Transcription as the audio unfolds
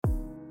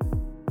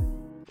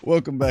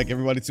Welcome back,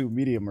 everybody, to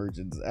Media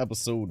Emergence,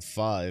 episode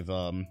 5.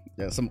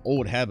 Yeah, some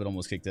old habit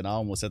almost kicked in. I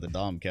almost had the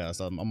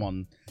Domcast. I'm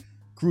on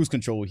cruise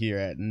control here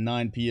at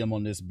 9 p.m.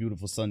 on this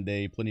beautiful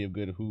Sunday. Plenty of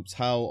good hoops.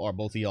 How are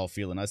both of y'all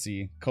feeling? I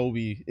see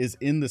Kobe is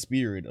in the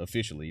spirit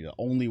officially, the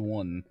only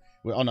one.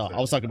 Well, oh no,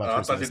 I was talking about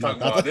I thought you were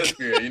talking about this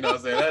spirit. You know what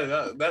I'm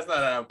saying? That's not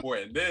that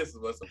important. This is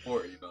what's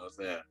important. You know what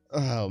I'm saying?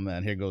 Oh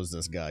man, here goes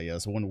this guy.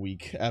 Yes, 1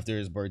 week after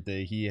his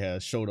birthday, he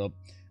has showed up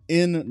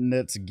in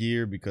Nets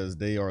gear because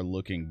they are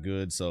looking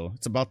good. So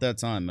it's about that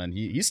time, man.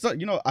 He's stuck.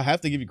 You know, I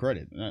have to give you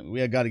credit.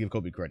 We got to give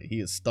Kobe credit.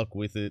 He is stuck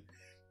with it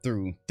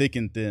through thick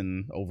and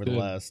thin over the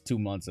last 2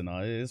 months, and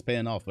it's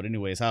paying off. But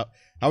anyways, how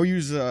are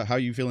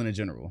you feeling in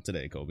general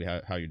today, Kobe?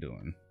 How you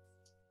doing?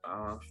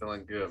 I'm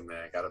feeling good,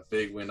 man. Got a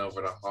big win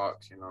over the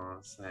Hawks. You know what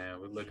I'm saying?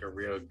 We're looking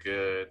real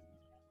good.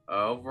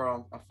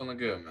 Overall, I'm feeling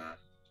good, man.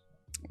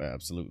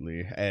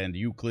 Absolutely. And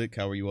you, Click,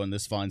 how are you on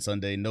this fine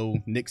Sunday? No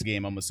Knicks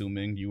game, I'm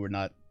assuming. You were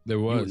not. There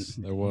was.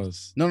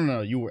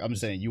 No. You were. I'm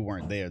saying you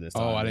weren't there this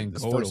time. Oh, I didn't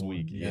this go first to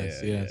week.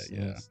 Yes.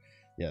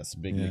 Yes,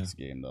 big Knicks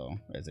game though.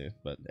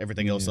 But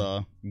everything else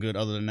good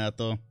other than that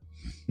though.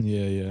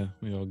 Yeah.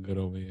 We all good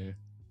over here.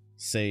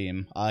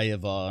 Same. I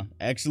have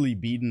actually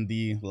beaten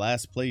the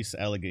last place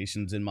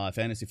allegations in my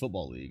fantasy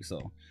football league,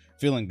 so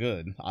feeling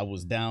good. I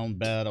was down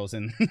bad. I was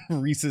in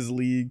Reese's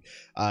league.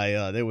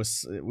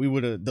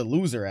 The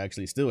loser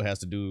actually still has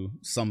to do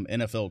some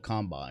NFL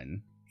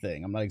combine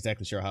thing. I'm not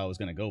exactly sure how it's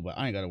gonna go, but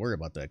I ain't gotta worry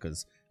about that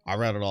because I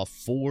rattled off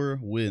 4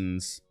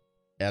 wins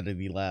out of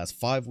the last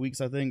 5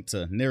 weeks, I think,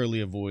 to narrowly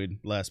avoid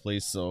last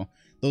place. So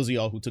those of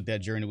y'all who took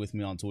that journey with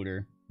me on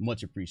Twitter,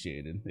 much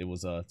appreciated. It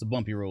was it's a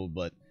bumpy road,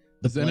 but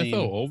is the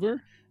NFL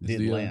over?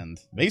 Did land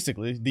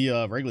basically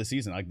the regular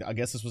season. I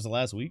guess this was the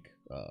last week.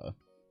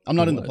 I'm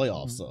not in the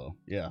playoffs, so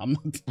yeah, I'm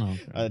not. Okay.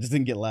 I just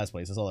didn't get last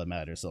place. That's all that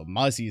matters. So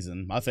my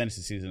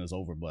fantasy season is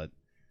over, but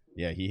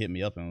yeah, he hit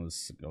me up and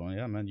was going,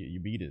 yeah, man, you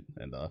beat it.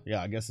 And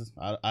yeah, I guess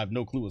I have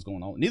no clue what's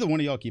going on. Neither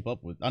one of y'all keep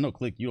up with. I know,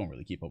 Click, you don't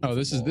really keep up with. Oh,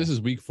 this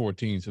is week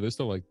 14, so there's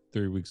still like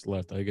 3 weeks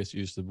left. I guess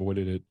you just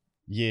avoided it.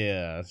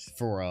 Yeah,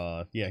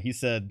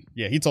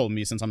 he told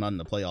me since I'm not in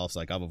the playoffs,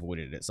 like I've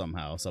avoided it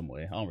somehow, some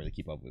way. I don't really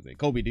keep up with it.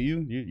 Kobe, do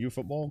you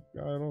football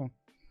guy at all?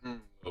 A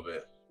little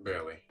bit,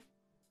 barely.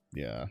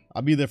 Yeah,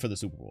 I'll be there for the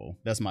Super Bowl.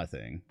 That's my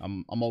thing.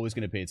 I'm always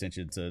gonna pay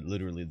attention to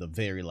literally the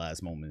very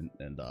last moment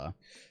and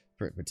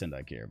pretend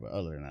I care. But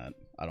other than that,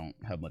 I don't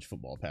have much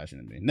football passion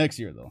in me. Next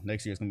year though,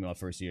 next year is gonna be my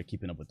first year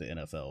keeping up with the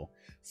NFL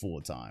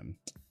full time.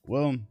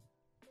 Well,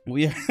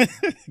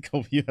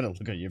 Kobe, you had a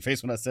look on your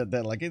face when I said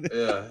that. Like,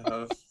 yeah,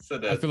 I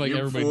said that. I feel like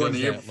everybody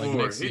does that. Like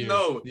next year.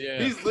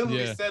 He's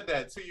literally said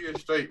that 2 years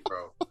straight,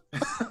 bro.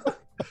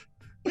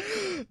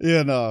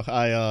 Yeah, no,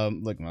 I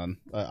look, man,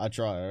 I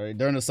try. All right,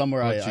 during the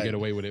summer, I get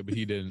away with it, but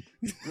he didn't.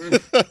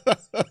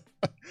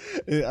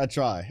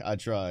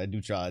 I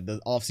do try. The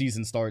off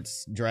season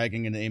starts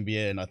dragging in the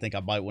NBA, and I think I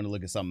might want to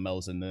look at something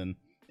else, and then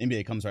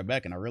NBA comes right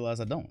back, and I realize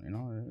I don't. You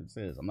know, it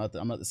says I'm not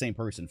the same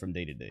person from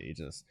day to day. It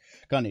just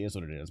kind of is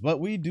what it is. But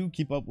we do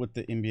keep up with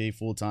the NBA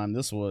full time.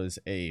 This was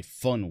a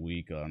fun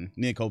week.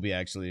 Me and Kobe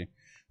actually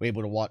were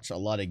able to watch a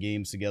lot of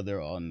games together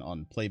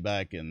on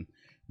playback and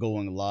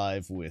going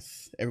live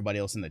with everybody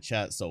else in the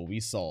chat. So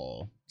we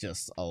saw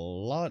just a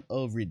lot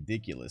of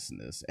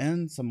ridiculousness,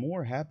 and some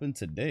more happened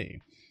today.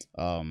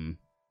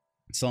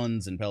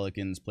 Suns and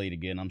Pelicans played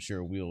again. I'm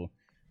sure we'll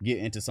get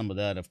into some of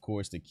that. Of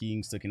course, the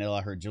Kings took an L.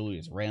 I heard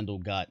Julius Randle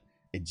got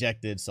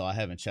ejected, so I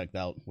haven't checked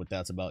out what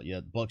that's about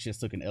yet. Bucks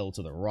just took an L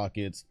to the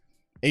Rockets.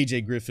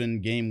 AJ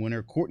Griffin, game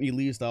winner. Courtney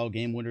Lee style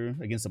game winner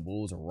against the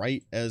Bulls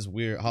right as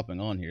we're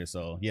hopping on here.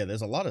 So yeah,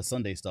 there's a lot of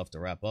Sunday stuff to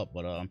wrap up,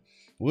 but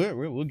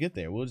we'll get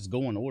there. We'll just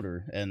go in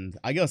order, and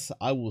I guess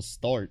I will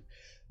start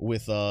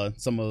with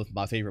some of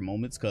my favorite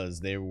moments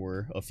because there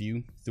were a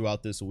few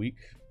throughout this week.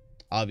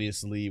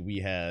 Obviously, we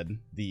had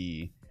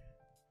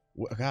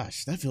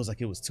gosh, that feels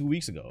like it was 2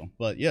 weeks ago.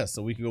 But yes,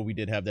 a week ago we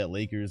did have that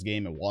Lakers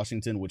game in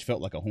Washington, which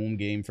felt like a home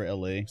game for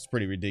LA. It's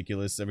pretty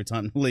ridiculous. Every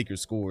time the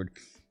Lakers scored,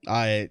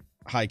 I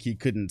high-key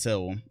couldn't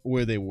tell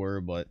where they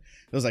were, but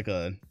it was like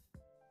a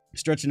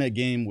stretching that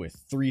game with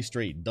 3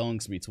 straight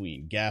dunks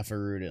between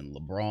Gafford and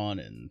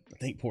LeBron and I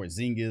think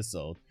Porzingis.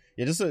 So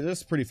yeah,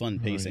 just pretty fun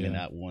pacing in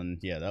that one.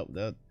 Yeah,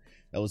 that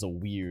was a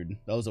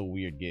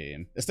weird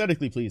game.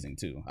 Aesthetically pleasing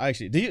too.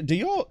 Actually, do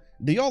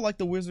y'all like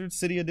the Wizards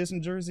City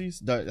Edition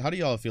jerseys? How do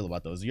y'all feel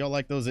about those? Do y'all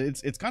like those?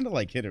 It's kind of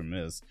like hit or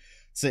miss.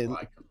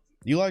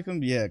 You like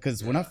them? Yeah,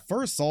 because when I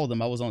first saw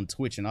them, I was on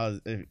Twitch and I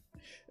was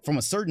from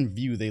a certain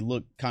view they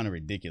look kind of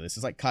ridiculous.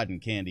 It's like cotton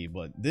candy,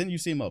 but then you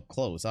see them up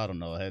close. I don't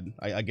know.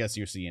 I guess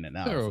you're seeing it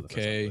now. They're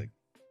okay.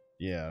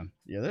 Yeah,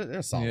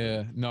 they're solid.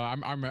 Yeah, no,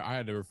 I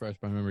had to refresh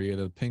my memory. Yeah,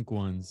 the pink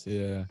ones.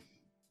 Yeah,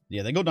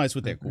 they go nice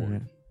with their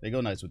cord. They go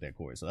nice with their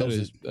cord. So that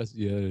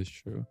is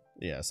true.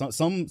 Yeah,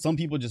 some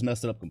people just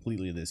messed it up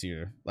completely this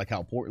year. Like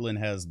how Portland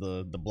has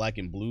the black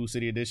and blue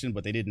City Edition,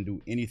 but they didn't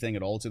do anything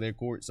at all to their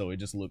court, so it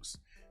just looks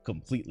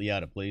completely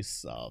out of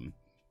place.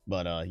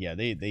 But yeah,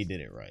 they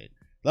did it right.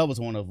 That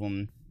was one of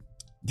them.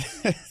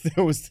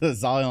 there was the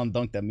Zion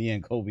dunk that me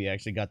and Kobe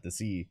actually got to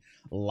see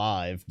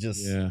live,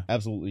 just Yeah.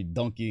 absolutely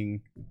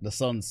dunking the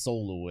Suns'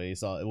 soul away.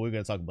 So we're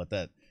gonna talk about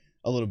that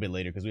a little bit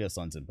later because we have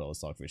Suns and Pelicans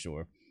talk for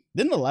sure.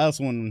 Then the last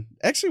one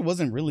actually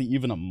wasn't really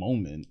even a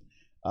moment,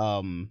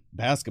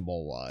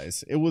 basketball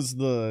wise. It was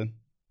the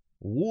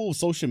Wolves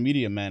social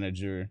media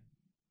manager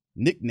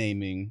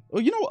nicknaming. Oh,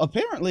 you know,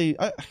 apparently,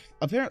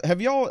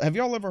 have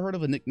y'all ever heard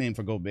of a nickname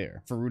for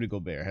Gobert, for Rudy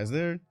Gobert? Has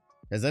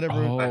that ever?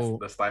 Oh,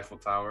 The Stifle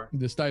Tower.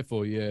 the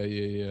stifle.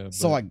 Yeah.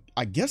 So but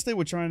I guess they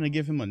were trying to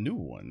give him a new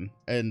one,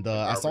 and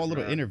I saw a Garbage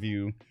little man.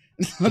 interview.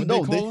 what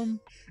No, they call him?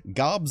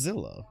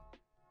 Gobzilla.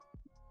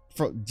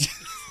 From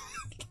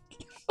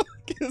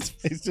his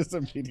face just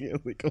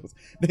immediately goes.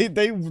 They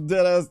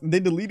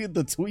deleted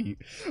the tweet,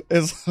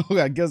 and so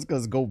I guess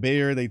because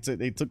Gobert, they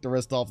took the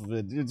rest off of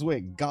it. It's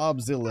wait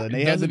Gobzilla, and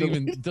they It had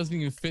to doesn't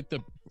even fit the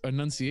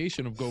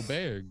enunciation of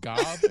Gobert.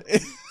 Gob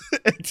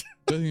delete-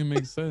 doesn't even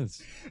make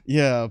sense.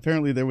 Yeah,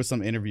 apparently there was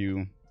some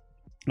interview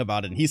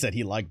about it, and he said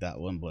he liked that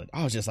one, but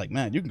I was just like,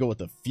 man, you can go with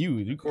the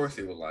feud. Of course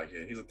he would like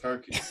it. He's a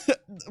turkey.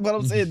 What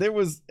I'm saying, there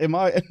was in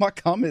my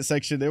comment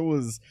section, there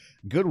was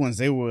good ones.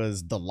 There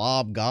was the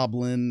Lob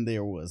Goblin,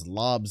 there was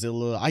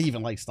Lobzilla. I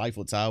even like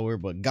Stifle Tower,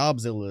 but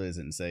Gobzilla is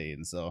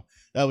insane. So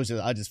that was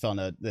just, I just found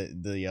out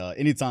that the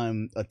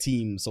anytime a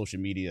team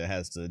social media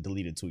has to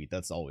delete a tweet,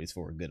 that's always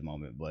for a good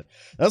moment. But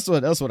that's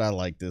what I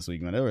like this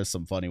week, man. There were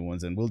some funny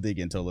ones, and we'll dig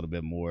into a little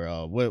bit more.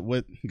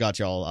 What got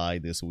y'all eye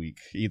this week?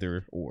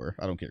 Either or,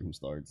 I don't care who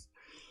starts.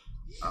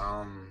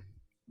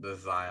 The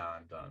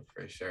Zion dunk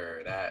for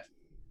sure. That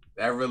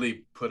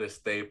really put a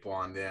staple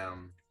on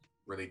them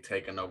really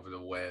taking over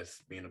the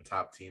West, being the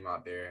top team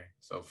out there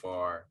so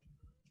far.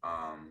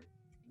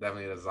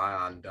 Definitely the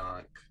Zion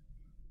dunk.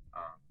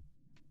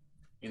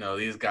 You know,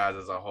 these guys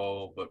as a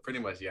whole, but pretty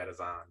much the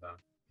Zion dunk.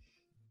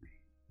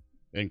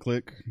 And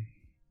click.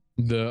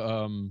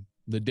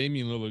 The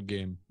Damian Lillard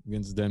game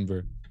against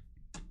Denver,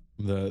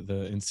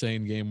 the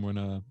insane game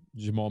when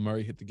Jamal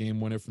Murray hit the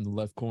game winner from the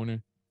left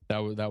corner.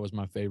 That was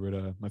my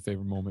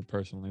favorite moment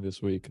personally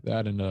this week.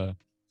 That and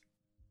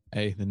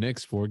hey, the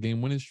Knicks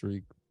 4-game winning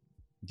streak.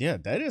 Yeah,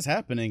 that is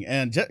happening.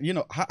 And you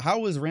know,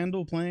 how is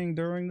Randall playing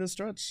during this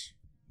stretch?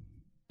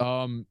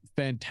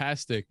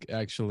 Fantastic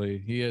actually.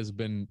 He has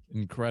been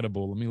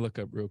incredible. Let me look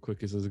up real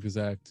quick his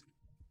exact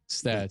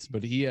stats,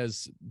 but he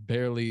has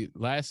barely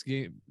last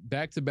game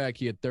back to back.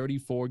 He had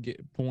 34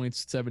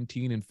 points,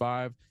 17 and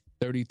 5,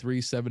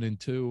 33, 7 and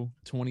 2,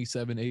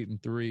 27, 8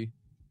 and 3,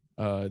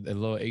 a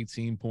little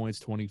 18 points,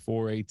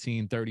 24,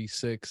 18,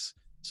 36.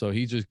 So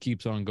he just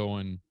keeps on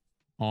going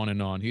on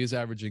and on. He is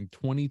averaging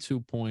 22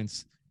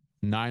 points,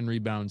 9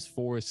 rebounds,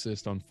 4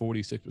 assists on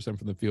 46%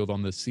 from the field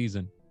on this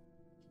season.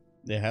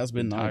 It has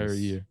been Entire nice.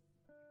 year.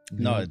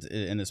 No,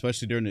 and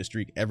especially during this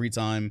streak, every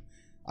time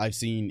I've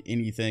seen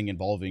anything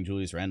involving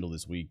Julius Randle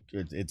this week,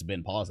 it's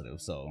been positive.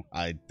 So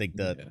I think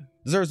that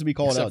deserves to be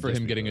called Except out. for him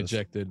just getting because.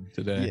 ejected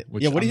today. Yeah,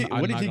 Which yeah, what did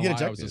I'm he not get gonna lie,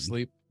 ejected? I was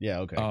asleep. Yeah,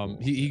 okay. Cool.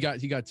 He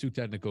got 2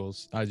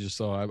 technicals. I just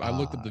saw. I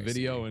looked up the I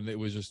video see. and it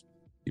was just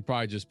he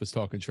probably just was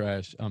talking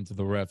trash to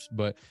the refs.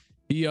 But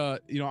he you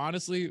know,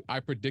 honestly, I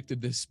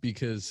predicted this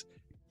because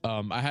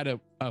I had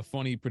a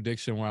funny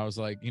prediction where I was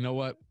like, you know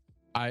what?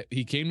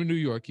 He came to New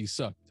York, he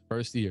sucked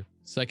first year.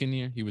 Second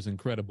year, he was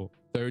incredible.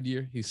 Third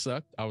year, he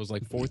sucked. I was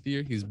like, fourth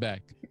year, he's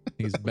back.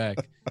 He's back.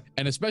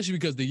 And especially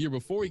because the year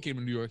before he came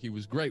to New York, he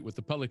was great with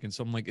the Pelicans.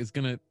 So I'm like,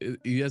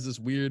 he has this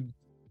weird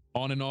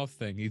on and off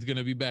thing. He's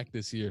gonna be back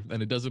this year,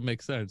 and it doesn't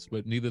make sense,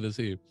 but neither does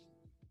he.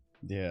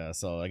 Yeah,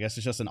 so I guess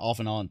it's just an off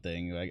and on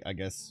thing. I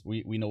guess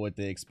we know what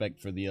they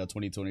expect for the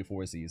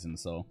 2024 season.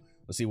 So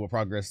we'll see what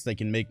progress they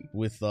can make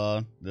with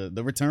the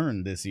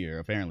return this year.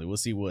 Apparently, we'll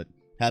see what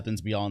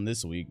happens beyond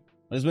this week.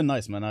 But it's been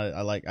nice, man.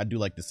 I do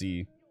like to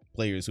see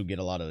players who get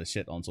a lot of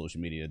shit on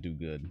social media do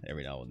good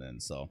every now and then.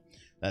 So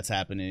that's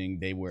happening.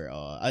 They were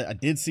I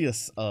did see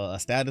a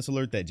status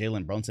alert that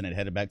Jalen Brunson had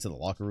headed back to the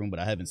locker room, but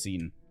I haven't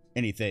seen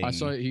anything. I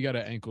saw he got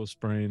an ankle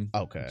sprain.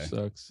 Okay. Which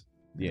sucks.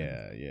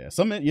 Yeah.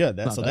 That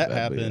Not so that that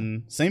bad, but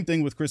happened. Same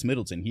thing with Chris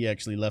Middleton. He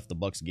actually left the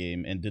Bucks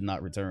game and did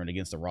not return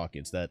against the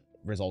Rockets. That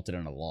resulted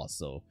in a loss.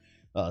 So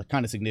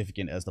kind of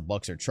significant as the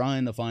Bucks are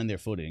trying to find their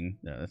footing,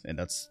 and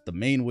that's the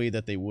main way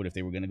that they would if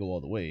they were going to go all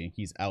the way.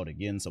 He's out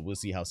again, so we'll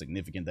see how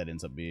significant that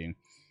ends up being.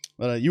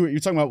 But you're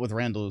talking about with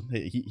Randall,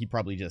 he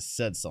probably just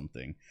said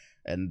something,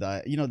 and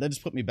you know, that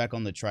just put me back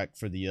on the track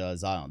for the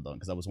Zion dunk,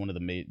 because that was one of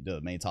the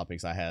main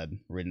topics I had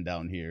written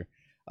down here.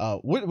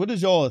 What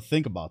did y'all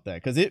think about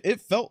that? Because it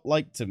felt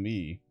like to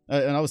me,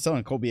 and I was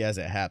telling Kobe as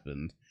it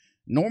happened,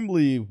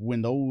 normally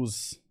when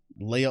those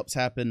layups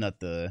happen at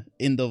the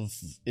end of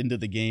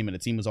the game and the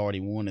team has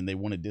already won and they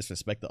want to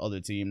disrespect the other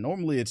team,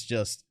 normally it's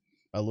just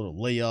a little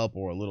layup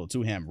or a little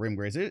two-hand rim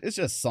graze. It's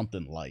just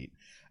something light.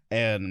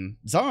 And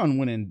Zion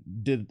went and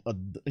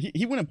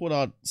he went and put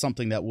out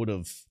something that would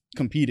have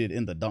competed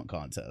in the dunk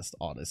contest,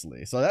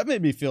 honestly. So that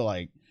made me feel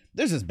like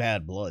there's just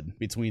bad blood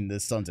between the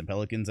Suns and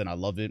Pelicans, and I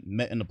love it.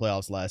 Met in the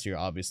playoffs last year,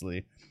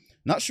 obviously.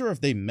 Not sure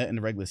if they met in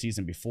the regular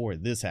season before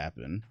this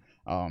happened.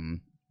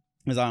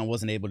 Zion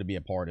wasn't able to be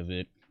a part of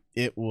it.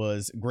 It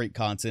was great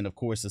content. Of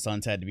course, the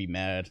Suns had to be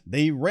mad.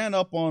 They ran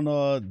up on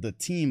the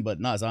team, but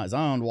not Zion.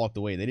 Zion walked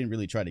away. They didn't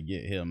really try to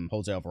get him.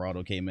 Jose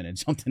Alvarado came in and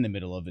jumped in the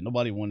middle of it.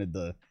 Nobody wanted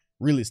to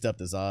really step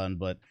to Zion.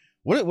 But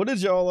what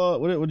did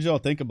y'all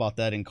think about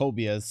that? And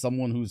Kobe, as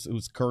someone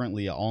who's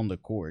currently on the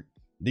court,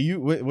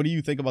 what do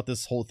you think about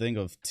this whole thing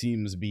of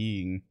teams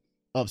being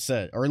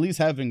upset, or at least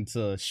having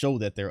to show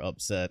that they're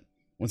upset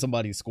when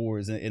somebody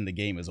scores and the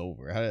game is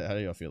over? How do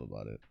y'all feel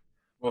about it?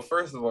 Well,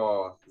 first of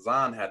all,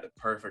 Zion had the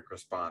perfect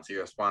response. He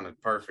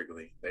responded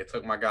perfectly. They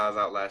took my guys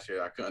out last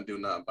year. I couldn't do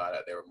nothing about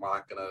it. They were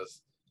mocking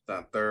us,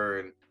 done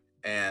third.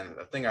 And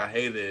the thing I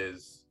hate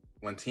is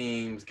when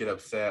teams get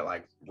upset,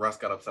 like Russ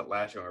got upset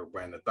last year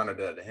when the Thunder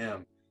did it to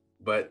him.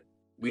 But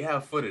we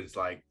have footage.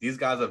 Like, these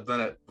guys have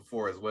done it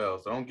before as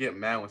well. So don't get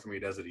mad when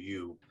somebody does it to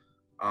you.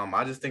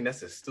 I just think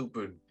it's a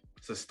stupid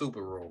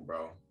rule,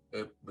 bro.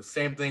 The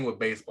same thing with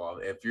baseball.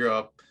 If you're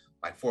up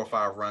like 4 or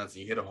 5 runs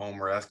and you hit a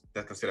homer,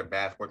 that's considered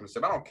bad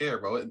sportsmanship. I don't care,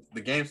 bro.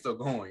 The game's still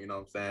going, you know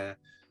what I'm saying?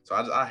 So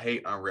I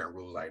hate unwritten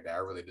rules like that. I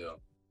really do.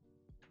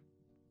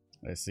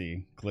 Let's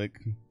see. Click.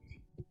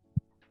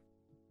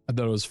 I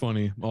thought it was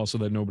funny also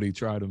that nobody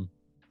tried him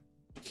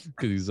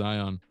because he's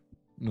Zion.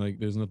 Like,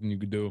 there's nothing you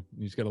could do.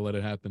 You just got to let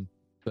it happen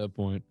at that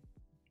point.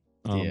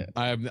 Yeah.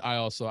 I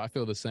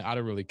feel the same. I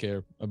don't really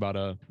care about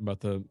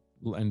the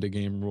end of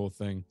game rule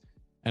thing.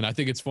 And I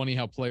think it's funny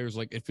how players,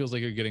 like, it feels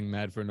like you're getting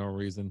mad for no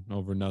reason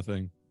over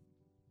nothing.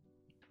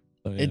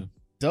 So, yeah. It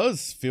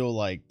does feel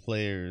like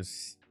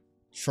players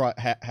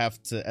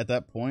have to, at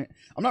that point.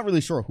 I'm not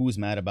really sure who's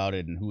mad about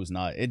it and who's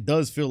not. It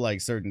does feel like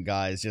certain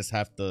guys just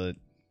have to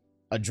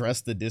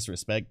address the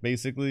disrespect,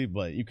 basically,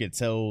 but you could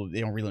tell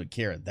they don't really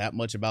care that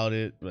much about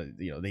it. But,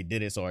 you know, they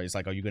did it, so it's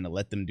like, are you going to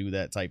let them do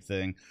that type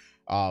thing?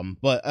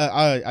 But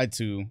I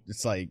too,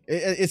 it's like,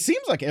 it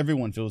seems like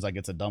everyone feels like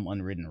it's a dumb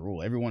unwritten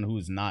rule. Everyone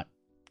who's not,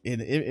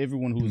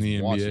 everyone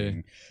who's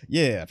watching,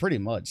 yeah, pretty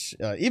much.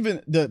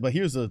 But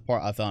here's the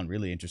part I found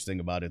really interesting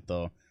about it,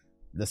 though.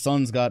 The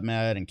Suns got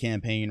mad and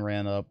Campaign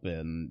ran up,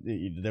 and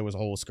there was a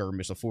whole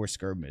skirmish, a forced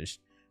skirmish.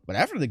 But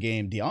after the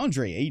game,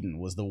 DeAndre Ayton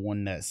was the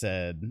one that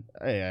said,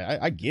 "Hey,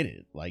 I get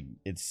it. Like,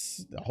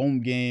 it's the home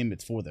game.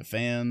 It's for the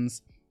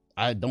fans.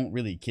 I don't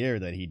really care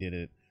that he did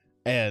it."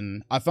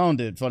 And I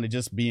found it funny,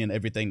 just being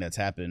everything that's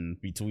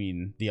happened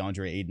between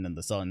DeAndre Ayton and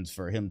the Suns,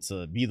 for him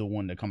to be the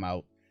one to come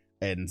out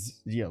and,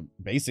 you know,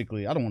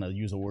 basically, I don't want to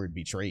use the word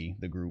betray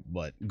the group,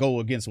 but go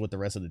against what the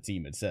rest of the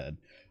team had said.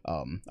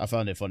 I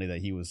found it funny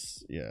that he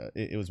was,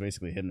 it was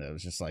basically him that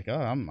was just like, oh,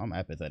 I'm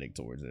apathetic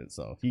towards it.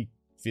 So he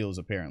feels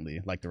apparently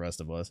like the rest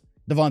of us.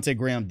 Devontae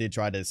Graham did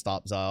try to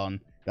stop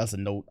Zion. That's a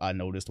note I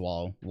noticed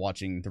while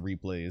watching the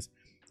replays.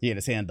 He had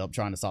his hand up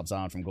trying to stop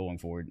Zion from going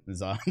for it, and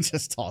Zion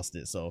just tossed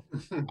it. So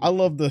I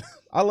love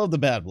the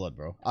bad blood,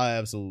 bro. I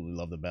absolutely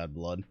love the bad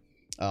blood.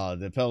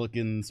 The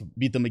Pelicans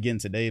beat them again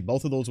today.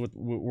 Both of those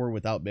were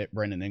without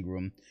Brandon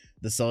Ingram.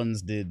 The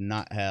Suns did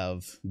not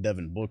have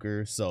Devin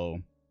Booker, so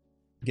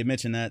you can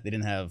mention that. They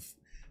didn't have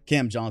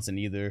Cam Johnson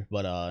either.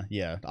 But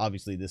yeah,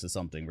 obviously this is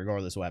something,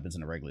 regardless of what happens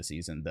in the regular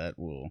season, that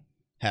will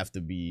have to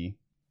be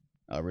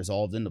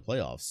resolved in the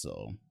playoffs.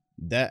 So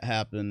that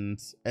happened.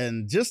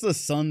 And just the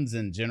Suns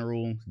in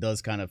general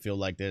does kind of feel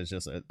like there's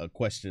just a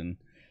question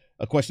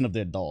of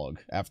their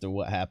dog after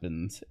what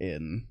happened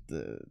in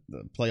the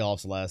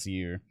playoffs last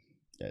year.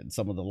 And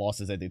some of the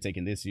losses that they've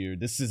taken this year.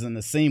 This is in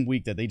the same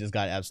week that they just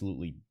got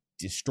absolutely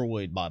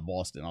destroyed by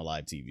Boston on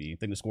live TV. I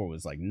think the score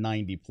was like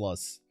 90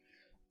 plus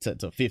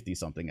to 50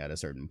 something at a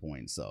certain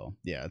point. So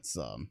yeah, it's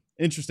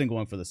interesting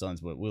going for the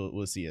Suns, but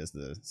we'll see as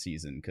the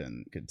season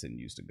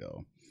continues to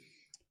go.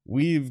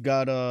 We've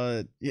got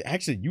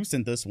actually, you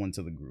sent this one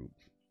to the group.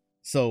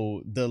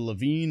 So the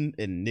LaVine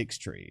and Knicks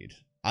trade.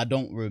 I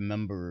don't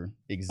remember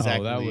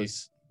exactly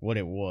what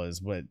it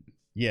was, but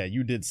yeah,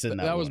 you did send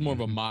that. That was more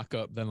of a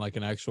mock-up than like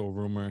an actual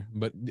rumor.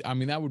 But I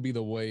mean, that would be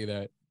the way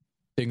that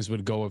things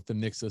would go if the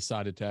Knicks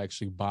decided to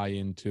actually buy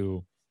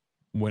into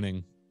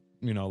winning,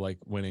 you know, like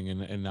winning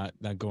and not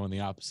going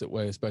the opposite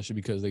way, especially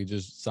because they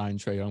just signed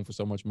Trae Young for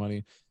so much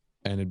money.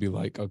 And it'd be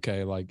like,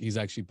 okay, like he's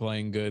actually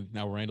playing good.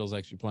 Now Randall's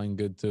actually playing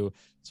good too.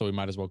 So we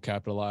might as well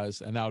capitalize.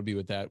 And that would be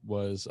what that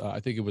was. I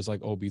think it was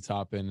like Obi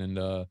Toppin and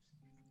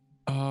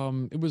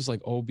it was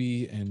like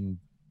Obi and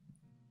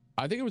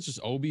I think it was just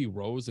Obi,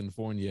 Rose, and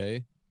Fournier,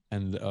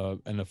 and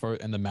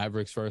the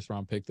Mavericks first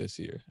round pick this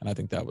year, and I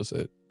think that was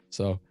it.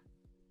 So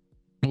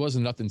it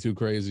wasn't nothing too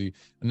crazy.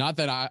 Not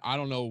that I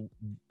don't know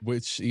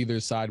which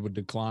either side would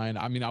decline.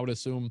 I mean, I would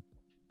assume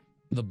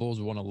the Bulls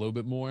would want a little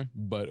bit more,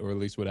 or at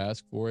least would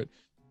ask for it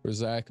for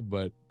Zach.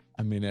 But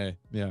I mean,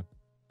 yeah.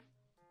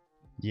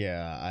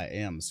 Yeah, I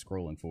am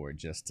scrolling forward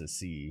just to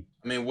see.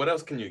 I mean, what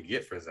else can you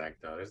get for Zach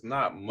though? There's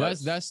not much.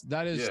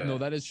 That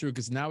is true,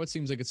 because now it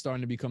seems like it's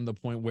starting to become the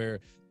point where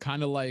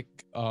kind of like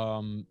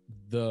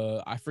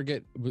I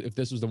forget if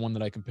this was the one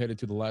that I compared it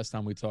to the last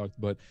time we talked,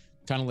 but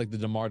kind of like the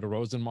DeMar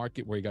DeRozan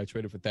market where he got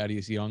traded for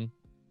Thaddeus Young.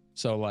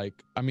 So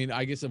like, I mean,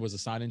 I guess it was a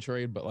sign and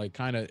trade, but like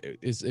kind of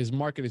his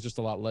market is just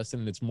a lot less,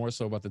 and it's more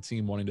so about the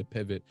team wanting to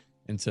pivot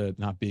into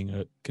not being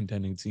a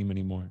contending team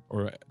anymore,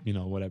 or you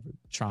know, whatever,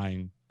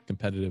 trying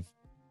competitive.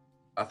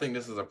 I think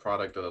this is a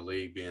product of the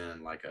league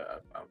being like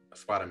a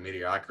spot of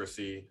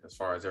mediocrity as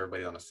far as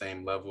everybody on the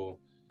same level.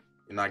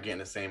 You're not getting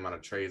the same amount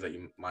of trades that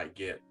you might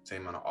get,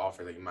 same amount of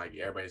offers that you might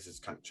get. Everybody's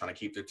just kind of trying to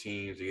keep their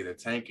teams either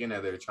tanking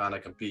or they're trying to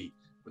compete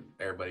with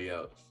everybody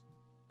else.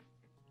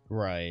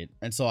 Right.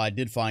 And so I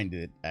did find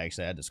it.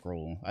 Actually, I had to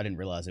scroll. I didn't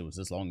realize it was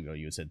this long ago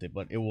you had said that,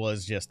 but it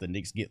was just the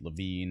Knicks get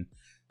Levine.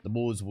 The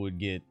Bulls would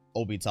get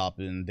Obi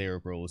Toppin,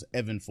 Derrick Rose,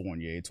 Evan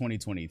Fournier,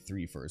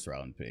 2023 first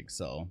round pick.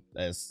 So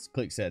as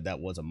Click said, that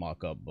was a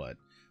mock up, but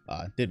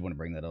I did want to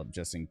bring that up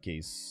just in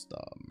case,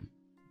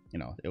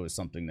 it was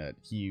something that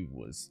he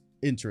was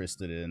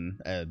interested in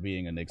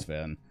being a Knicks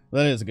fan.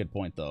 That is a good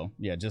point, though.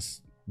 Yeah,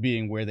 just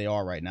being where they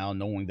are right now,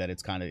 knowing that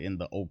it's kind of in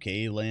the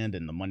okay land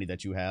and the money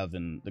that you have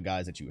and the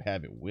guys that you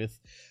have it with,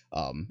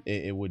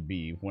 it would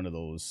be one of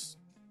those,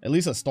 at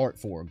least a start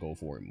for a go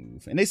for it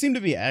move. And they seem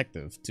to be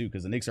active too,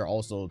 because the Knicks are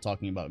also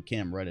talking about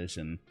Cam Reddish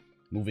and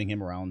moving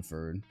him around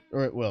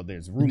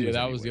there's rumors. Yeah,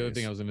 that was the other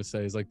thing I was going to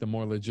say, is like the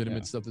more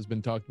legitimate stuff that's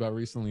been talked about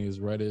recently is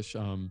Reddish,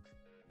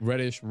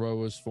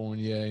 Rose,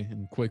 Fournier,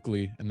 and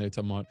Quickly, and they're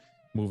talking about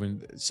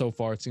moving. So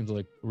far, it seems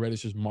like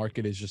Reddish's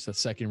market is just a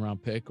second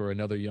round pick or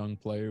another young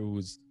player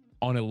who's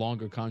on a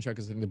longer contract.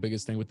 I think the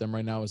biggest thing with them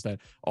right now is that,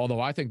 although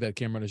I think that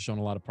Cam Reddish has shown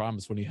a lot of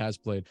promise when he has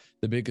played,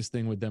 the biggest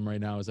thing with them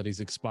right now is that he's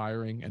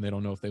expiring and they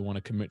don't know if they want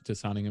to commit to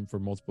signing him for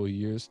multiple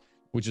years,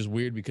 which is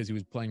weird because he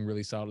was playing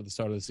really solid at the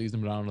start of the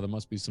season. But I don't know, there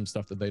must be some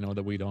stuff that they know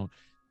that we don't,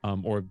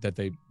 or that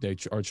they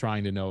are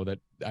trying to know that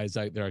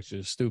they're actually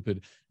just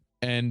stupid.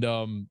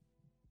 And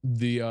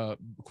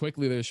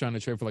Quickly they're trying to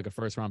trade for like a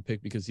first round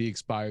pick because he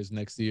expires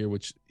next year,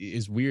 which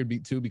is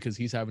weird too because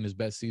he's having his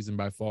best season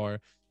by far.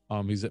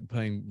 He's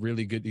playing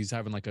really good. He's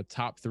having like a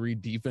top 3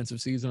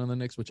 defensive season on the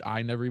Knicks, which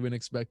I never even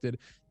expected.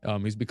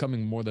 He's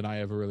becoming more than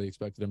I ever really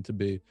expected him to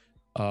be.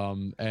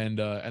 And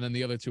then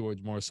the other two are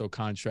more so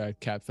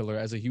contract cap filler.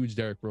 As a huge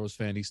Derrick Rose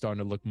fan, he's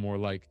starting to look more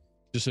like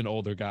just an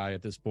older guy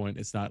at this point.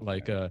 It's not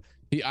like I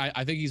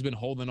think he's been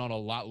holding on a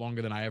lot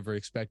longer than I ever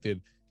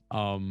expected.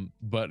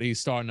 But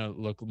he's starting to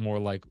look more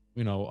like,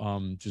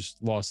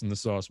 just lost in the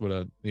sauce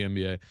with the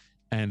NBA.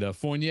 And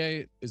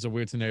Fournier is a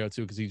weird scenario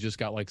too, because he just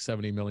got like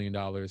 $70 million.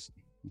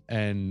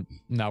 And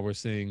now we're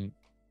seeing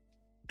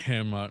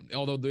him,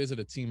 although there is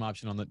a team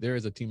option on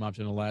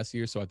the last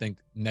year. So I think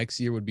next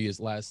year would be his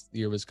last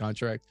year of his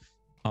contract.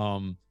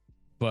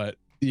 But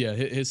yeah,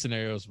 his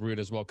scenario is weird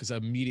as well, because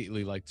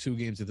immediately, like 2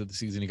 games into the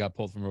season, he got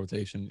pulled from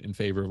rotation in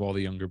favor of all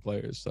the younger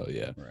players. So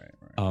yeah,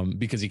 right.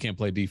 Because he can't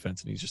play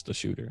defense and he's just a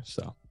shooter.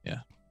 So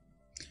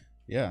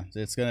yeah,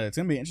 it's gonna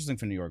be interesting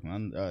for New York,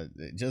 man.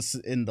 Just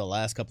in the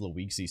last couple of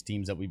weeks, these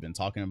teams that we've been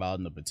talking about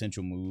and the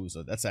potential moves.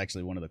 That's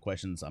actually one of the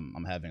questions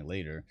I'm having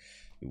later.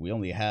 We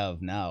only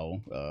have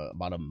now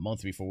about a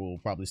month before we'll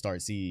probably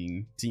start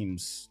seeing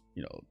teams,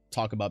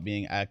 talk about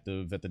being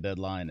active at the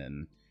deadline,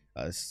 and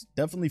it's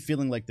definitely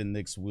feeling like the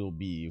Knicks will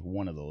be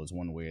one of those,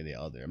 one way or the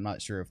other. I'm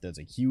not sure if there's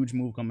a huge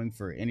move coming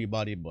for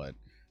anybody, but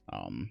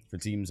for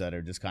teams that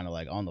are just kind of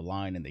like on the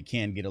line and they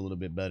can get a little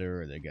bit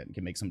better, or they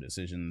can make some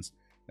decisions,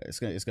 it's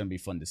gonna be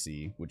fun to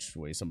see which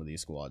way some of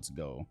these squads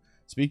go.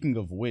 Speaking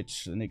of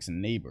which, the Knicks'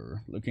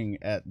 neighbor, looking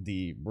at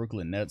the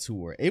Brooklyn Nets, who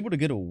were able to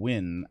get a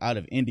win out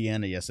of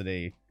Indiana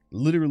yesterday,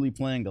 literally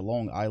playing the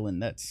Long Island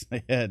Nets.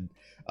 They had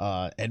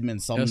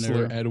Edmund Sumner,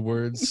 Kessler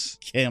Edwards,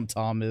 Cam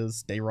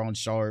Thomas, Day'Ron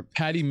Sharpe.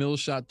 Patty Mills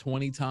shot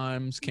 20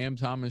 times. Cam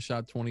Thomas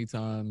shot 20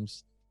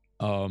 times.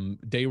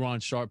 Day'Ron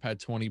Sharpe had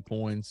 20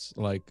 points.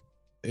 Like,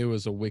 it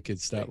was a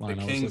wicked stat line.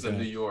 The Kings of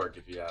New York,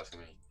 if you ask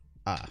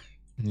me.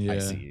 Yeah. I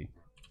see.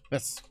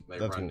 That's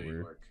run New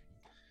York.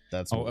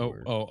 That's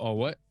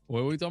what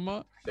are we talking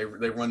about? They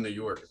run New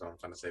York, is what I'm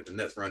trying to say. The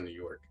Nets run New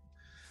York.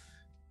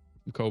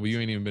 Kobe, you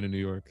ain't even been in New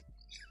York.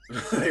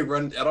 They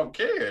run. I don't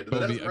care.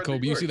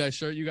 Kobe, you see that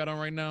shirt you got on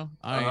right now?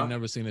 I ain't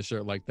never seen a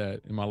shirt like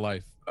that in my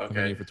life. Okay. I've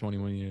been here for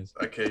 21 years.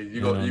 Okay,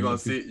 you're gonna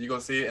see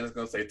it, and it's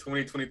gonna say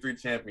 2023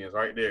 champions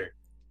right there.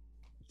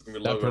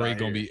 That parade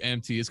gonna be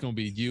empty. It's gonna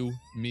be you,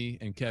 me,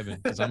 and Kevin,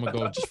 because I'm gonna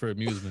go just for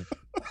amusement.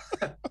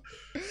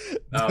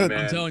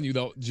 I'm telling you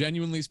though,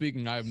 genuinely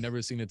speaking, I've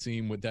never seen a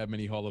team with that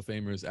many Hall of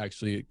Famers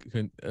actually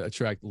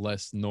attract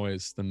less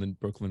noise than the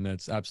Brooklyn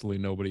Nets.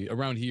 Absolutely nobody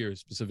around here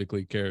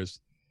specifically cares.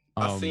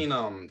 I've seen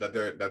that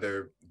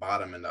they're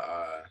bottom in the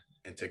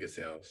in ticket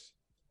sales.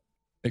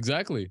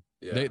 Exactly.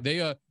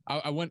 Yeah.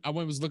 I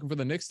was looking for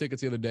the Knicks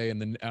tickets the other day,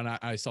 and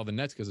I saw the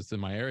Nets because it's in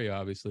my area,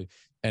 obviously,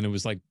 and it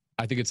was like,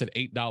 I think it said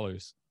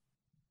 $8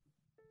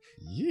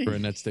 for a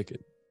Nets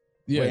ticket.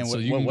 Yeah. Wait, so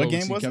you can go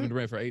see Kevin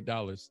Durant for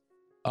 $8.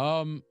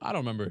 I don't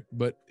remember,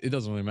 but it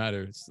doesn't really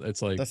matter.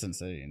 It's like, that's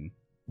insane.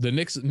 The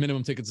Knicks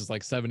minimum tickets is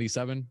like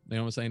 77. You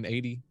know what I'm saying?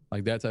 80,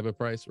 like that type of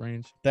price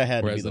range. That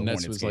had whereas to be the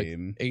Nets was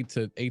game. Like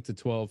 8 to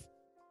 12.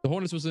 The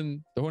Hornets was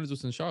in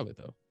Charlotte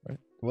though, right?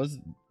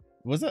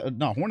 Was that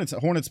no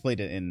Hornets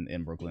played it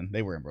in Brooklyn.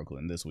 They were in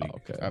Brooklyn this week. Oh,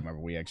 okay. I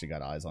remember we actually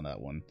got eyes on that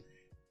one.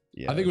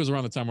 Yeah, I think it was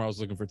around the time where I was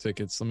looking for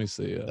tickets. Let me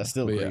see. That's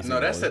still crazy. Yeah. No,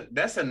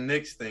 that's a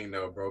Knicks thing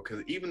though, bro.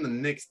 Because even the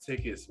Knicks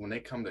tickets when they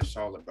come to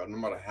Charlotte, bro, no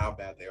matter how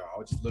bad they are, I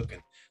was just looking.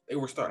 They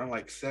were starting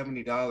like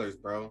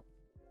 $70, bro.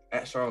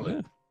 at Charlotte.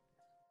 Yeah.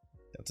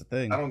 That's a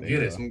thing. I don't There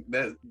get you it. go.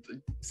 That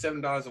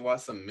 $7 to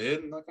watch some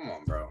mid. Like, come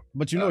on, bro.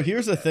 But you know,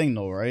 here's the thing,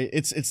 though, right?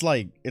 It's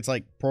like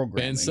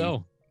programming. And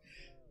so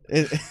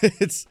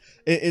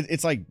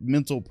It's like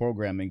mental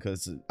programming,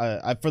 because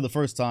I for the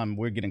first time,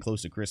 we're getting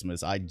close to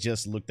Christmas. I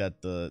just looked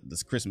at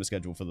this Christmas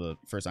schedule for the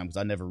first time, because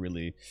I never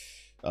really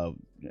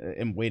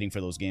am waiting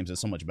for those games. There's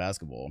so much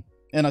basketball,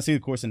 and I see,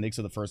 of course, the Knicks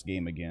are the first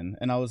game again,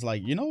 and I was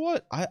like, you know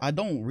what? I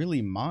don't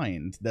really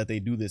mind that they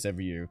do this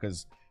every year,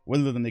 because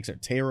whether the Knicks are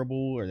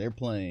terrible or they're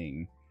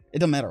playing, it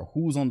doesn't matter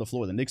who's on the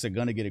floor. The Knicks are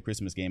gonna get a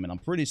Christmas game, and I'm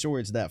pretty sure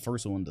it's that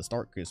first one to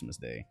start Christmas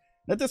Day.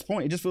 At this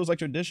point, it just feels like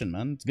tradition,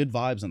 man. It's good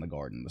vibes in the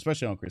garden,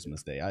 especially on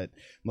Christmas Day. I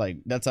like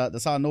that's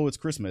how I know it's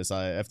Christmas.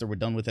 After we're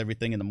done with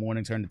everything in the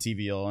morning, turn the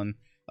TV on.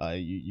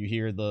 You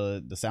hear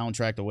the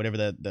soundtrack or whatever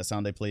that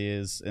sound they play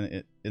is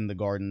in the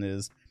garden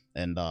is,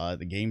 and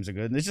the games are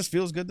good, and it just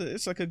feels good.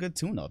 It's like a good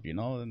tune-up, you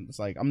know. And it's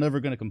like, I'm never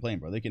gonna complain,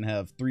 bro. They can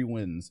have 3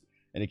 wins,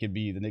 and it could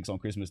be the Knicks on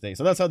Christmas Day.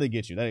 So that's how they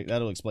get you.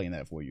 That'll explain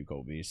that for you,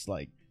 Kobe. It's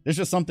like there's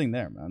just something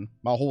there, man.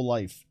 My whole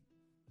life,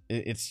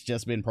 it's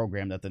just been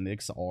programmed that the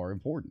Knicks are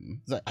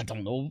important. It's like, I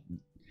don't know.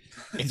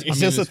 It's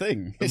just a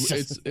thing. It's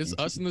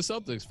us and the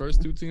Celtics,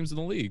 first 2 teams in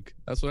the league.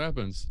 That's what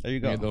happens. There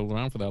you go. They're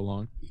around for that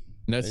long.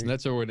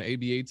 Nets are an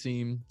ABA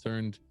team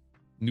turned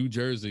New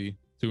Jersey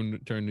to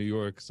turn New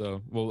York.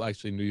 So, well,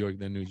 actually New York,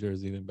 then New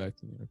Jersey, then back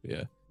to New York.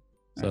 Yeah.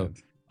 So,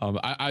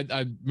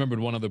 I remembered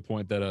one other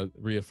point that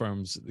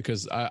reaffirms,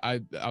 because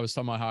I was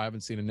talking about how I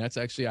haven't seen the Nets.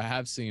 Actually,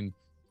 I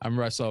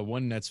remember I saw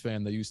one Nets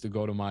fan that used to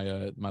go to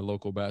my my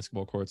local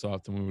basketball courts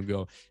often. We would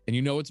go, and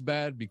you know it's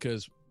bad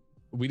because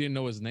we didn't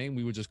know his name.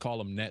 We would just call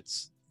him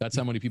Nets. That's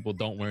how many people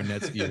don't wear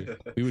Nets gear.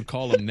 We would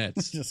call him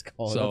Nets. Just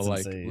call it. So That's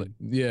like, insane.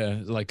 yeah,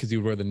 like because he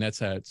would wear the Nets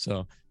hat.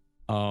 So,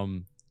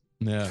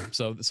 yeah.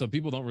 So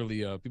people don't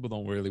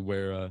really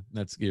wear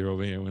Nets gear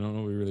over here. We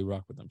don't really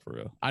rock with them for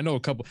real. I know a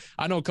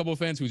couple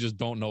fans who just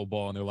don't know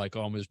ball, and they're like,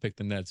 oh, I'm gonna just pick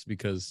the Nets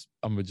because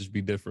I'm gonna just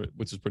be different,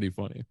 which is pretty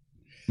funny.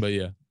 But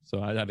yeah,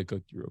 so I had to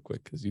cook you real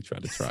quick because you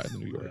tried to try it in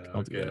New York.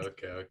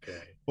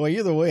 Okay. Well,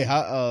 either way,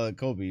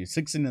 Kobe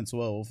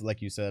 16-12,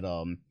 like you said,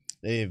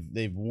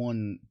 they've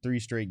won 3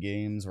 straight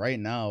games. Right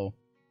now,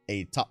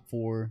 a top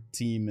 4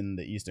 team in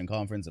the Eastern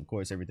Conference. Of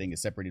course, everything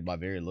is separated by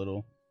very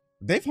little.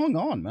 They've hung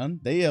on, man.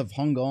 They have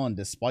hung on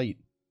despite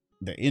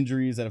the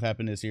injuries that have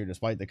happened this year,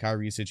 despite the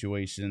Kyrie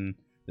situation,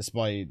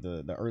 despite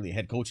the early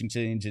head coaching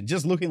change, and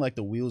just looking like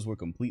the wheels were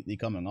completely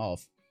coming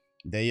off.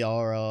 They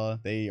are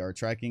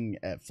tracking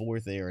at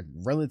 4th. They are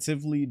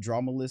relatively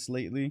dramaless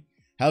lately.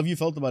 How have you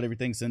felt about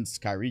everything since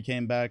Kyrie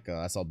came back?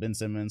 I saw Ben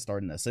Simmons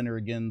starting at center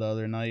again the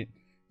other night.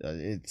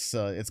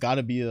 It's got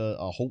to be a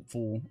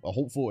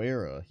hopeful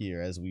era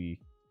here as we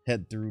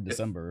head through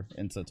December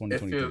into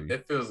 2023.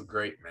 It feels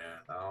great,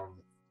 man.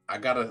 I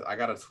got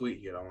a tweet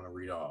here that I want to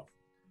read off.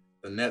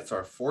 The Nets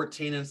are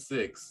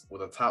 14-6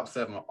 with a top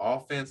 7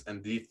 offense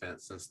and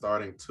defense since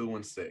starting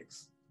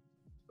 2-6.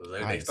 So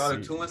they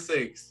started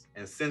 2-6,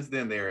 and since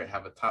then they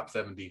have a top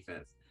 7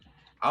 defense.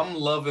 I'm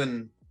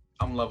loving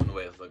the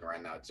way it's looking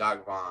right now.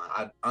 Jacque Vaughn,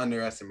 I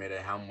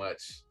underestimated how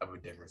much of a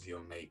difference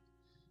he'll make.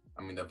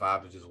 I mean, the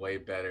vibe is just way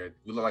better.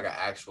 We look like an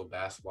actual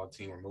basketball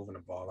team. We're moving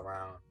the ball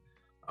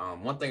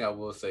around. One thing I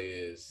will say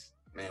is,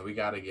 man, we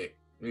gotta get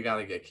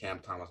Cam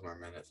Thomas more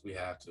minutes. We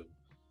have to,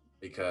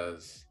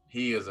 because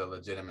he is a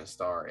legitimate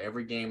star.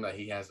 Every game that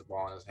he has the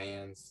ball in his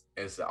hands,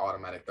 it's an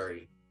automatic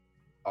 30.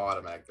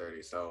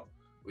 So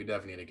we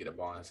definitely need to get the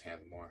ball in his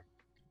hands more.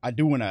 I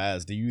do want to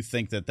ask, do you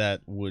think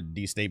that would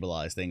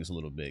destabilize things a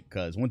little bit?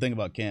 Because one thing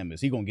about Cam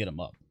is he gonna get him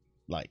up.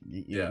 Like,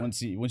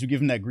 once you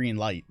give him that green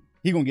light,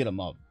 he gonna get him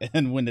up.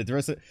 And when the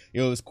rest of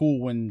it's cool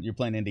when you're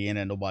playing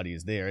Indiana and nobody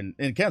is there.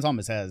 And Cam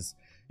Thomas has,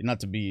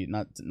 not to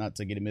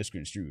get it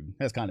misconstrued,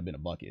 has kind of been a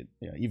bucket.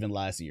 Yeah, even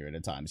last year at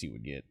the times he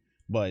would get.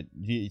 But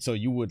so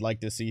you would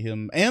like to see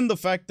him, and the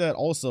fact that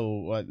also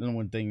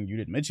one thing you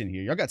didn't mention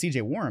here, y'all got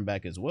TJ Warren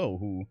back as well,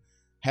 who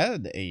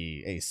had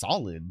a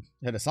solid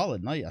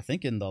night, I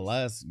think, in the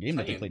last game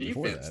that they played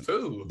before that.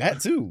 Too. That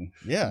too,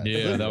 yeah.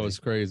 Yeah, that was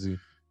crazy.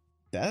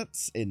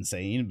 That's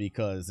insane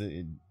because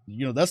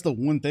that's the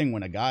one thing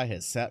when a guy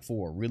has sat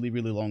for a really,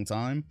 really long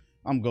time.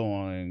 I'm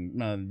going,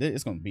 man,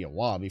 it's going to be a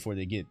while before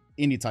they get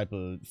any type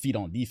of feet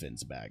on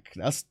defense back.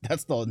 That's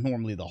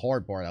normally the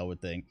hard part, I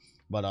would think.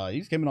 But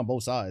he's came in on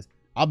both sides.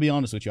 I'll be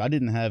honest with you, I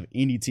didn't have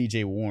any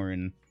TJ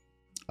Warren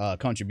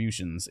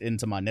contributions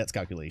into my Nets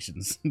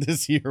calculations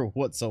this year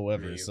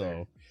whatsoever.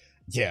 So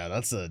yeah,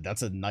 that's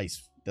a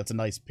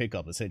nice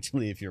pickup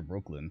essentially if you're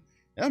Brooklyn.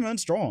 Yeah, man,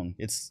 strong.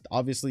 It's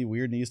obviously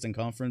weird in the Eastern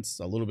Conference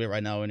a little bit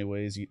right now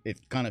anyways.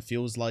 It kind of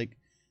feels like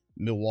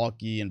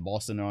Milwaukee and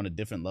Boston are on a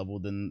different level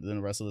than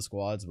the rest of the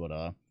squads, but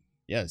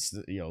yeah, it's,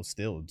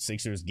 still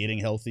Sixers getting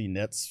healthy,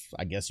 Nets,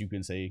 I guess you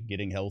can say,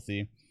 getting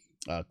healthy,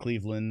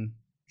 Cleveland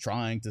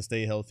trying to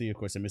stay healthy. Of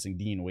course, they're missing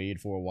Dean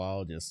Wade for a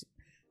while. Just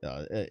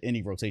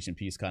any rotation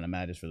piece kind of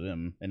matters for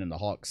them. And then the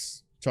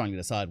Hawks trying to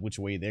decide which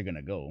way they're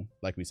gonna go.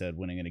 Like we said,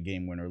 winning in a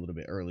game winner a little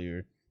bit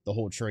earlier. The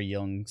whole Trae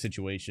Young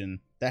situation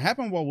that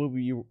happened while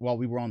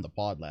we were on the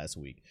pod last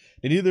week.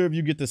 Did either of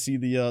you get to see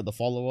the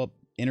follow up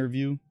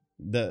interview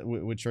that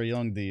with Trae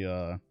Young?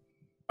 The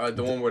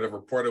one where the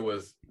reporter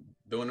was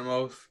doing the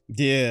most.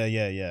 Yeah.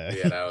 Yeah,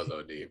 that was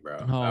OD, bro.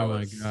 Oh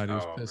my god, he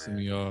was pissing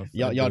me off.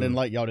 Y'all didn't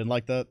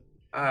like that?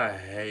 I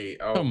hate.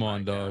 Oh Come my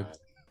on, dog. God.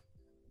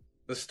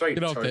 The straight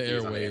Get off the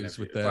turkeys on the airwaves interview.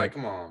 with It's that. like,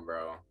 come on,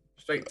 bro.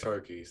 Straight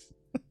turkeys.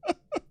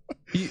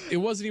 It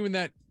wasn't even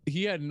that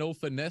he had no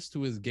finesse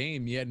to his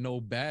game. He had no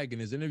bag in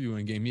his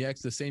interviewing game. He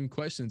asked the same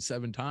question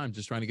 7 times,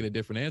 just trying to get a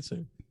different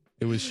answer.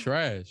 It was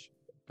trash.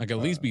 Like, at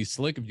least be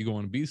slick if you're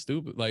going to be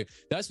stupid. Like,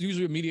 that's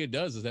usually what media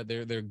does, is that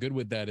they're good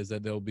with that, is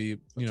that they'll be,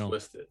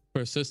 Twisted.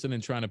 persistent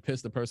in trying to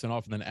piss the person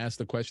off and then ask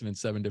the question in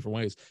 7 different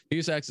ways. He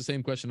just asked the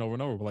same question over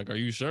and over. Like, are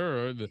you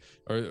sure?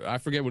 Or I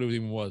forget what it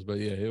even was, but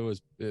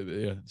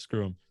yeah,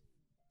 screw him.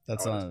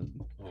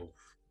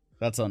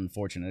 That's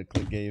unfortunate.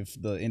 Click gave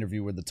the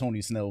interview with the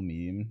Tony Snell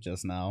meme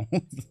just now.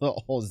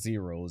 All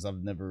zeros.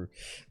 I've never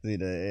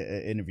seen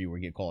an interviewer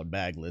get called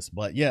bagless.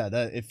 But yeah,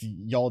 that if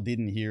y'all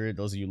didn't hear it,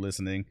 those of you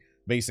listening,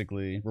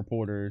 basically,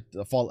 reporter,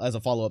 as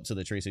a follow-up to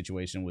the Trae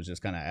situation, was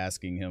just kind of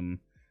asking him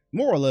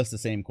more or less the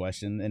same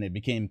question, and it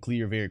became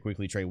clear very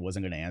quickly Trae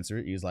wasn't going to answer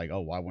it. He was like, oh,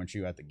 why weren't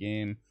you at the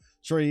game?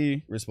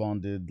 Trae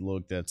responded,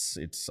 look,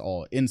 it's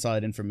all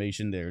inside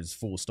information. There's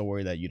full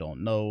story that you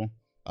don't know.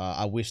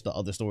 I wish the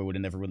other story would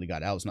have never really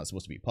got out. It's not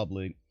supposed to be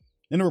public.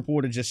 And the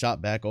reporter just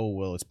shot back, oh,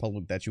 well, it's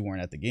public that you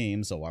weren't at the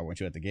game, so why weren't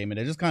you at the game? And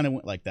it just kind of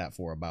went like that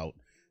for about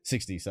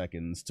 60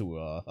 seconds to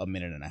a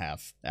minute and a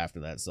half after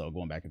that, so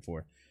going back and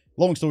forth.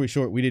 Long story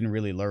short, we didn't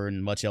really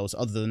learn much else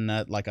other than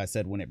that. Like I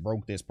said, when it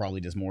broke, there's probably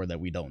just more that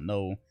we don't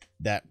know.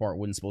 That part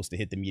wasn't supposed to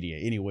hit the media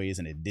anyways,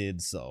 and it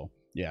did, so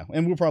yeah.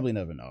 And we'll probably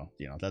never know.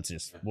 That's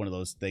just one of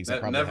those things.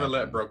 That never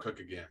let bro cook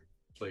again,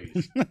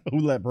 please. Who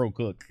let bro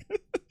cook?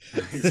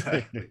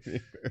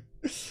 Exactly.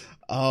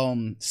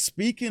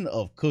 Speaking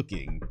of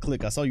cooking,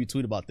 Click, I saw you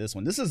tweet about this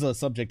one. This is a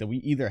subject that we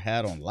either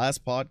had on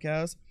last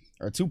podcast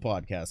or 2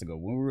 podcasts ago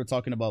when we were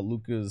talking about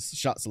Luka's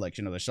shot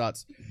selection, or the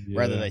shots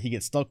rather that he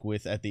gets stuck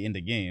with at the end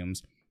of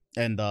games.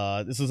 And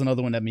this is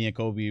another one that me and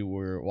Kobe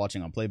were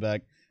watching on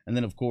playback. And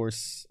then, of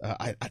course,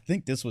 I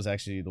think this was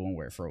actually the one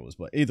where it froze.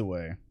 But either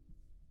way,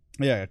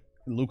 yeah,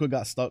 Luka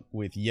got stuck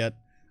with yet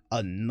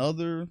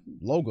another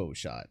logo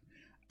shot.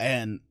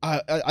 And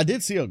I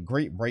did see a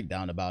great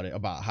breakdown about it,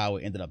 about how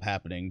it ended up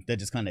happening. That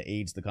just kind of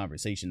aids the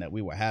conversation that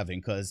we were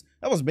having, because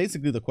that was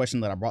basically the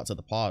question that I brought to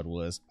the pod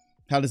was,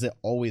 how does it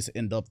always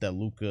end up that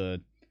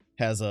Luka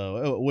has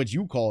a, what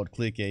you called,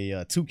 Click,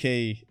 a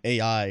 2K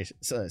AI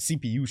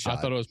CPU shot?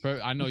 I thought it was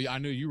perfect. I know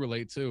you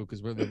relate too,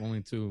 because we're the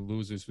only 2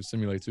 losers who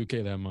simulate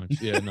 2K that much.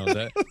 Yeah, no,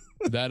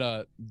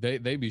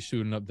 they be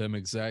shooting up them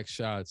exact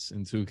shots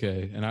in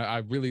 2K, and I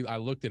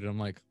looked at it, I'm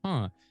like,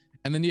 huh.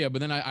 And then but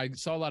then I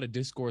saw a lot of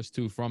discourse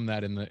too from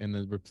that in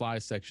the reply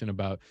section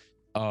about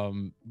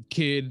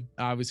Kidd,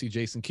 obviously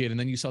Jason Kidd, and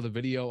then you saw the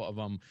video of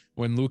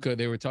when Luka,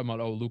 they were talking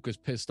about, oh, Luka's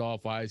pissed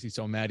off, why is he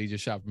so mad, he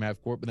just shot from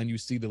half court. But then you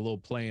see the little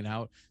playing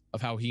out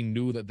of how he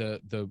knew that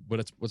the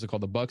what's it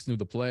called, the Bucks knew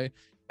the play,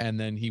 and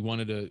then he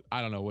wanted to,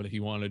 I don't know what he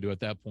wanted to do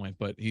at that point,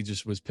 but he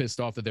just was pissed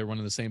off that they're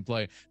running the same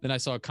play. Then I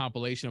saw a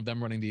compilation of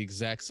them running the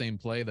exact same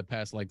play the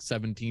past like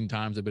 17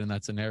 times they've been in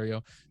that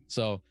scenario.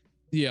 So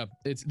yeah,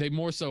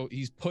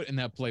 he's put in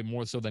that play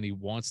more so than he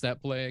wants that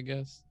play, I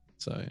guess.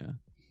 So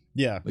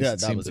yeah,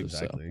 that was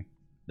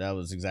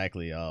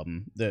exactly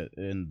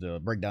in the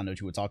breakdown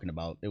that you were talking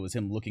about. It was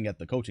him looking at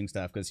the coaching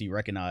staff, because he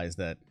recognized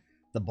that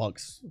the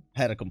Bucks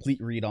had a complete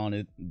read on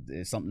it.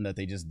 It's something that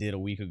they just did a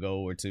week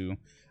ago or 2,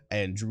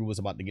 and Drew was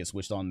about to get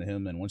switched on to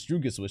him. And once Drew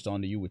gets switched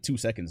on to you with 2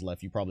 seconds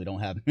left, you probably don't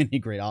have many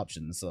great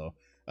options. So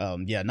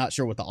not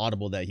sure what the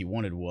audible that he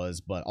wanted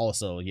was, but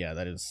also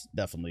that is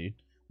definitely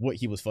what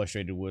he was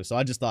frustrated with. So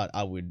I just thought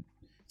I would,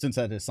 since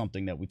that is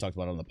something that we talked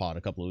about on the pod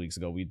a couple of weeks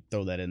ago, we'd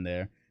throw that in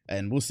there,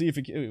 and we'll see if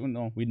we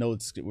know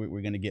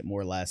we're going to get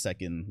more last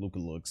second Luka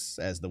looks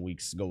as the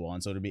weeks go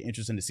on. So it'll be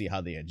interesting to see how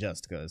they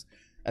adjust, because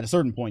at a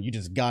certain point you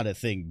just gotta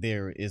think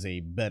there is a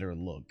better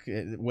look,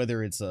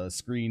 whether it's a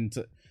screen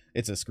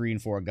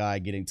for a guy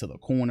getting to the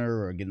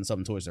corner or getting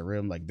something towards the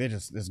rim. Like,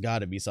 there's got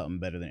to be something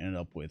better than ending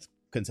up with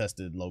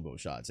contested logo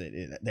shots.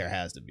 There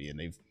has to be, and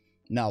they've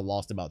now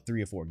lost about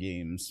 3 or 4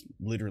 games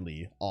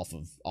literally off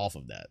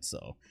of that.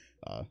 So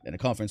in a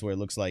conference where it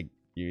looks like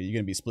you're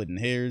gonna be splitting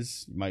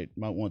hairs, you might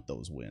want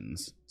those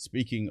wins.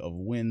 Speaking of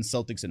wins,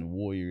 Celtics and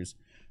Warriors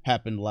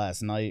happened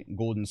last night.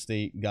 Golden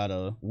State got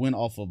a win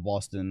off of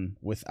Boston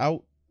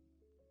without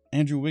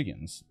Andrew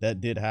Wiggins.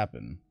 That did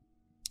happen.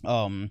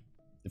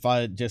 If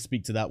I just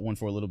speak to that one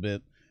for a little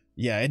bit,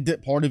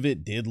 part of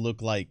it did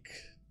look like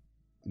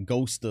the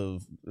ghost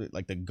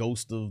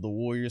of the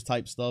Warriors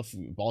type stuff.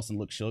 Boston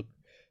looked shook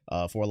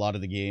for a lot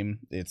of the game.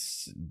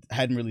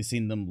 Hadn't really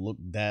seen them look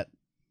that,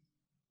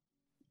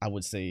 I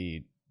would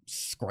say,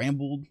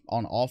 scrambled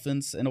on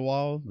offense in a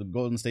while. The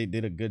Golden State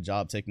did a good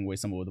job taking away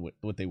some of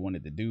what they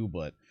wanted to do,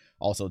 but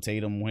also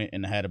Tatum went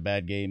and had a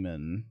bad game,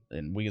 and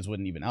Wiggins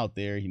wasn't even out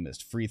there. He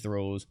missed free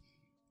throws.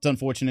 It's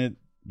unfortunate.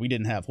 we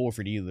didn't have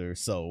Horford either,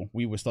 so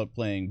we were stuck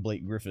playing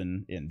Blake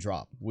Griffin in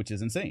drop, which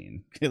is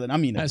insane. I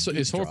mean, So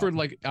is drop. Horford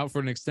like out for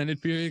an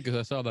extended period? Because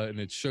I saw that and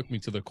it shook me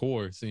to the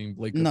core seeing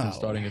Blake Griffin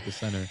starting at the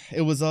center.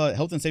 It was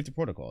health and safety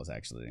protocols,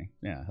 actually.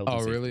 Yeah. Health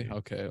and really? safety.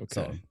 Okay.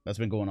 So that's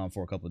been going on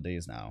for a couple of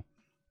days now.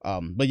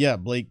 But yeah,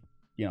 Blake,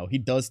 he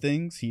does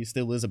things. He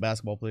still is a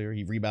basketball player.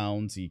 He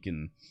rebounds. He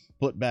can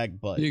put back,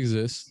 but he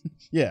exists.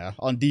 Yeah,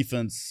 on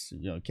defense,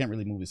 can't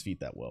really move his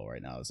feet that well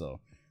right now. So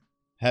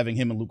having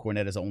him and Luke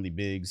Cornett as only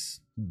bigs,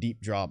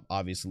 deep drop,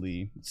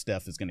 obviously,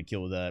 Steph is going to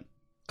kill that.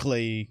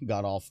 Clay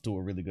got off to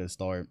a really good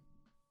start.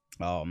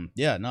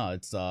 Yeah, no,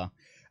 it's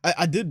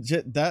I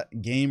did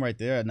that game right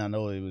there, and I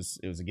know it was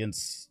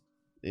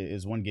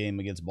one game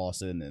against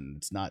Boston, and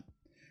it's not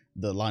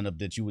the lineup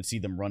that you would see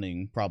them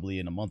running probably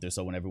in a month or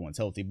so when everyone's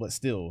healthy. But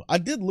still, I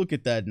did look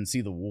at that and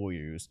see the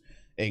Warriors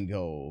and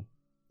go,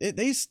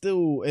 they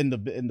still in the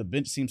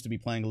bench seems to be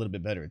playing a little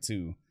bit better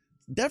too.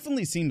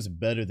 Definitely seems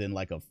better than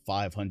like a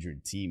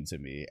 500 team to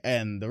me.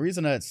 And the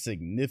reason that's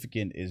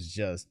significant is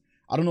just,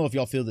 I don't know if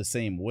y'all feel the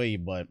same way,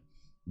 but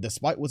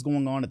despite what's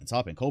going on at the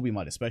top, and Kobe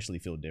might especially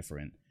feel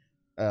different,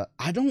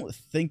 I don't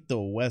think the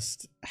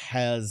West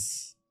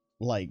has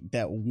like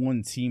that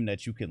one team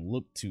that you can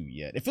look to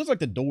yet. It feels like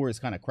the door is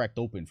kind of cracked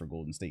open for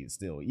Golden State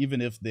still,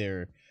 even if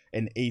they're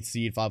an 8th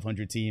seed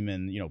 500 team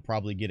and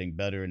probably getting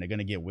better and they're going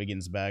to get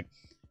Wiggins back.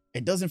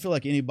 It doesn't feel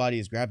like anybody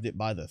has grabbed it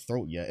by the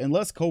throat yet.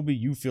 Unless, Kobe,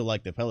 you feel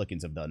like the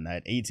Pelicans have done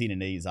that.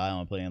 18-8,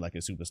 Zion playing like a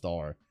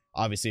superstar.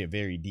 Obviously a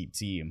very deep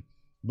team.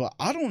 But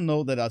I don't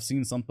know that I've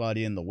seen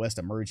somebody in the West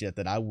emerge yet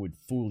that I would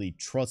fully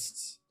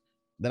trust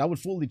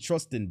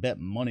and bet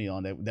money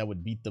on that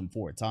would beat them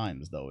 4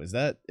 times, though. Is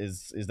that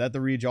the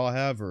read y'all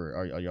have, or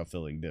are y'all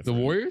feeling different? The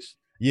Warriors?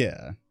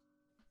 Yeah.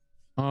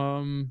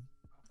 I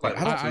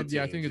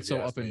think it's so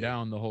up and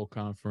down, the whole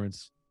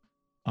conference.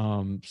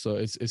 So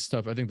it's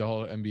tough. I think the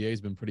whole NBA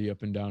has been pretty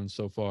up and down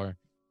so far.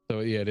 So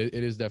yeah, it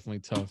is definitely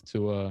tough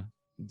to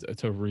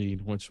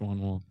read which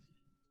one will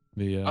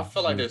be. I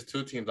feel like there's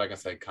 2 teams I can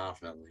say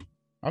confidently.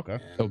 Okay.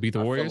 They'll beat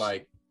the Warriors.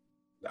 I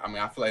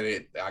feel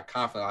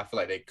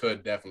like they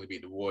could definitely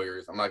beat the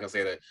Warriors. I'm not gonna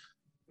say that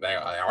they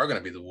are gonna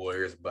beat the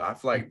Warriors, but I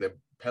feel like the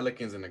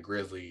Pelicans and the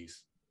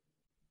Grizzlies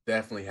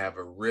definitely have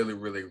a really,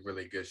 really,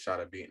 really good shot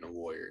at beating the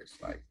Warriors.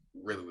 Like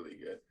really, really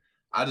good.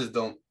 I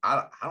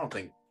don't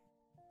think,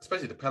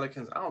 especially the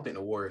Pelicans, I don't think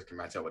the Warriors can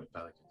match up with the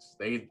Pelicans.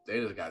 They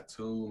just got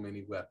too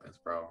many weapons,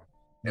 bro.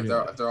 If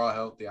they're all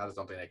healthy, I just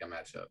don't think they can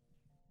match up.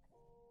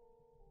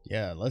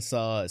 Yeah, let's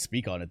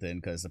speak on it then,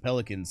 because the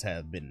Pelicans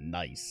have been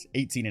nice.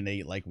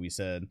 18-8, like we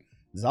said.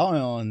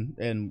 Zion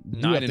and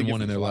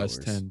 9-1 in their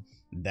last 10.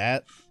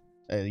 That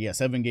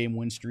 7-game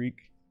win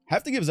streak.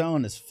 Have to give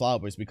Zion his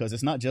flowers, because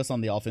it's not just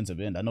on the offensive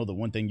end. I know the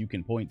one thing you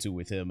can point to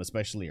with him,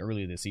 especially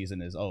earlier this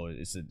season, is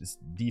his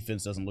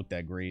defense doesn't look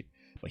that great.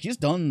 But he's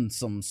done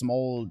some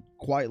small,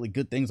 quietly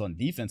good things on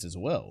defense as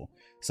well.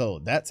 So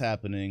that's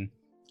happening.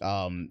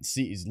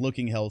 He's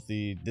looking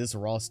healthy. This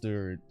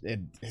roster, it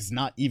has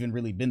not even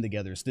really been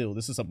together still.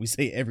 This is something we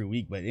say every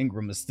week, but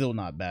Ingram is still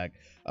not back.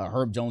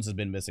 Herb Jones has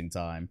been missing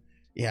time.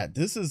 Yeah,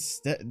 this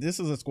is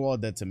a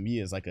squad that to me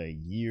is like a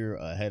year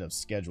ahead of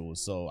schedule.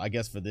 So I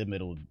guess for them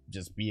it'll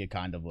just be a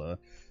kind of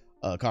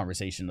a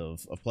conversation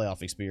of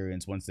playoff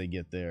experience once they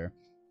get there.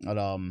 But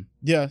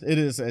yeah, it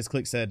is, as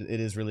Click said,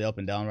 it is really up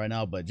and down right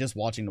now. But just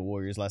watching the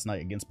Warriors last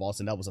night against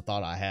Boston, that was a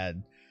thought I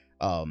had.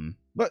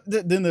 But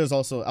then there's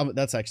also,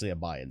 that's actually a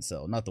buy and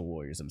sell, not the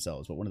Warriors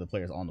themselves, but one of the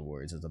players on the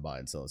Warriors is a buy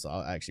and sell. So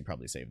I'll actually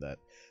probably save that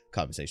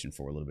conversation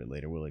for a little bit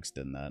later. We'll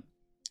extend that.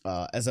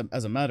 As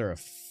a matter of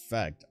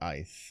fact,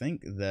 I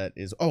think that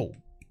is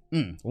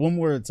one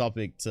more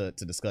topic to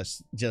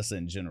discuss just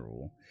in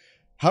general.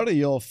 How do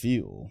y'all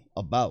feel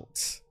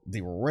about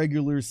the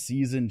regular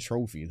season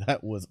trophy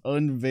that was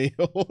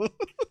unveiled?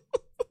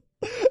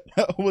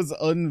 That was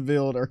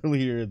unveiled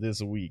earlier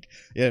this week.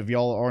 Yeah, if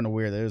y'all aren't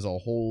aware, there's a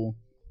whole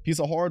piece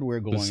of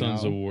hardware going on. The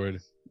Suns Award.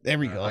 There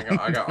we go. I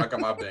got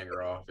my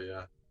banger off.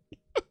 Yeah.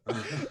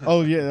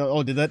 Oh yeah.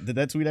 Oh, did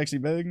that tweet actually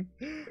bang?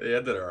 Yeah,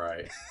 it did all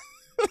right.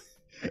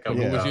 What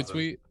was your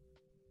tweet?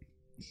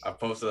 I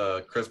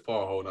posted Chris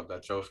Paul holding up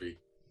that trophy.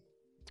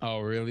 Oh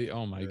really?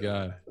 Oh my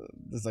god!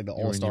 It's like the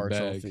All-Star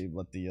trophy,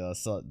 but the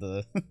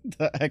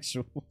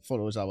actual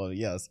Photoshop of it.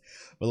 Yes,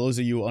 for those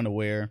of you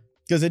unaware,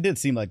 because it did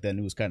seem like that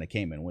news kind of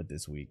came and went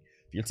this week.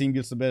 If your team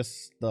gets the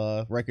best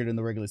record in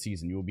the regular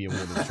season, you will be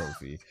awarded a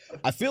trophy.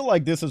 I feel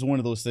like this is one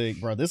of those things,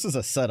 bro. This is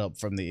a setup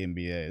from the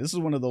NBA. This is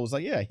one of those,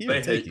 like, yeah, here,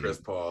 they hate Chris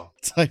Paul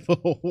type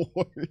of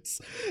awards.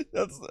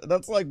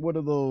 That's like one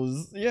of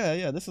those.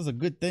 Yeah. This is a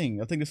good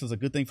thing. I think this is a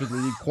good thing for the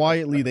league.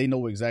 Quietly, they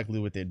know exactly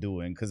what they're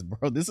doing, because,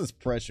 bro, this is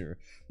pressure.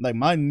 Like,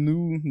 my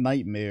new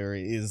nightmare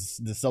is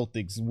the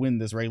Celtics win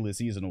this regular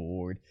season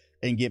award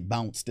and get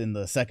bounced in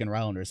the second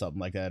round or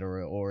something like that,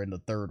 or in the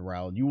third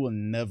round. You will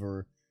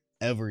never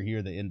ever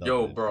hear the end of it.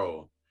 Yo,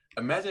 bro,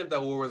 imagine if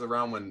that war was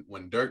around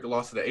when Dirk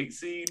lost to the 8th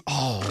seed.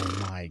 Oh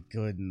my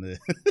goodness.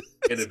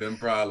 It'd have been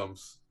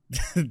problems.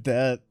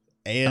 That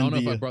and I don't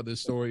know if I brought this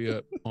story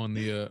up on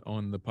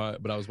the pod,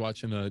 but I was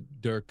watching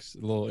Dirk's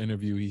little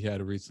interview he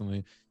had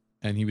recently,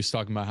 and he was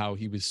talking about how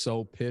he was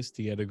so pissed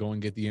he had to go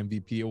and get the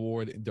MVP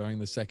award during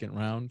the second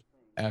round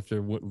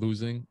after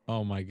losing.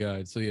 Oh my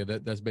god! So yeah,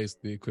 that's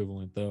basically the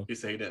equivalent, though. He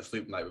said he didn't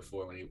sleep the night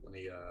before when he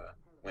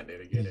went there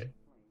to get it.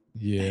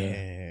 Yeah.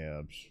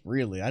 Damn,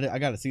 really? I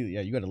got to see that.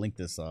 Yeah, you got to link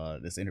this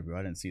this interview.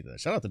 I didn't see that.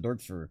 Shout out to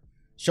Dirk for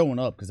showing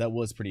up, because that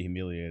was pretty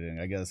humiliating.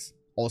 I guess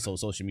also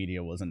social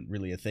media wasn't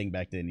really a thing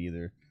back then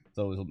either,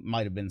 so it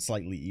might have been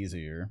slightly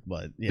easier.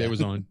 But yeah, It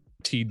was on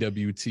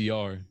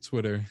TWTR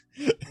Twitter.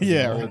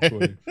 yeah, Old right.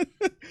 Twitter.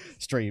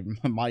 Straight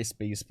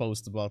MySpace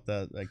post about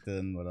that back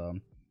then.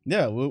 But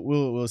yeah,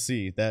 we'll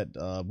see.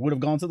 That would have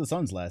gone to the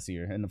Suns last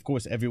year, and of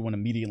course everyone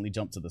immediately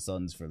jumped to the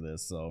Suns for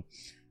this. So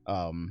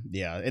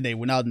yeah, and they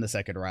went out in the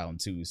second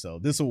round too. So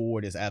this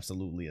award is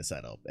absolutely a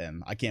setup,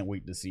 and I can't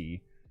wait to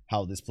see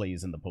how this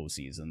plays in the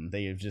postseason.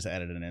 They have just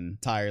added an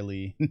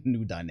entirely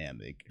new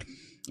dynamic.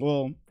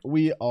 Well,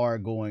 we are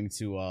going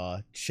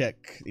to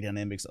check the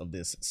dynamics of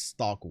this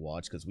stock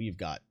watch, because we've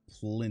got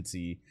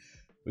plenty.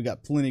 We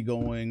got plenty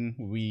going.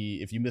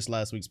 If you missed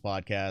last week's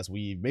podcast,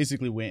 we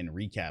basically went and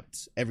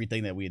recapped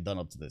everything that we had done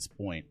up to this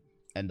point.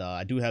 And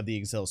I do have the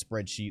Excel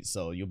spreadsheet,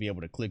 so you'll be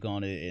able to click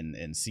on it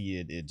and see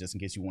it just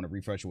in case you want to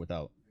refresh it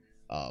without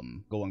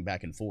going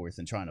back and forth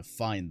and trying to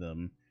find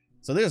them.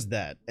 So there's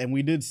that. And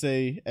we did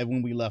say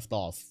when we left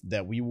off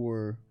that we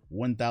were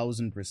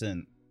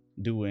 1000%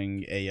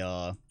 doing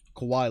a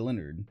Kawhi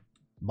Leonard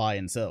buy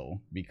and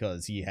sell,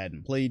 because he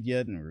hadn't played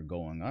yet, and we're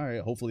going, all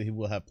right, hopefully he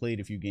will have played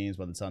a few games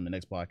by the time the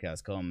next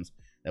podcast comes.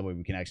 That way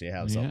we can actually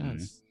have something.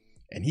 Yes.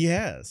 And he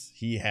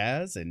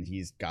has, and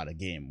he's got a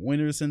game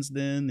winner since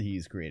then.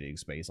 He's creating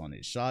space on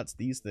his shots.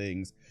 These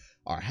things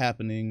are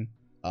happening.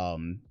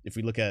 If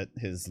we look at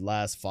his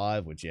last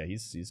 5, which yeah,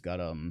 he's got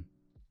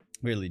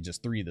really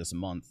just 3 this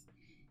month.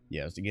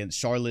 Yeah, against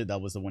Charlotte,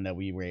 that was the one that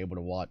we were able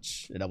to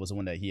watch. That was the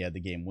one that he had the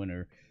game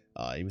winner.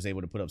 He was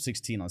able to put up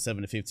 16 on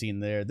 7 to 15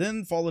 there.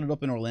 Then followed it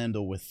up in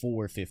Orlando with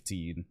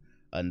 4-15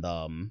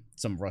 and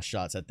some rush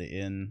shots at the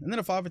end. And then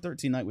a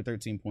 5-13 night with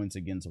 13 points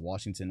against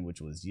Washington,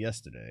 which was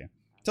yesterday.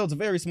 So it's a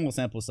very small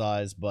sample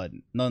size, but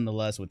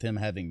nonetheless, with him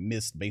having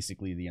missed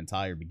basically the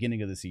entire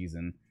beginning of the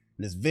season,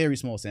 this very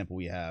small sample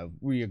we have,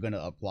 we are going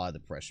to apply the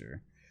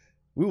pressure.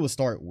 We will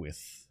start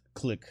with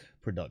Click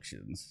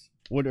Productions.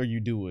 What are you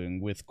doing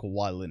with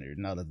Kawhi Leonard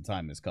now that the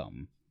time has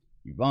come?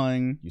 You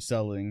buying, you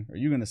selling, or are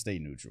you going to stay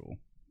neutral?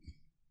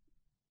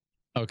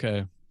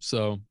 Okay,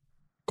 so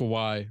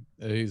Kawhi,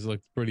 he's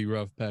looked pretty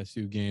rough past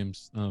few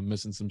games,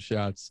 missing some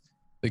shots.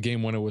 The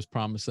game winner was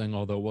promising,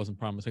 although it wasn't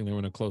promising. They were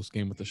in a close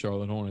game with the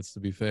Charlotte Hornets, to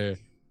be fair.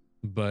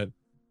 But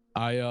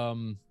I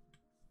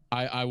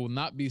will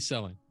not be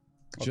selling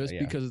just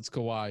because it's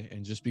Kawhi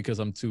and just because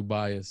I'm too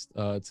biased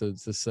to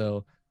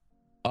sell.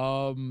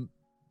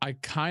 I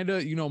kind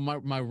of,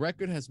 my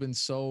record has been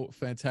so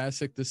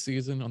fantastic this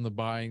season on the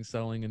buying,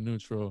 selling, and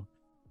neutral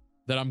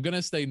that I'm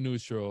gonna stay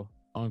neutral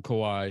on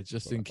Kawhi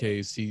just in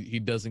case he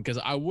doesn't, because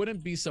I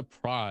wouldn't be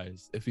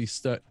surprised if he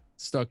stuck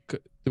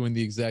doing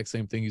the exact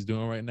same thing he's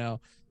doing right now.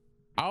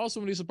 I also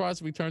wouldn't be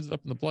surprised if he turns it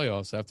up in the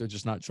playoffs after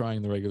just not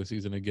trying the regular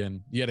season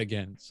yet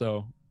again.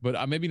 So,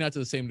 but maybe not to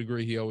the same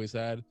degree he always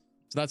had.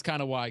 So that's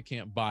kind of why I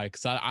can't buy,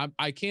 because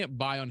I can't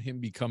buy on him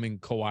becoming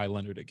Kawhi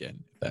Leonard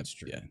again. That's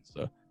true. Yeah.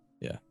 So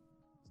yeah.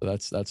 So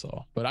that's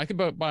all. But I could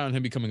buy on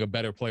him becoming a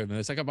better player than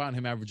this. I could buy on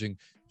him averaging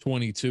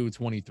 22,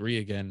 23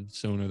 again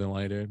sooner than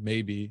later.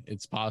 Maybe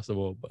it's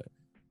possible, but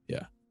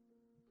yeah.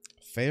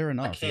 Fair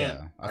enough.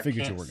 I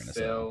figured you were going to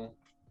sell.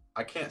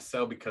 I can't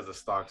sell because the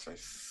stocks are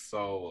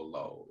so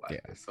low.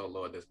 They're so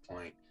low at this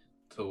point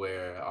to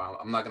where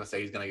I'm not going to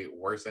say he's going to get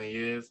worse than he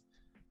is.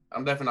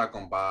 I'm definitely not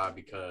going to buy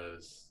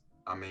because,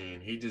 I mean,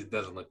 he just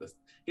doesn't look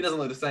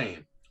the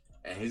same.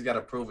 And he's got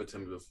to prove it to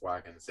me before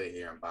I can sit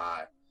here and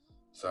buy.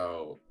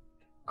 So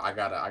I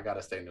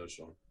gotta stay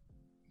neutral.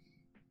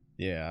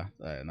 Yeah,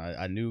 and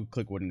I knew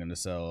Click wasn't going to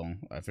sell.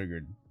 I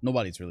figured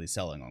nobody's really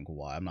selling on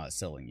Kawhi. I'm not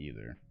selling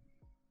either.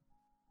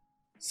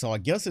 So I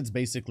guess it's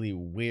basically,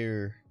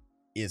 where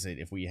is it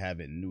if we have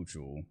it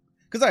neutral?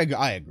 Because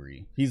I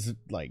agree. He's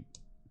like,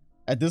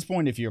 at this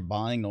point, if you're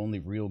buying, the only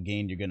real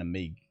gain you're going to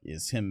make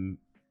is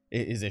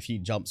if he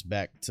jumps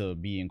back to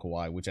being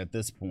Kawhi, which at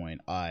this point,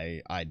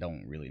 I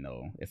don't really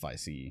know if I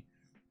see.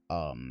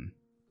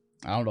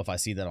 I don't know if I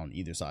see that on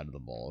either side of the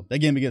ball. That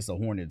game against the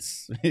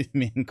Hornets,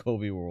 me and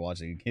Kobe were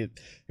watching.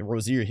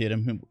 Rozier hit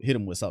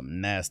him with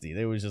something nasty.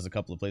 There was just a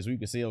couple of plays where you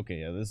could see,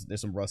 okay, yeah,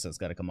 there's some rust that's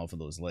got to come off of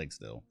those legs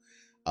still.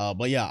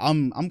 But yeah,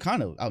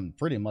 I'm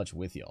pretty much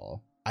with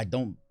y'all. I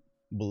don't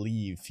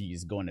believe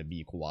he's going to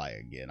be Kawhi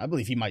again. I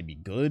believe he might be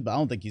good, but I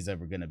don't think he's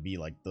ever going to be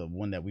like the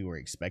one that we were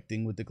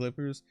expecting with the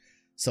Clippers.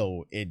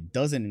 So it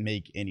doesn't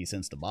make any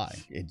sense to buy.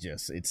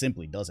 It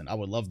simply doesn't. I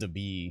would love to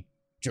be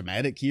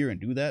dramatic here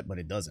and do that, but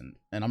it doesn't.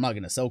 And I'm not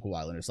going to sell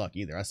Kawhi Leonard stock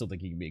either. I still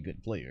think he can be a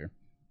good player.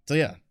 So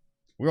yeah,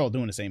 we're all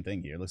doing the same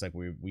thing here. It looks like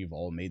we've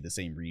all made the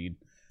same read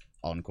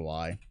on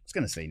Kawhi. Just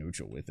going to stay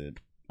neutral with it.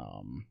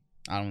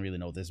 I don't really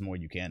know if there's more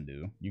you can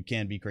do. You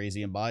can be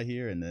crazy and buy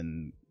here and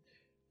then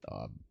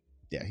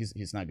yeah,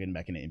 he's not getting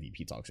back into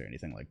MVP talks or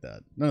anything like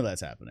that. None of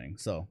that's happening.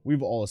 So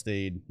we've all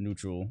stayed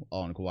neutral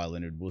on Kawhi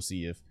Leonard. We'll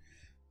see if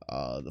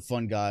the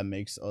fun guy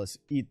makes us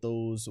eat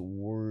those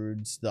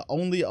words. The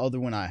only other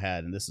one I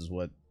had, and this is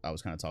what I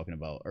was kind of talking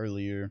about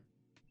earlier,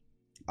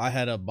 I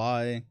had a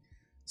buy,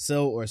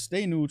 sell, or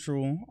stay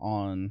neutral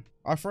on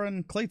our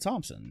friend Klay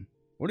Thompson.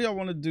 What do y'all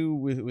want to do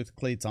with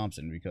Klay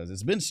Thompson? Because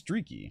it's been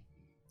streaky,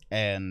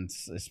 and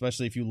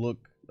especially if you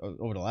look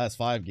over the last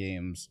 5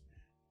 games,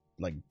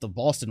 like the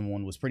Boston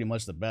one was pretty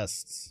much the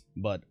best,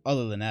 but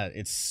other than that,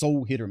 it's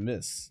so hit or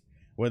miss.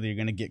 Whether you're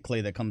going to get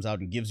Klay that comes out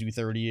and gives you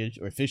 30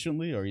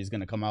 efficiently, or he's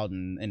going to come out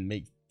and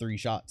make 3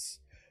 shots,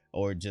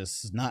 or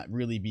just not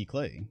really be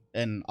Klay.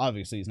 And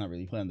obviously, he's not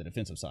really playing the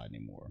defensive side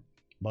anymore.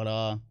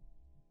 But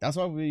that's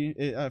why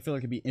I feel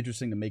like it'd be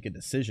interesting to make a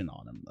decision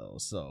on him, though.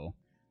 So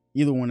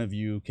either one of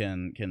you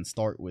can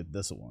start with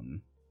this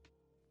one.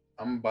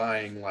 I'm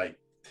buying like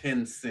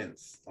 10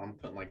 cents. I'm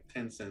putting like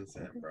 10 cents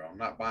in, bro. I'm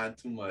not buying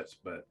too much,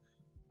 but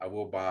I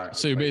will buy.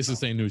 So you're basically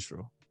staying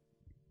neutral.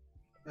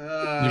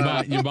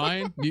 You're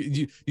buying?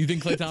 You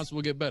think Klay Thompson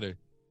will get better?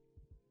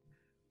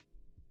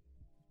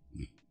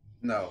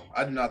 No,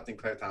 I do not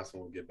think Klay Thompson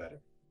will get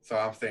better. So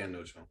I'm staying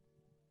neutral.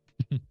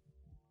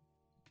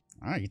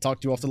 All right, he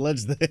talked you off the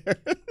ledge there.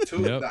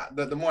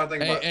 The more I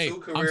think about two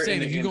career I'm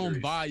saying if you're injuries. gonna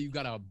buy, you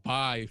gotta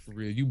buy for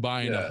real. You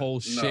buying a whole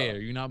share.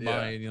 You're not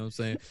buying, you know what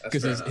I'm saying?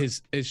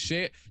 Because his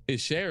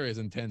share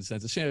isn't 10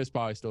 cents. The share is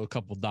probably still a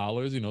couple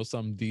dollars, you know,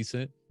 something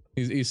decent.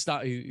 He's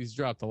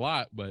dropped a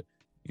lot, but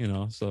you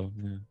know, so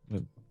yeah.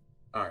 But,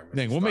 all right,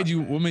 dang, what made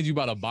you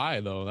about to buy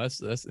though?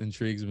 That's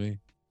intrigues me.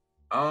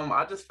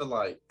 I just feel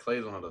like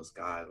Klay's one of those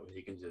guys where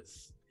he can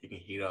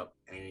heat up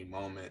any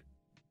moment.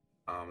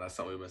 That's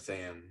something we've been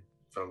saying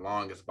for the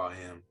longest about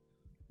him,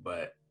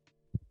 but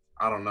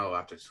I don't know.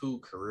 After 2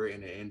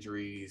 career-ending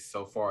injuries,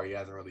 so far he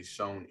hasn't really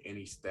shown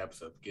any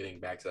steps of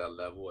getting back to that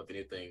level. If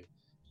anything,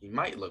 he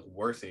might look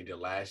worse than he did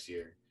last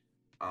year.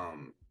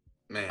 I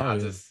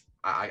just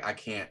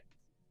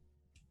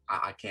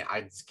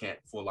can't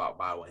full out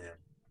buy with him.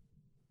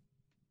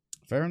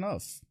 Fair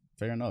enough.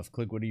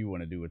 Click, what do you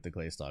want to do with the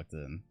Klay stock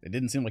then? It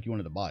didn't seem like you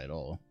wanted to buy at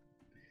all.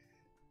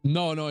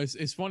 No,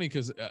 it's funny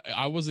because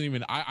I wasn't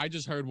even. I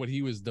just heard what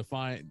he was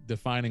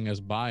defining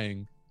as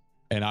buying,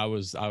 and I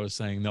was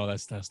saying no,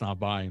 that's not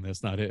buying.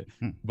 That's not it.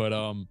 But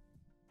I'm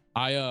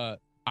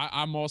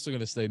also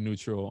gonna stay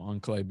neutral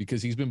on Klay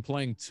because he's been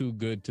playing too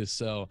good to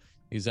sell.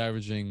 He's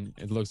averaging,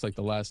 it looks like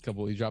the last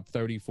couple, he dropped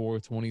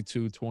 34,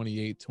 22,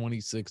 28,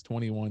 26,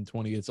 21,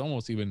 20. It's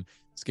almost even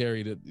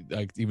scary to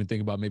like even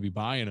think about maybe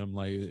buying him.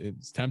 Like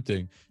it's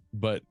tempting,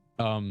 but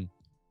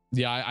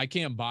yeah, I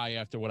can't buy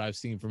after what I've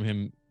seen from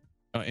him.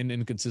 In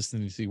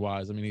inconsistency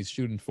wise, I mean, he's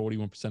shooting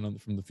 41%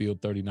 from the field,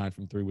 39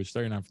 from 3, which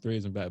 39 from 3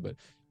 isn't bad, but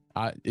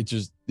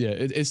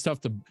it's tough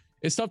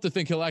to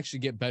think he'll actually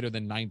get better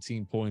than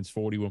 19 points,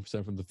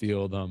 41% from the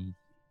field,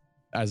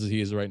 as he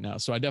is right now.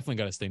 So I definitely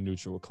got to stay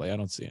neutral with Klay. I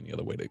don't see any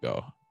other way to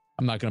go.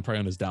 I'm not going to pray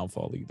on his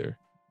downfall either.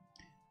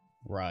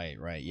 Right.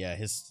 Yeah,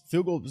 his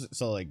field goal.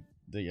 So like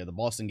the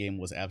Boston game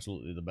was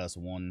absolutely the best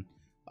one.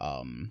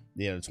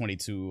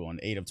 22 on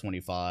 8 of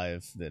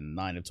 25, then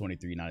 9 of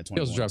 23, 9 of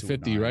 21. He also dropped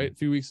 50, right? A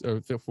few weeks or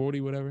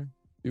 40, whatever.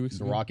 A few weeks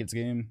the ago. Rockets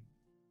game.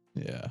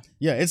 Yeah,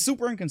 it's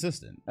super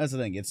inconsistent. That's the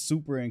thing. It's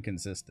super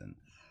inconsistent.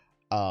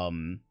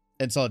 And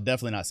so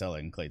definitely not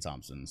selling Klay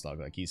Thompson stock.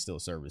 Like he's still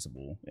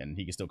serviceable, and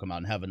he can still come out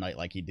and have a night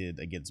like he did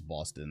against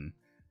Boston.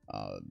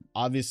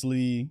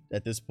 Obviously,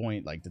 at this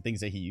point, like the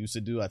things that he used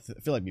to do, I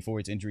feel like before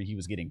his injury, he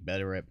was getting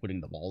better at putting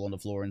the ball on the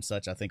floor and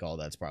such. I think all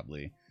that's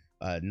probably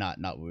not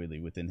really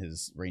within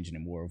his range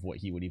anymore of what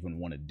he would even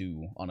want to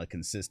do on a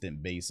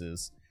consistent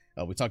basis.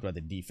 We talked about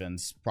the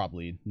defense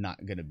probably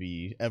not going to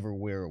be ever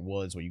where it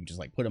was, where you just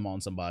like put him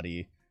on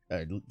somebody,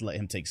 let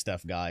him take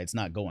Steph guy. It's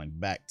not going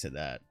back to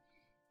that.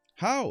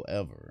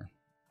 However,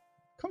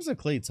 comes to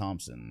Klay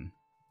Thompson,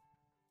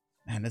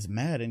 man, it's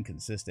mad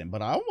inconsistent,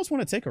 but I almost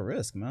want to take a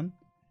risk, man.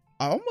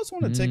 I almost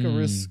want to take a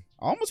risk.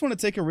 I almost want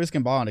to take a risk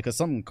and buy on it because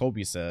something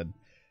Kobe said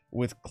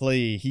with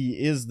Klay, he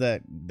is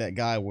that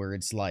guy where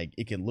it's like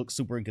it can look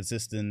super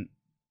inconsistent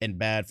and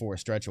bad for a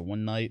stretch of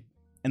one night,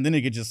 and then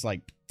it could just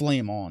like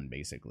flame on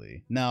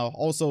basically. Now,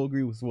 also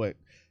agree with what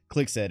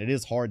Click said. It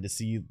is hard to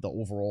see the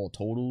overall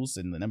totals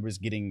and the numbers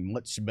getting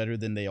much better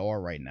than they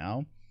are right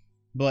now.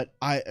 But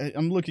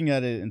I'm looking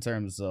at it in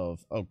terms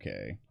of,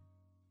 okay,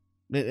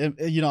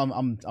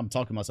 I'm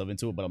talking myself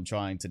into it, but I'm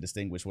trying to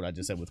distinguish what I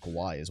just said with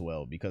Kawhi as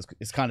well, because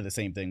it's kind of the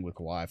same thing with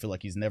Kawhi. I feel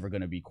like he's never going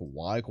to be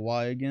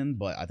Kawhi again,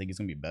 but I think he's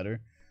going to be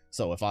better.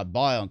 So if I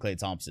buy on Klay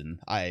Thompson,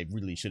 I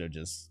really should have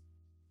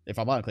if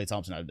I buy on Klay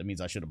Thompson, that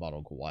means I should have bought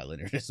on Kawhi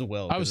Leonard as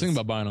well. I was thinking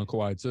about buying on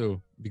Kawhi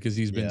too, because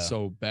he's been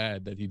so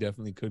bad that he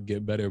definitely could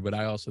get better, but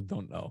I also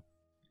don't know.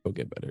 He'll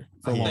get better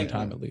for a long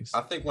time at least. I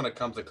think when it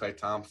comes to Klay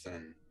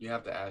Thompson, you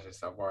have to ask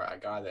yourself, all right, a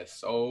guy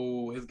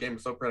his game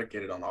is so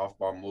predicated on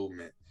off-ball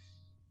movement.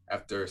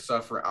 After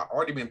suffering,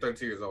 already been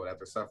 32 years old,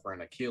 after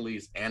suffering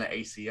Achilles and an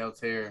ACL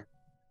tear,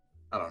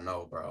 I don't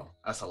know, bro.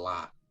 That's a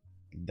lot.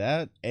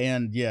 That,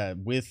 and yeah,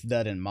 with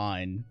that in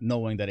mind,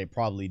 knowing that it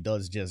probably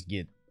does just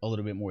get a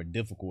little bit more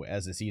difficult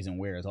as the season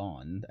wears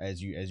on,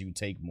 as you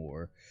take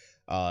more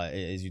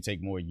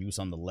use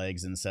on the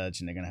legs and such,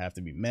 and they're gonna have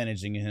to be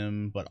managing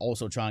him, but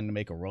also trying to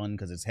make a run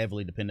because it's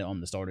heavily dependent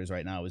on the starters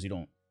right now, as you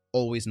don't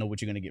always know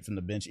what you're gonna get from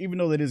the bench, even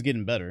though that is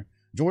getting better.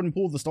 Jordan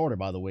Poole, the starter,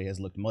 by the way, has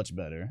looked much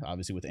better.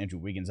 Obviously, with Andrew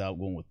Wiggins out,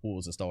 going with Poole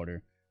as a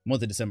starter,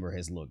 month of December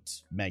has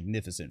looked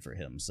magnificent for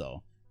him,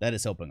 so that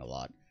is helping a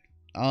lot.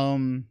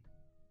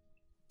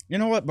 You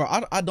know what, bro?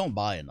 I don't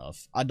buy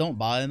enough.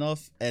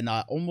 And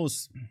I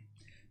almost,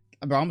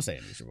 bro, I'm gonna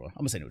say neutral. Bro. I'm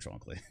gonna say neutral on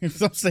Clay.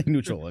 I'm saying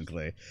neutral on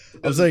Clay.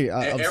 I'm saying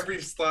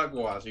every slug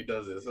wash he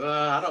does this.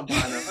 I don't buy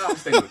enough. I'm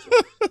saying neutral.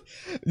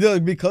 Yeah,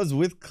 because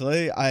with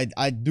Clay,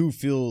 I do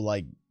feel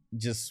like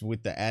just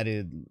with the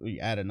you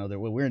add another.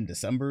 Well, we're in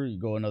December. You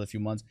go another few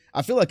months.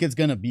 I feel like it's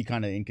gonna be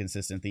kind of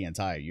inconsistent the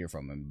entire year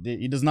from him.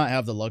 He does not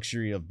have the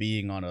luxury of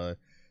being on a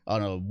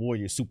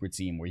Warrior super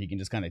team where he can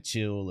just kind of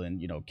chill and,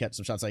 you know, catch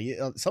some shots. Like,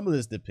 some of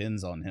this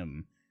depends on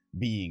him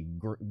being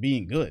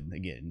good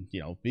again. You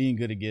know, being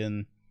good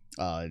again.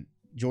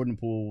 Jordan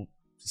Poole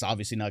is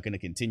obviously not going to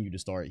continue to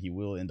start. He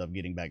will end up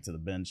getting back to the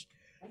bench.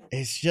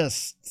 It's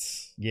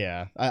just,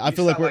 yeah. I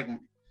feel like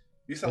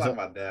you sound like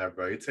my dad,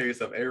 bro. You tell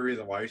yourself every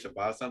reason why you should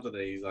buy something,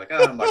 and he's like,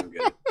 I'm not gonna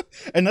get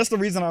it. And that's the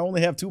reason I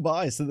only have 2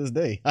 buys to this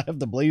day. I have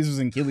the Blazers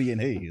and Killian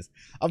Hayes.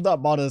 I've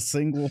not bought a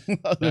single.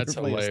 That's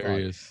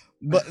hilarious. Stock.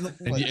 But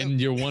and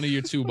your one of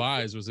your 2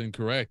 buys was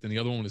incorrect, and the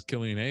other one was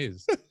Killian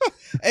Hayes.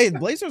 Hey,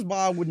 Blazers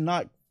buy would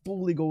not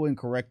fully go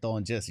incorrect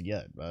on just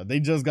yet. They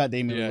just got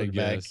Damian Lillard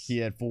back. He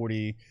had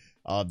 40.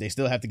 They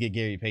still have to get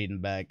Gary Payton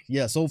back.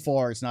 Yeah, so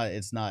far it's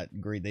not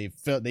great.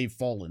 They've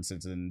fallen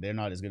since then. They're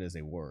not as good as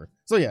they were.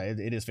 So yeah,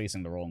 it is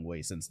facing the wrong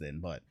way since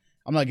then. But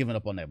I'm not giving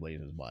up on that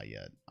Blazers buy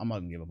yet. I'm not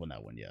gonna give up on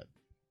that one yet.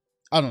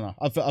 I don't know.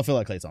 I feel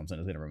like Klay Thompson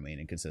is going to remain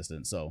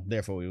inconsistent, so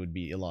therefore it would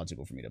be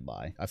illogical for me to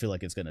buy. I feel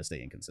like it's going to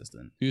stay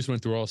inconsistent. You just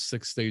went through all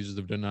 6 stages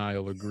of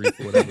denial or grief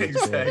or whatever.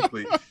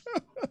 Exactly.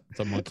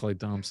 Talking about Klay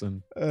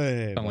Thompson.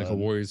 Hey, sound like a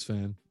Warriors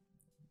fan.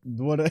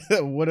 What are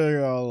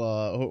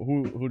y'all?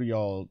 Who do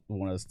y'all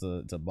want us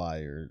to buy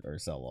or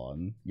sell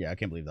on? Yeah, I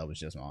can't believe that was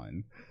just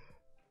mine.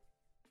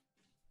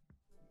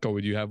 Go.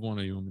 Would you have one,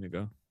 or you want me to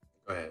go?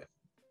 Go ahead.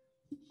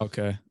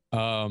 Okay.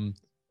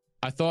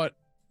 I thought.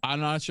 I'm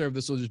not sure if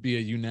this will just be a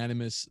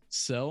unanimous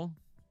sell,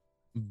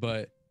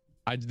 but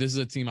this is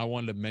a team I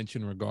wanted to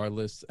mention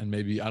regardless, and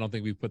maybe I don't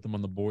think we've put them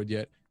on the board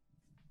yet.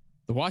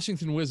 The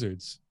Washington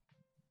Wizards,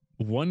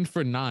 1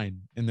 for 9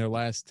 in their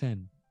last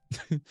 10.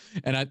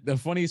 And the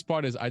funniest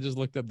part is I just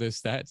looked up their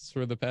stats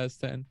for the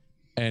past 10,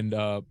 and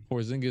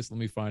Porzingis, let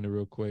me find it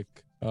real quick.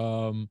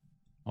 Hold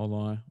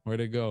on,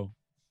 where'd it go?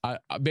 I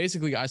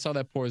basically saw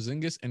that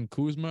Porzingis and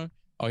Kuzma,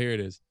 oh, here it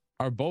is,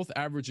 are both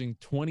averaging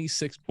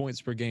 26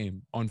 points per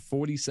game on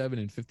 47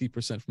 and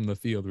 50% from the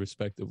field,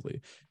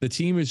 respectively. The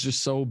team is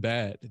just so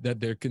bad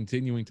that they're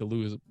continuing to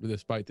lose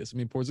despite this. I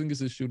mean,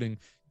 Porzingis is shooting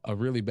a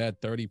really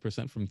bad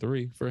 30% from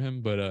 3 for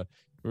him, but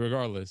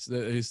regardless,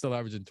 he's still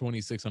averaging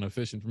 26 on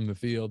efficient from the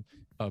field.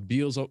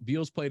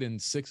 Beal's played in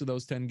 6 of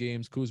those 10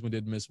 games. Kuzma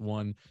did miss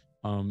 1,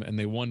 and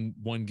they won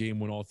 1 game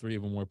when all 3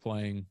 of them were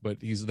playing, but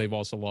they've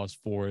also lost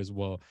 4 as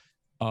well.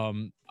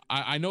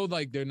 I know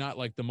like they're not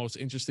like the most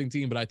interesting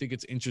team, but I think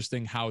it's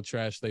interesting how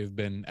trash they've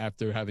been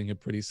after having a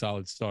pretty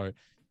solid start.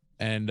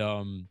 And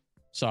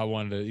so I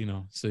wanted to, you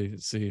know,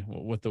 see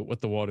what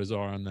the waters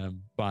are on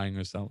them buying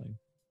or selling.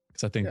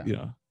 Because I think, you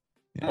know.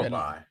 Yeah. I'm gonna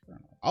buy.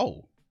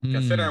 Oh.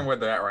 Considering where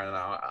they're at right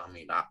now, I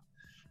mean,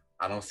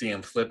 I don't see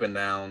them slipping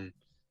down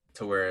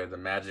to where the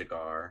Magic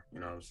are, you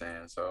know what I'm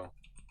saying? So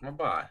I'm gonna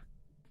buy.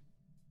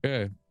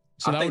 Okay.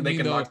 So I think they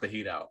can knock the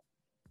Heat out.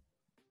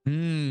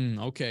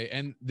 Okay,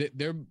 and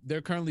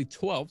they're currently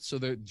 12th, so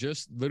they're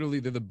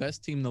the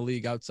best team in the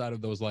league outside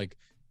of those like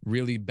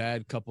really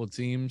bad couple of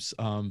teams.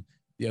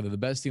 They're the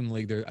best team in the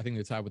league. I think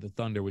they're tied with the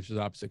Thunder, which is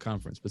opposite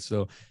conference, but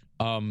still,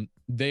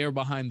 they are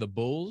behind the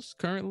Bulls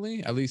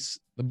currently. At least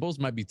the Bulls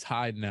might be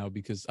tied now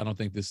because I don't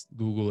think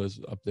Google has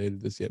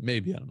updated this yet.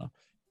 Maybe, I don't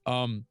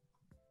know.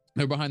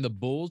 They're behind the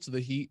Bulls,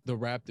 the Heat, the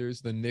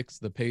Raptors, the Knicks,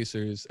 the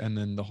Pacers, and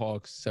then the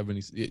Hawks.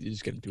 70s. You're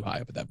just getting too high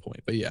up at that point,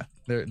 but yeah,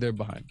 they're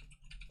behind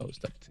those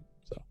type of teams.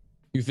 So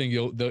you think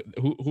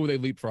who are they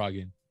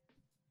leapfrogging?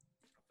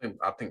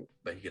 I think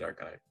the Heat are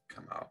gonna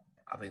come out.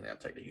 I think they'll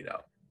take the Heat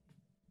out,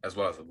 as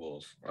well as the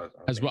Bulls. I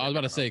was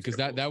about to say, because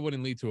that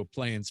wouldn't lead to a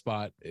playing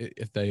spot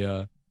if they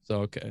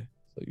So okay,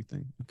 so you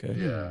think okay?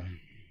 Yeah.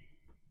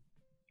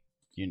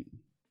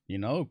 You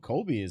know,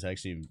 Kobe has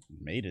actually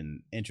made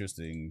an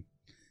interesting.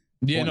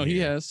 Yeah, no, he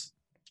has.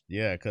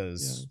 Yeah,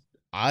 because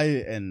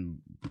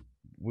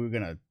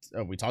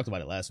we talked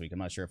about it last week. I'm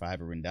not sure if I have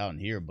it written down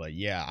here, but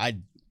yeah,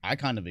 I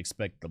kind of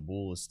expect the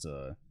Bulls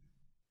to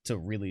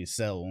really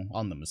sell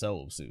on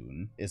themselves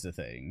soon is the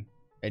thing,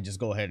 and just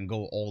go ahead and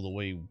go all the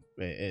way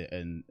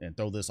and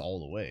throw this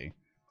all away.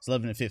 It's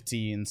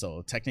 11-15,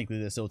 so technically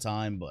there's still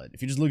time, but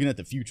if you're just looking at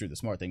the future, the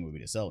smart thing would be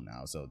to sell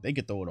now, so they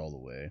could throw it all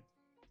away.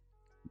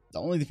 The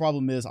only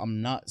problem is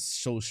I'm not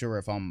so sure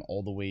if I'm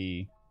all the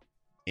way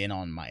in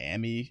on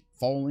Miami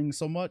falling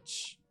so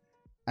much,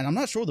 and I'm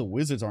not sure the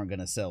Wizards aren't going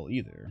to sell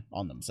either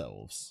on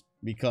themselves.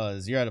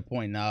 because you're at a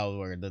point now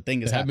where the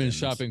thing is They have been happening.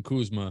 shopping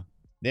Kuzma.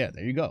 Yeah,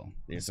 there you go.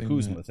 It's a Seen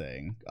Kuzma that.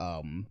 thing.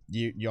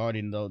 You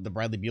already know the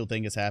Bradley Beal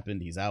thing has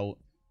happened. He's out.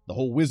 The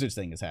whole Wizards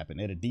thing has happened.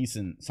 They had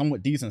a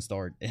somewhat decent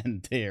start,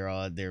 and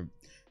they're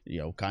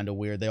kind of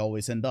where they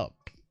always end up.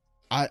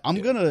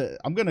 I'm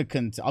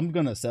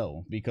gonna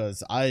sell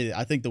because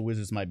I think the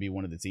Wizards might be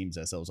one of the teams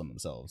that sells on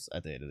themselves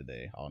at the end of the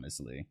day.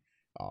 Honestly,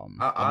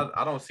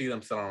 I don't see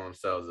them selling on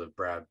themselves if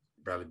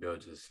Bradley Beal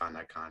just signed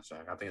that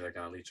contract. I think they're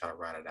gonna at least try to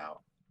ride it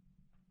out.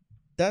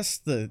 that's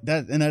just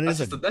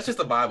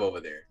the vibe over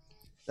there.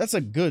 that's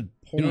a good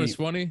point. You know what's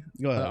funny?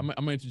 Go ahead. I'm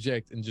gonna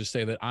interject and just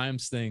say that I'm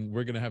saying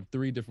we're gonna have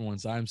 3 different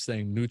ones. I'm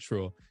saying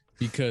neutral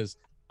because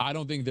I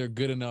don't think they're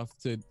good enough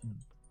to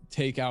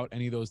take out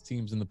any of those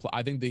teams in the play.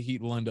 I think the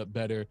Heat will end up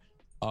better,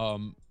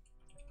 and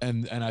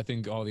I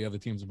think all the other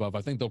teams above.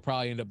 I think they'll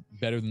probably end up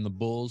better than the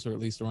Bulls, or at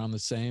least around the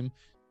same.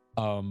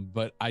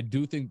 But I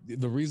do think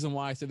the reason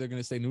why I said they're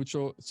gonna stay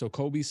neutral. So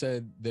Kobe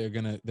said they're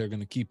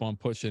gonna keep on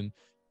pushing.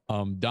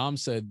 Dom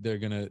said they're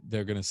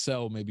gonna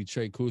sell, maybe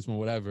trade Kuzma,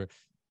 whatever.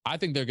 I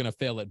think they're gonna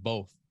fail at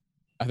both.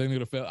 I think they're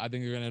gonna fail. I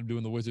think they're gonna end up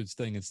doing the Wizards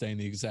thing and staying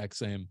the exact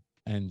same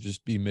and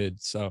just be mid.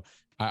 So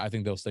I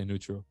think they'll stay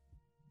neutral.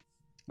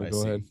 But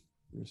go ahead.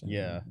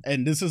 Yeah,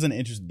 and this is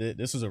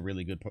this is a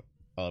really good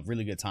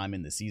time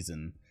in the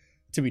season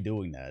to be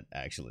doing that.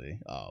 Actually,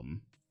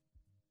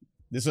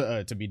 this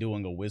to be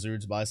doing a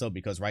Wizards buy sell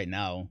because right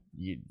now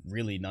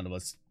none of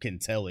us can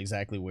tell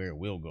exactly where it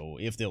will go,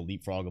 if they'll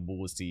leapfrog a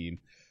Bulls team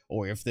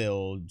or if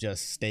they'll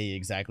just stay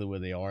exactly where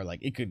they are. Like,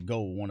 it could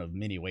go one of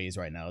many ways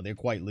right now. They're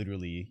quite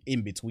literally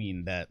in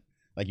between that,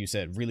 like you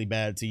said, really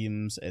bad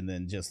teams and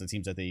then just the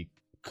teams that they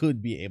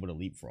could be able to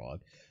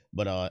leapfrog.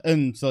 But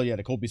and so yeah,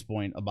 to Kobe's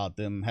point about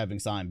them having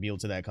signed Beal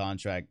to that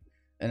contract,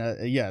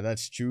 and yeah,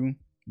 that's true.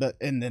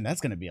 And then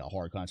that's going to be a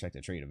hard contract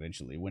to trade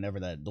eventually. Whenever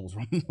those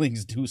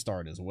rumblings do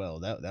start as well,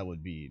 that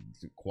would be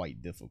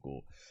quite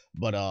difficult.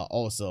 But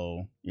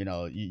also,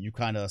 you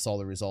kind of saw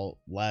the result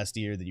last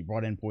year that you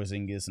brought in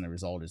Porzingis, and the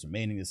result is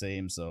remaining the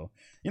same. So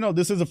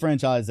this is a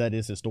franchise that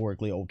is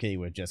historically okay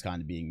with just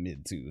kind of being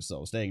mid too.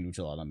 So staying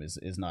neutral on them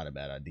is not a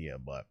bad idea.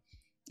 But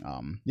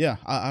yeah,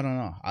 I don't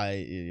know.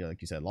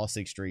 Like you said, lost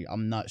 6 straight.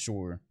 I'm not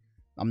sure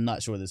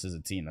this is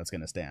a team that's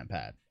going to stand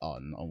pat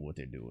on what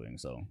they're doing.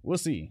 So we'll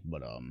see.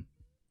 But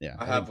yeah,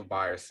 I have a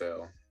buy or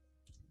sell.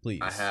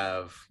 Please. I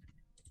have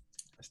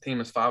this team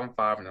is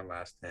 5-5 in their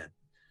last 10.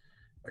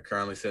 They're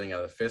currently sitting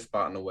at the 5th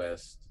spot in the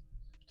West.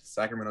 The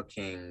Sacramento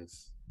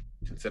Kings,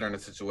 considering the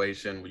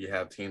situation where you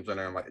have teams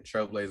under them like the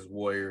Trailblazers,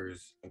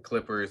 Warriors, and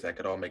Clippers that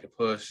could all make a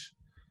push.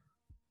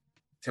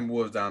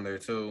 Timberwolves down there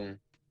too.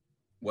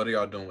 What are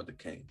y'all doing with the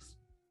Kings?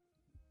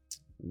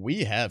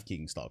 We have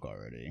King stock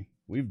already.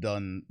 We've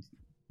done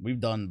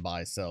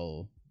buy,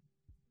 sell,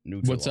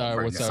 neutral.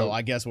 So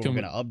I guess we're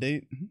gonna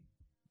update.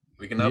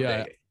 We can update.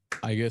 Yeah,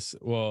 I guess.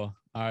 Well,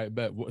 all right,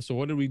 bet. So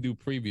what did we do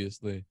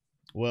previously?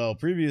 Well,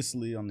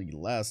 previously on the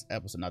last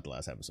episode, not the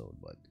last episode,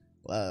 but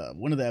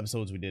one of the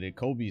episodes we did it,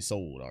 Kobe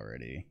sold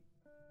already,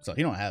 so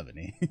he don't have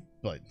any.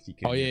 But he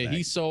can. Oh yeah,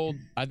 he sold.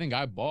 I think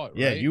I bought.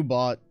 Right? Yeah, you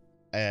bought,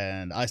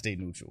 and I stayed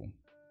neutral.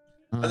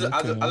 I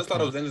just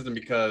thought it was interesting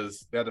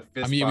because they had the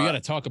 5th. I mean, spot. we got to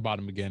talk about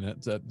him again. You know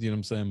what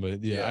I'm saying?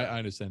 But yeah, I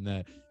understand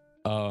that.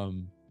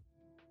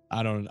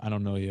 I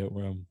don't know yet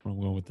where I'm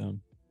going with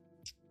them.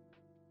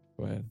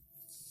 Go ahead.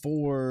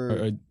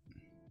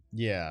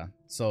 Yeah,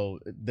 so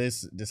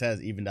this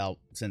has evened out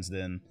since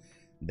then.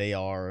 They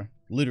are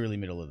literally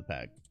middle of the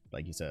pack,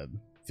 like you said,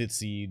 5th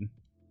seed,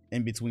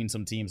 in between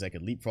some teams that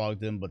could leapfrog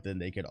them, but then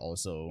they could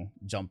also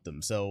jump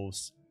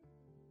themselves.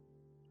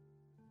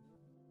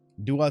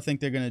 Do I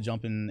think they're gonna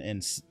jump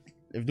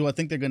do I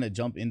think they're gonna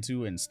jump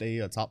into and stay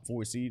a top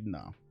 4 seed?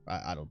 No,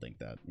 I don't think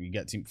that. You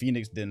got Team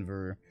Phoenix,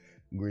 Denver,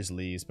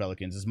 Grizzlies,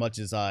 Pelicans. As much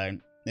as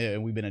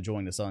we've been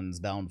enjoying the Suns'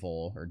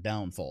 downfall,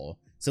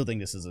 still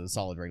think this is a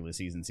solid regular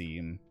season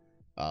team.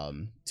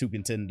 2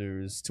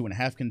 contenders,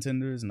 2.5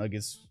 contenders.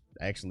 Nuggets,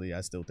 actually,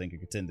 I still think are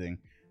contending.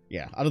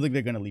 Yeah, I don't think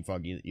they're gonna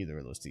leapfrog either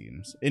of those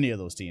teams, any of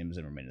those teams,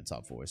 and remain in the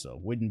top 4. So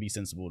wouldn't be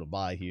sensible to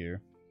buy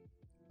here.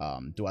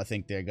 Do I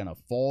think they're gonna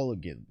fall or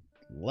get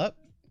left?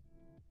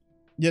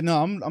 Yeah,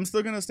 no, I'm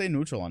still gonna stay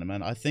neutral on it,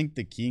 man. I think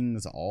the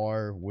Kings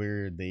are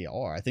where they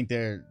are. I think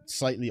they're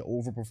slightly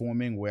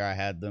overperforming where I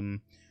had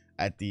them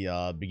at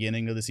the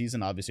beginning of the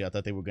season. Obviously, I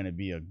thought they were gonna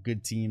be a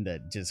good team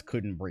that just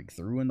couldn't break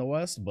through in the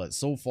West, but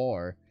so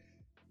far,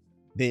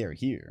 they are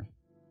here.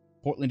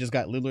 Portland just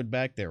got Lillard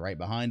back. They're right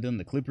behind them.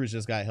 The Clippers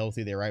just got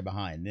healthy. They're right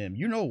behind them.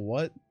 You know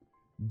what?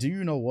 Do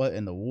you know what?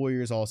 And the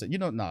Warriors also,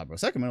 nah, bro.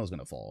 Sacramento's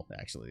gonna fall,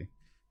 actually.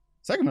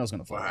 Sacramento's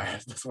gonna fall.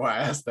 That's why I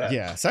asked that.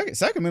 Yeah,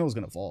 Sacramento's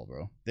gonna fall,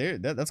 bro.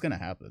 That's gonna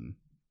happen.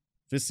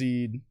 5th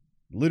seed,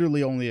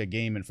 literally only a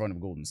game in front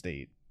of Golden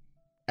State.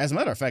 As a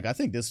matter of fact, I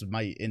think this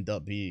might end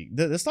up being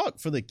the stock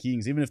for the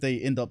Kings, even if they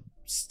end up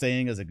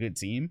staying as a good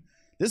team.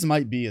 This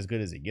might be as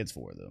good as it gets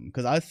for them,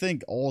 because I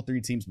think all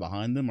 3 teams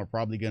behind them are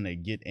probably gonna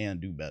get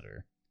and do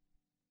better.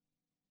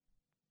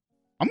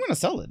 I'm gonna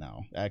sell it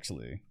now,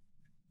 actually.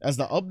 as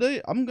the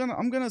update, I'm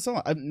gonna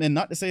sell them. And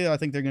not to say that I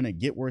think they're gonna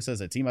get worse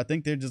as a team. I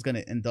think they're just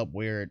gonna end up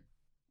where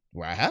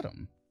I had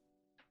them.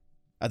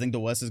 I think the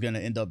West is gonna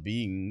end up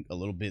being a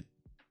little bit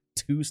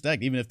too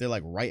stacked, even if they're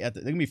like right at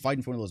they're gonna be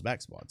fighting for one of those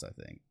back spots, I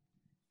think.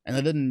 And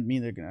that doesn't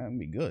mean they're gonna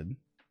be good.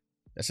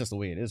 That's just the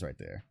way it is right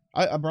there.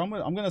 Bro,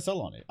 I'm gonna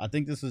sell on it. I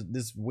think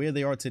this where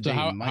they are today. So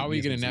how are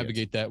we gonna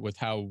navigate that with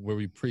where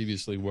we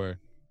previously were?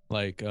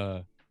 Like,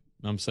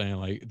 I'm saying,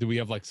 like, do we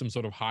have like some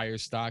sort of higher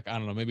stock? I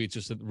don't know. Maybe it's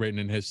just written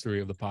in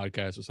history of the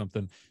podcast or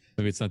something.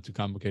 Maybe it's not too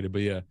complicated,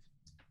 but yeah.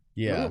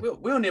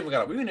 We don't even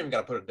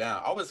gotta put it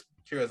down. I was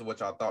curious what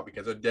y'all thought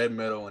because they're dead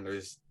middle and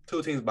there's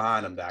two teams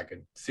behind them that I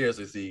could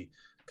seriously see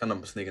kind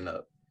of sneaking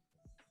up.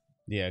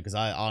 Yeah, because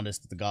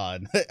honest to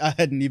God, I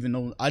hadn't even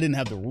known. I didn't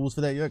have the rules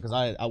for that yet because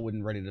I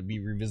wasn't ready to be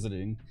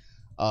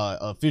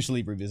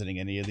officially revisiting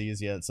any of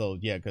these yet. So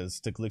yeah, because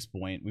to Click's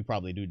point, we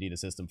probably do need a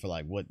system for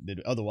like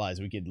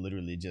otherwise we could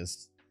literally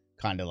just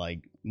kind of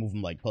like move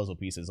them like puzzle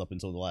pieces up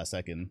until the last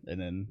second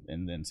and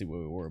then see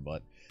where we were.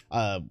 But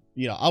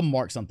I'll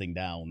mark something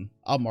down.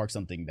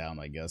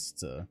 I guess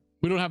to.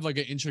 We don't have like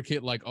an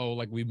intricate like, oh,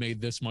 like we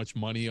made this much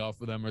money off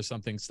of them or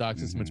something.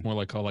 Stocks. It's much more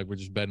like, oh, like we're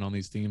just betting on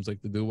these teams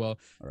like to do well.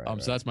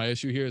 Right. So that's my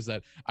issue here is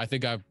that I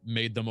think I've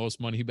made the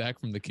most money back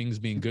from the Kings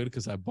being good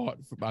because I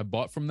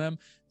bought from them.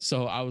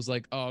 So I was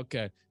like, oh,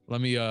 okay, let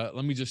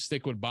me just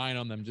stick with buying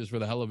on them just for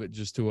the hell of it,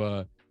 just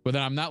to but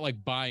then I'm not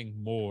like buying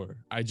more.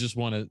 I just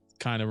want to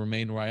kind of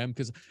remain where I am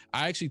because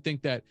I actually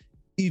think that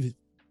even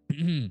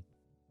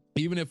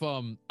if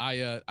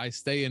I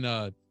stay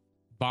in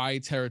buy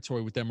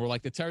territory with them or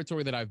like the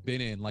territory that I've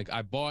been in, like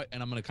I bought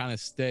and I'm going to kind of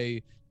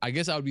stay, I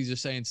guess I would be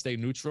just saying stay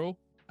neutral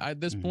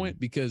at this point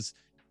because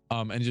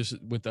and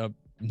just with a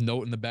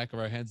note in the back of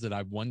our heads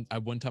that one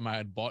time I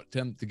had bought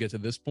them to get to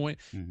this point,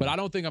 but I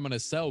don't think I'm going to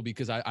sell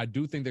because I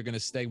do think they're going to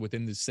stay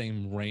within the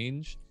same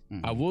range.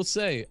 I will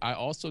say I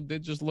also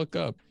did just look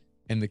up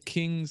and the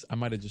Kings, I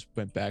might have just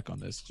went back on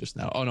this just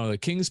now. Oh no, the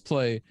Kings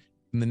play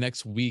in the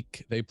next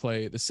week. They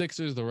play the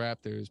Sixers, the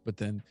Raptors, but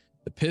then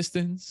the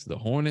Pistons, the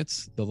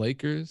Hornets, the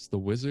Lakers, the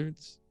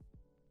Wizards.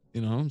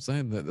 You know what I'm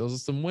saying? That those are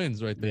some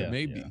wins right there,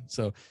 maybe. Yeah.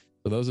 So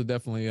those are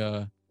definitely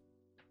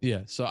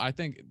So I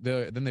think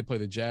then they play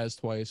the Jazz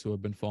twice, who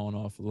have been falling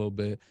off a little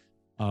bit.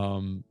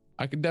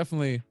 I could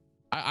definitely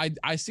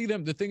I see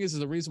them. The thing is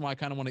the reason why I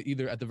kind of want to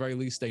either at the very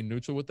least stay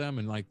neutral with them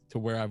and like to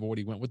where I've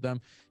already went with them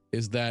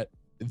is that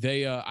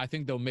they I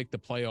think they'll make the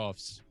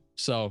playoffs.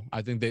 So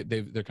I think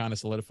they're kind of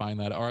solidifying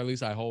that, or at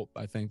least I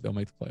think they'll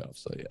make the playoffs.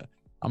 So yeah.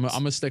 I'm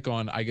gonna stick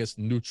on, I guess,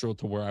 neutral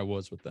to where I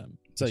was with them.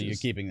 So you're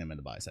keeping them in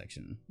the buy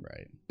section,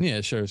 right? Yeah,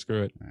 sure.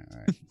 Screw it. All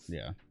right.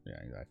 Yeah,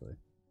 exactly.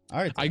 All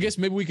right. I guess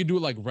maybe we could do it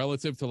like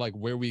relative to like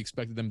where we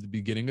expected them to be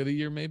beginning of the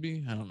year.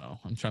 Maybe I don't know.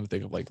 I'm trying to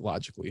think of like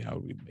logically how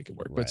we make it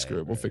work. But screw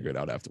it. We'll figure it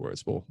out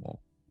afterwards. We'll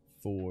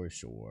for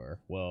sure.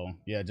 Well,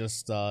 yeah.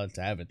 Just to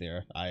have it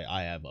there,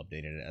 I have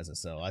updated it as a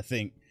sell. I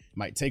think it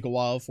might take a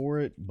while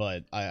for it,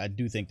 but I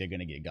do think they're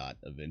gonna get got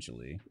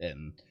eventually,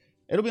 and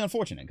it'll be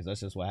unfortunate because that's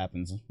just what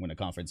happens when a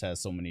conference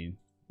has so many,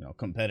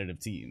 competitive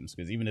teams.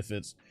 Because even if you're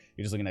just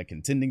looking at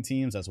contending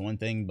teams, that's one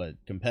thing, but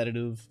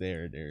competitive,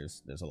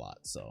 there's a lot.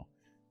 So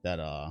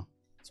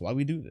that's why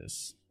we do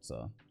this.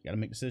 So you got to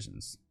make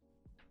decisions,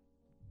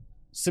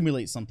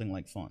 simulate something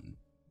like fun.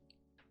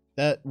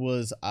 That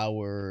was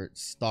our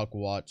stock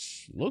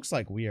watch. Looks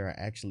like we are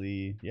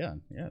actually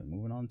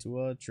moving on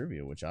to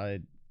trivia, which I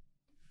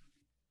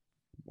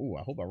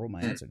hope I wrote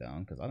my answer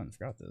down because I didn't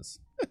forgot this.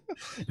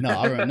 No,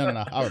 I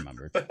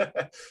remembered.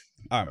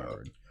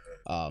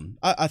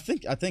 I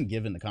think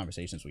given the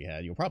conversations we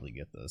had, you'll probably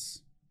get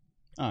this.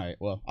 All right,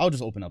 well, I'll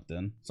just open up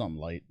then something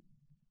light.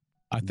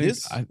 I think.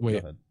 I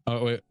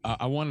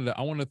wanted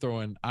to throw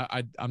in.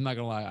 I'm not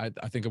gonna lie.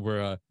 I think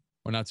we're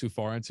not too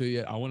far into it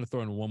yet. I want to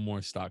throw in one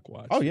more stock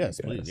watch. Oh yes,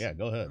 please. Yeah,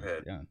 go ahead.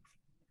 Yeah,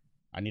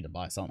 I need to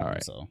buy something. All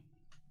right. So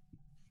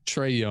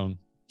Trae Young.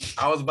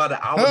 I was about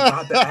to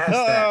ask that.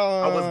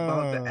 I was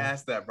about to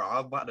ask that, bro. I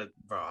was about to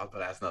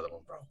ask another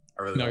one, bro.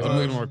 I'm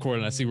looking at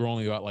recording. I see we're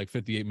only about like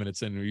 58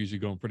 minutes in. We're usually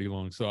going pretty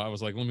long. So I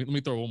was like, let me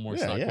throw one more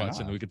stock watch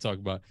and we could talk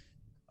about.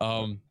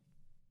 Go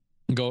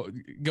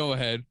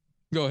ahead.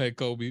 Go ahead,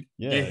 Kobe.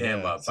 Get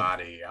him up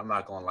out of here. I'm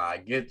not gonna lie.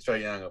 Get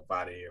Trae Young up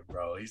out of here,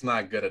 bro. He's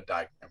not good at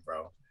diking,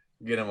 bro.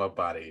 Get him up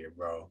out of here,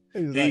 bro.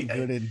 He's not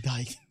good at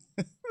diking.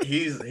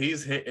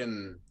 he's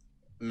hitting,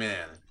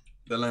 man.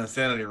 The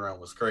Insanity Run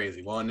was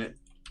crazy, wasn't it?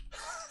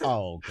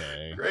 Oh,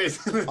 okay. Crazy.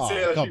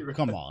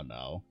 Come on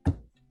now.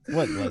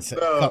 What was it?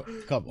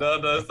 Come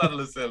on. No, it's not a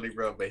Insanity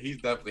Run, but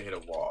he's definitely hit a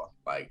wall.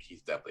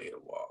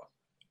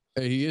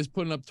 He is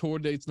putting up tour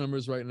dates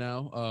numbers right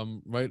now.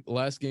 Right,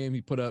 last game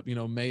he put up,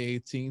 May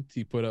 18th.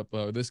 He put up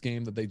this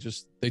game that they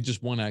just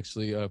won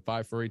actually,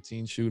 5 for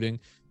 18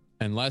 shooting,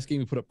 and last game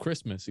he put up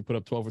Christmas. He put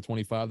up 12 for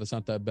 25. That's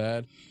not that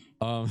bad.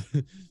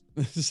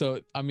 So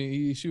I mean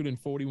he's shooting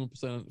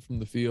 41% from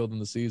the field in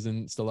the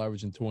season, still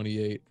averaging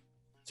 29%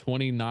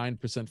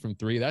 from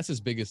three. That's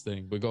his biggest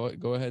thing. But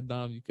go ahead,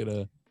 Dom. You could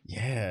bro.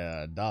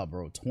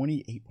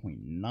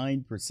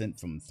 28.9%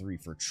 from three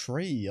for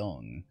Trae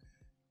Young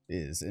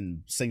is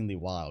insanely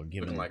wild,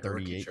 given like a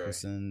rookie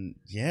 38%.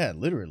 Yeah,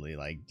 literally,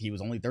 like he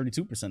was only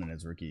 32% in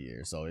his rookie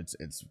year, so it's.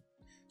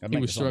 He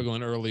was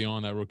struggling early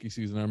on that rookie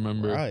season. I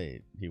remember.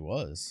 Right, he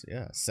was.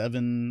 Yeah,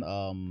 7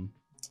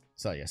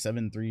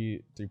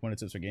 3-point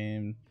attempts per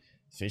game.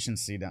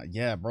 Efficiency down.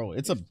 Yeah, bro,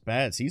 it's a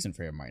bad season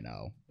for him right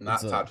now. Not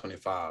top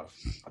 25.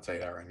 I'll tell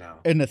you that right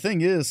now. And the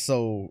thing is,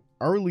 so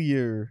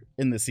earlier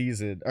in the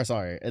season,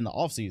 in the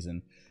off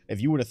season,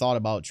 if you would have thought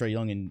about Trae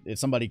Young and if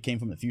somebody came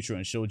from the future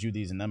and showed you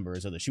these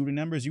numbers or the shooting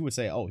numbers, you would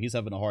say, oh, he's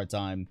having a hard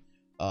time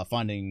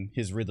finding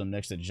his rhythm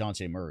next to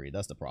DeJounte Murray.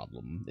 That's the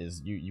problem,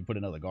 is you put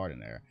another guard in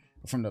there.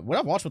 From what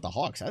I've watched with the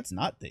Hawks, that's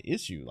not the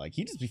issue. Like,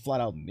 he just be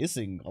flat out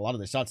missing a lot of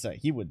the shots that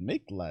he would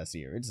make last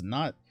year. It's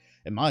not,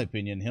 in my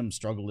opinion, him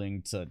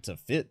struggling to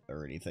fit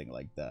or anything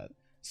like that.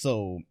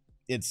 So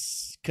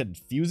it's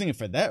confusing, and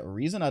for that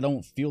reason, I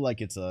don't feel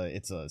like it's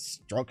a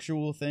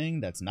structural thing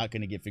that's not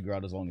going to get figured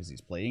out as long as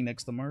he's playing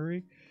next to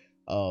Murray.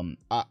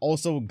 I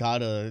also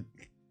gotta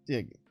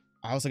take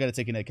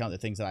into account the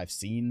things that I've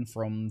seen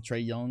from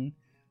Trae Young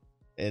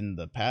in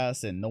the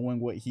past, and knowing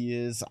what he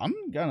is, I'm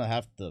gonna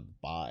have to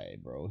buy,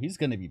 bro. He's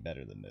gonna be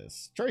better than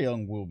this. Trae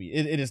Young will be.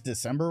 It is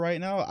December right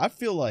now. I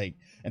feel like,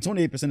 and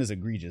 28% is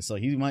egregious, so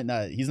he's not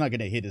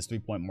gonna hit his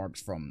 3-point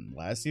marks from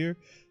last year,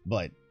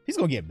 but he's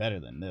gonna get better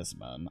than this,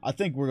 man. I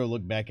think we're gonna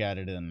look back at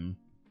it in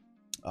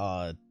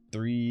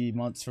 3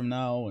 months from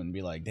now and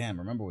be like, damn,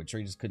 remember when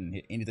Trae just couldn't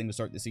hit anything to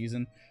start the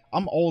season?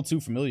 I'm all too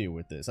familiar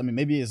with this. I mean,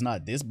 maybe it's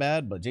not this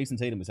bad, but Jason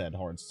Tatum has had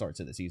hard starts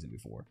to the season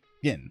before.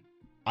 Again,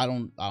 I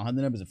don't have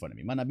the numbers in front of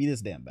me. It might not be this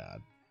damn bad,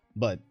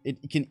 but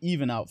it can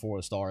even out for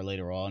a star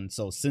later on.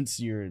 So since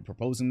you're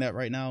proposing that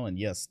right now, and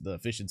yes, the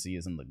efficiency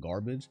is in the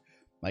garbage,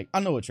 like, I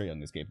know what Trae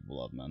Young is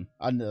capable of, man.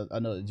 I know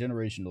a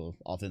generational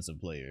offensive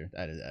player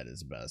at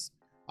his best.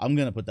 I'm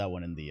gonna put that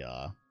one in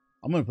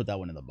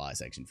the buy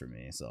section for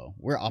me. So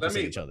we're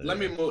opposite each other. Let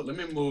me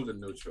move to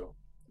neutral.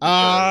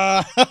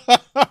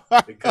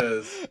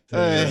 Because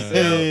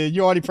hey,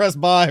 you already pressed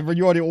buy, but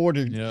you already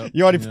ordered. Yep,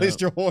 you already placed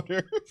your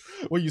order.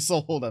 Well, you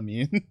sold, I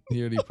mean.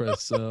 He already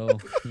pressed sell.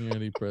 He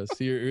already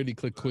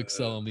clicked quick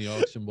sell on the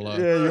auction block.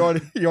 Yeah,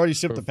 you already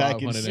shipped the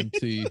package. 500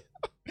 MT.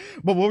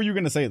 But what were you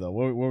gonna say though?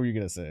 What were you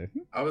gonna say?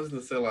 I was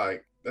gonna say,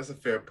 like, that's a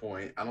fair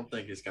point. I don't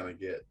think it's gonna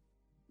get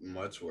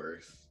much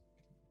worse,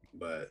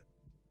 but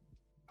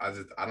I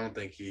don't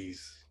think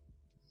he's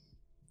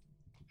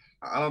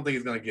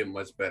gonna get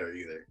much better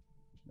either.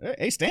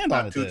 Hey, stand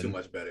on it. Not too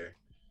much better.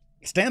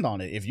 Stand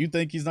on it. If you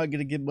think he's not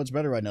gonna get much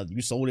better right now,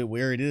 you sold it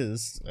where it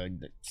is.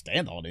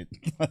 Stand on it.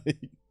 I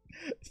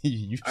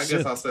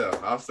guess I'll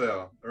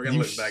sell. We're gonna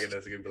look back at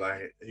this and be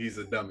like, he's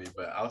a dummy,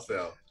 but I'll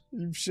sell.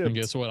 You've shipped. And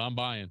guess what? I'm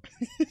buying.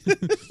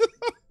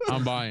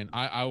 I'm buying.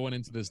 I went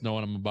into this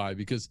knowing I'm gonna buy,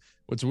 because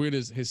what's weird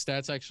is his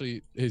stats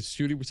actually, his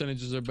shooting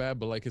percentages are bad,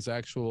 but like his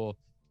actual,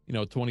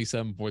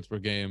 27 points per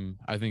game,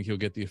 I think he'll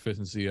get the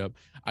efficiency up.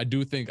 I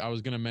do think, I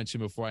was gonna mention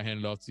before I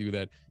hand it off to you,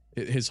 that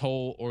his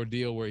whole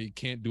ordeal where he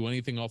can't do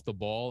anything off the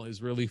ball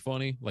is really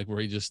funny. Like, where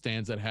he just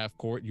stands at half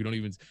court.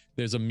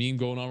 There's a meme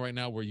going on right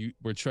now where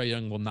Trae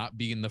Young will not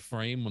be in the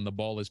frame when the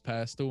ball is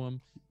passed to him.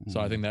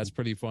 So I think that's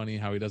pretty funny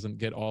how he doesn't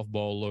get off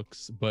ball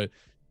looks, but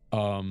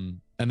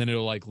and then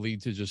it'll like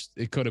lead to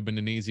it could have been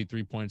an easy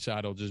 3-point shot.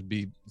 It'll just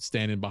be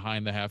standing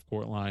behind the half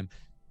court line.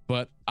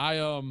 But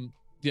I'll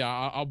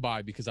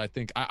buy, because I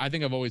think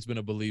I've always been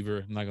a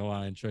believer, I'm not gonna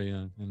lie, in Trae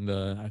Young, and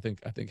I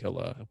think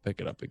he'll pick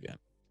it up again.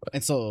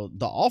 And so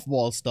the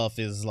off-ball stuff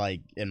is,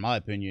 like, in my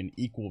opinion,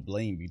 equal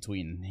blame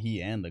between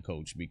he and the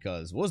coach,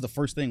 because what was the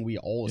first thing we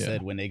all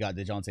said when they got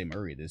DeJounte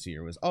Murray this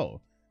year was,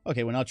 oh,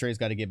 okay, well, now Trae's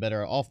got to get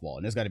better at off-ball,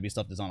 and there's got to be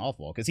stuff that's on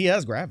off-ball, because he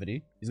has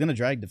gravity. He's going to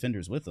drag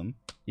defenders with him.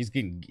 He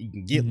can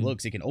get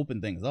looks. He can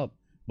open things up.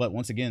 But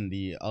once again,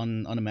 the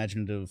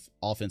unimaginative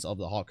offense of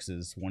the Hawks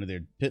is one of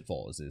their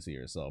pitfalls this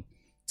year. So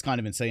it's kind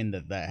of insane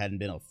that hadn't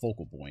been a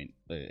focal point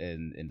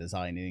in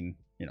designing,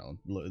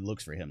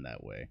 looks for him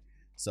that way.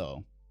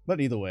 So... But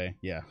either way,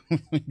 yeah,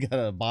 we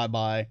gotta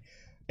buy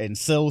and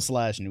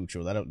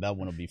sell/neutral. That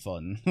one will be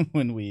fun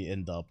when we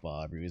end up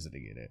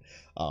revisiting it.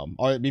 All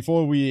right,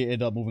 before we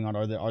end up moving on,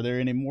 are there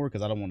any more?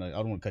 Because I don't want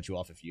to cut you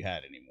off if you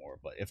had any more.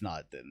 But if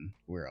not, then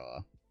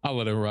I'll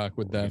let it rock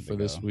with that for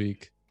this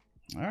week.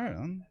 All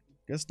right,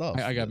 good stuff.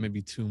 I got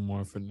maybe 2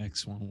 more for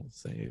next one. We'll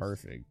save.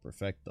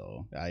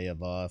 Perfecto. I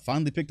have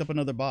finally picked up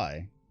another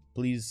buy.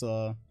 Please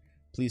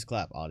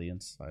clap,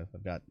 audience.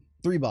 I've got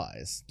 3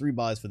 buys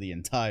for the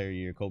entire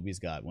year. Kobe's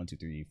got 1, 2,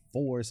 3,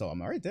 4, so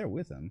I'm right there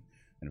with him.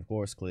 And of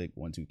course, click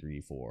 1, 2, 3,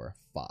 4,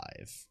 5.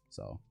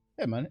 So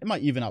yeah, man, it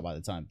might even out by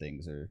the time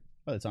things are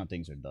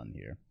done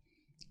here.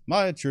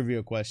 My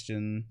trivia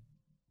question,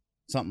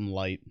 something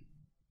light.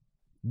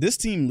 This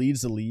team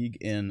leads the league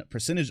in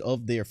percentage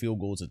of their field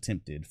goals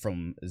attempted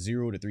from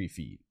 0 to 3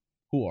 feet.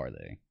 Who are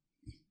they?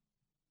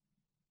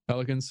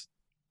 Pelicans.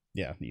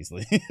 Yeah,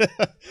 easily.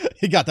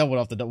 He got that one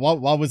off the door.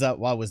 Why was that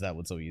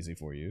one so easy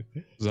for you?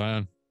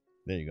 Zion.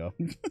 There you go.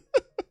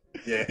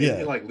 Yeah, isn't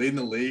he like leading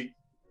the league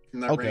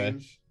from that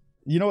range?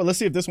 You know what? Let's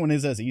see if this one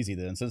is as easy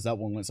then. Since that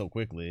one went so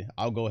quickly,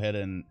 I'll go ahead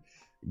and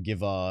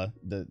give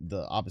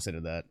the opposite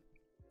of that.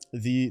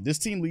 this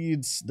team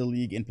leads the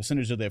league in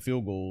percentage of their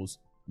field goals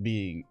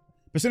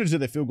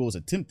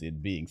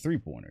attempted being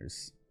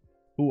 3-pointers.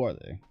 Who are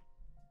they?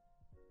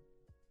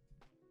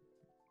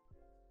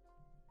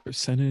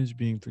 Percentage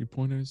being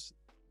 3-pointers.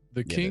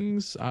 The Yeah,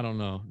 Kings? I don't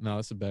know. No,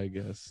 that's a bad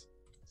guess.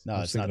 No, I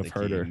was it's not the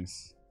thinking of Herter.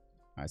 Kings.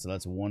 All right, so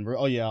that's one.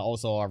 Oh yeah,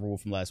 also our rule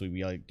from last week,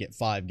 we get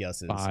 5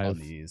 guesses on 5.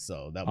 these.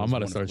 So that was I'm about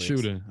to one start of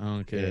Quick's. shooting. I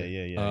don't care.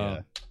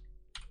 Yeah.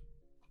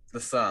 The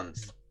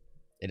Suns,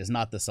 It is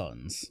not the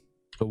Suns.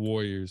 The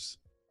Warriors.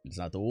 It's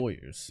not the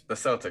Warriors. the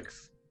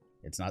Celtics,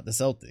 It's not the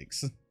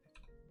Celtics.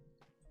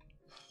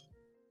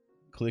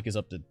 Click is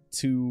up to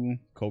 2.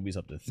 Kobe's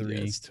up to 3.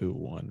 Yeah, it's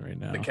 2-1 right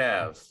now. the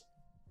Cavs.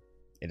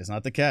 It is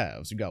not the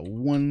Cavs. You got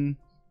 1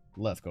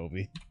 left,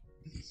 Kobe.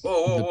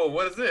 Whoa!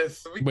 What is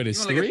this? Wait,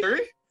 it's you only get 3? I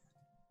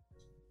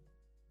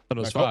thought it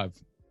was Like,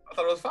 5. I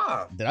thought it was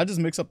 5. Did I just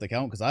mix up the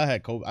count? Because I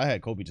had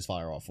Kobe just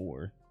fire off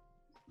 4.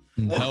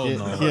 Hell He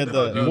no. had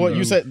the No, what no.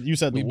 you said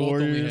the We both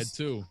only had Warriors.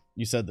 2.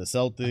 You said the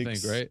Celtics. I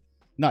think, right?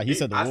 No, he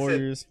said the I said-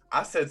 Warriors.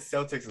 I said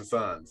Celtics and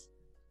Suns.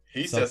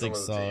 He said some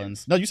Celtics, other team.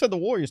 Suns. No, you said the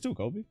Warriors too,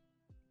 Kobe.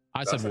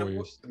 I said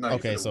Warriors. No, you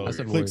Okay, said so I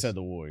said Click Warriors. said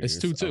the Warriors.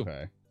 It's 2-2.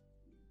 Okay.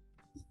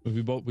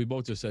 We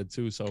both just said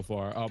 2 so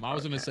far. I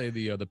was gonna say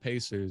the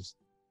Pacers.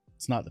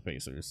 It's not the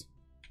Pacers.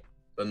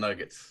 the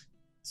Nuggets.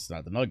 It's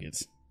not the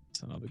Nuggets.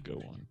 It's another good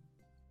one.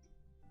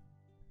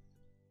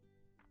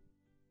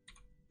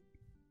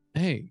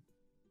 Hey.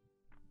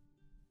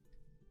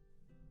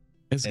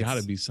 It's got to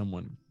It's- be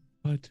someone.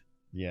 What?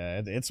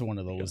 Yeah, it's one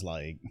of those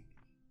like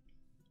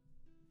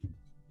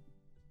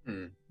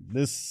Hmm.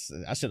 this.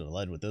 I should have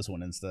led with this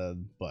one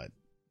instead, but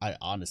I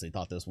honestly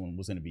thought this one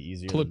was going to be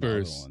easier.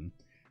 Clippers. Than the other one.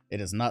 It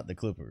is not the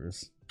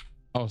Clippers.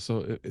 Oh,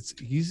 so it's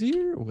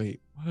easier?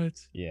 Wait, what?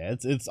 Yeah,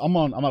 it's. I'm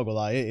not gonna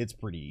lie. It's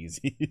pretty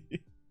easy.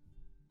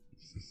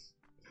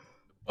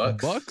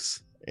 Bucks.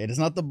 Bucks? It is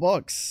not the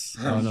Bucks.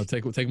 Oh no,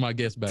 take my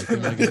guess back.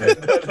 Take my guess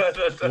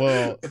back.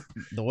 Well,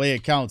 the way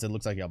it counts, it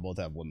looks like y'all both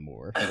have one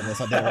more.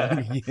 Unless I did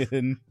wrong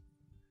again.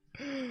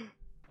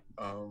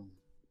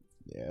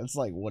 Yeah, it's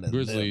like what is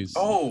Grizzlies.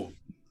 Oh,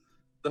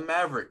 the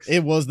Mavericks.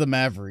 It was the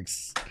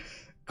Mavericks.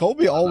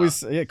 Kobe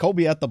always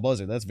Kobe at the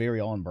buzzer. That's very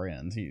on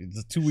brand.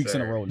 It's 2 weeks in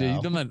a Sure. row Yeah, now.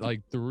 you've done that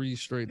like 3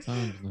 straight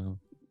times now.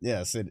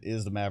 Yes, it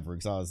is the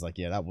Mavericks. I was like,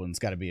 yeah, that one's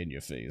got to be in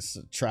your face.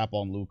 Trap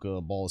on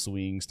Luka, ball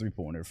swings,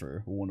 3-pointer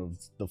for one of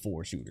the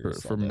 4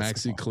 shooters. For on that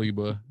Maxi squad.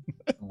 Kleba.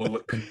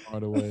 Bullock.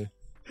 Right away.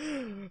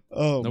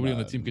 Oh, Nobody on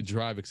the man. team could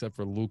drive except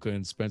for Luca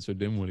and Spencer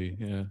Dinwiddie.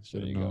 Yeah, There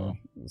should have you go.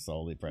 known.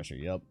 Solely pressure.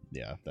 Yep.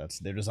 Yeah,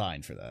 they're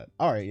designed for that.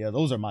 All right. Yeah,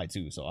 those are my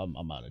 2. So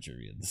I'm out of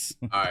trivia.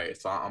 All right,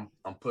 so I'm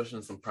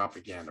pushing some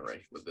propaganda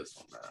right with this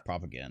one, man.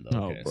 Propaganda.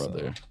 Oh, Okay,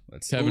 brother. So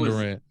let's Kevin Who is-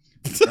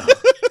 Durant.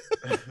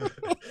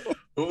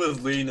 Who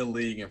is leading the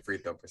league in free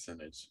throw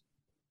percentage?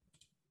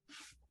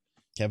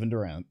 Kevin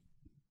Durant.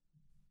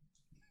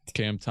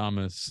 Cam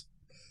Thomas.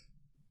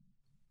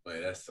 Wait,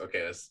 that's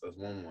okay. That's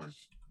 1-1.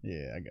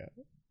 Yeah, I got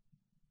it.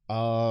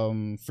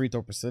 Free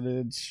throw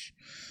percentage.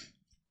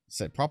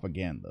 Said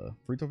propaganda.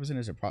 Free throw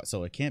percentage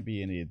so it can't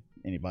be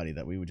anybody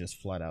that we would just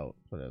flat out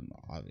put in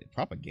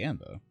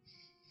propaganda.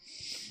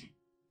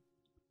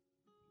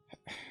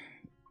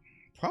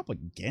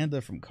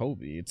 Propaganda from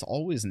Kobe. It's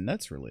always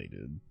Nets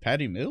related.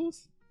 Patty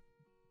Mills?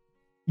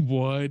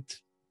 What?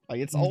 Like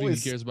it's You think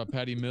always he cares about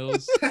Patty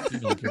Mills? You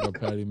don't care about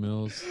Patty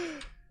Mills.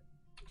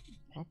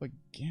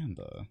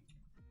 propaganda.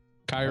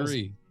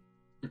 Kyrie.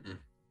 Mm-mm.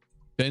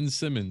 Ben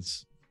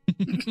Simmons.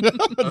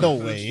 No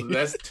way.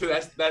 That's 2.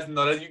 That's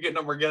no. You get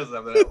no more guesses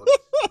after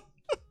that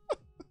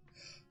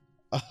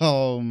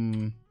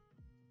one.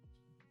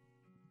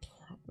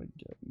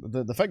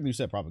 The fact that you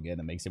said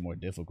propaganda makes it more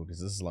difficult because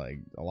this is like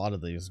a lot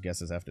of these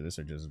guesses after this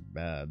are just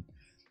bad.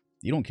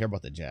 You don't care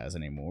about the Jazz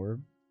anymore,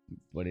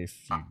 but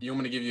if you, You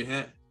want me to give you a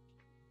hint?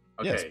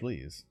 Okay. yes,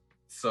 please.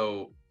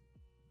 So,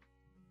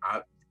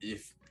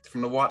 if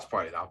from the watch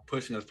party, I'm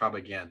pushing this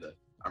propaganda.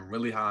 I'm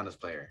really high on this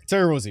player.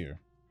 Terry Rozier.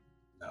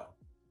 No,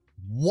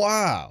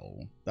 Wow,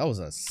 that was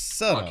a I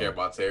setup. don't care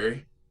about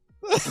Terry.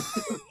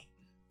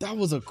 That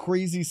was a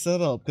crazy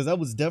setup because that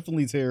was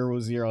definitely Terry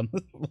Rozier on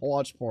the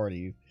watch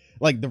party,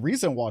 like the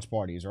recent watch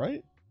parties,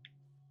 right?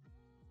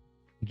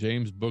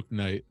 James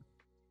Booknight.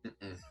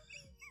 Mm-mm.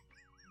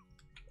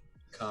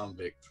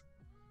 Convict.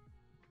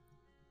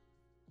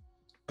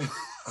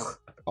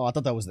 Oh, I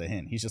thought that was the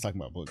hint. He's just talking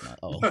about Book Night.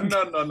 Oh, no. I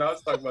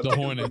was talking about The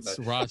Terry Hornets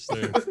Booknight.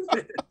 roster.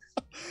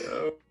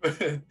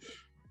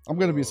 I'm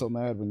gonna be so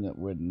mad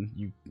when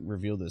you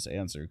reveal this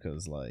answer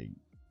because like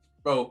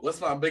Bro, what's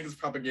my biggest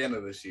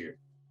propaganda this year?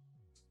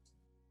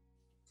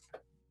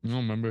 I don't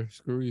remember.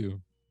 Screw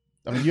you.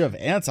 I mean you have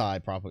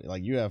anti-propaganda,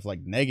 like you have like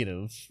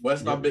negative.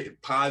 What's my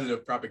big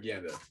positive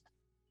propaganda?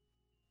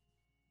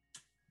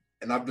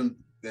 And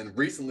then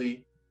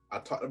recently, I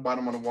talked about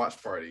him on a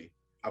watch party.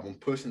 I've been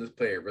pushing this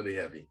player really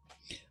heavy.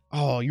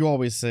 Oh, you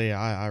always say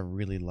I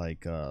really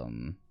like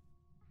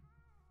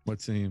What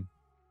team?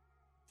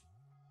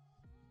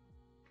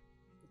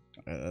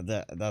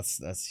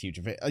 that's huge.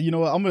 You know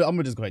what? I'm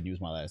gonna just go ahead and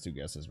use my last 2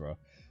 guesses, bro.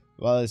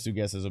 My last 2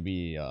 guesses will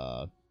be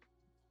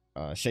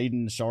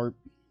Shaden Sharp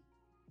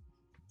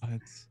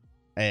What?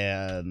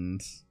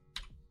 And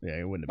yeah,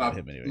 it wouldn't have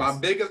been him anyways. My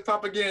biggest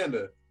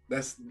propaganda.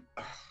 That's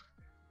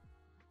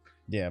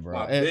yeah, bro.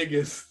 my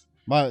biggest.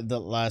 The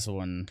last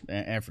one,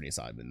 Anthony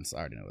Simons. I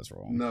already know it's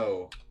wrong.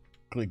 No.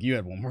 Click, you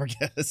had one more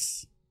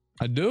guess.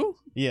 I do?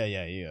 Yeah,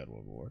 you had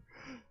one more.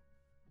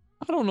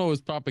 I don't know.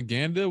 It's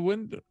propaganda.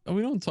 When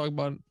we don't talk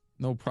about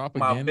no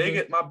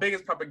propaganda. My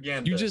biggest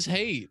propaganda. You just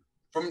hate.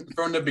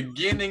 From the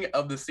beginning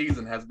of the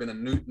season has been a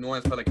New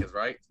Orleans Pelicans,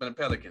 right? It's been a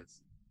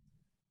Pelicans.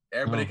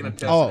 Everybody can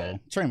attest to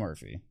that. Trey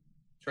Murphy.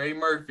 Trey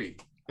Murphy.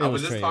 I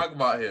was just talking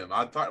about him.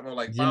 I talked about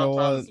like 5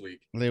 times this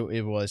week.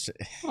 It was.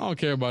 I don't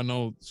care about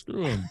no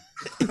screw him.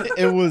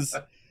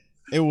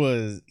 it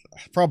was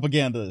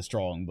propaganda is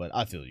strong, but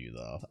I feel you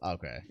though.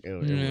 Okay.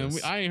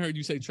 I ain't heard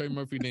you say Trey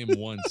Murphy name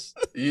once.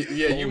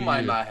 You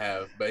might not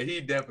have, but he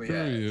definitely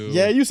has.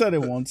 Yeah, you said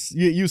it once.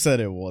 You said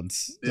it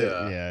once.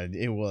 Yeah,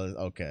 it was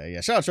okay.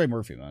 Yeah, shout out Trey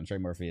Murphy, man. Trey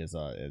Murphy is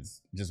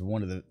just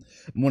one of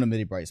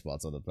many bright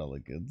spots on the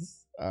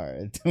Pelicans. All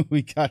right,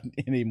 we got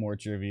any more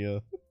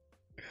trivia?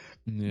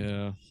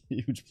 Yeah,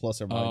 huge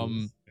plus or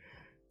minus.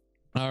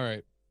 All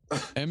right.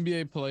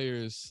 NBA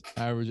players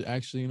average.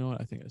 Actually, you know what?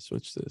 I think I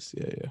switched this.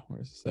 Yeah.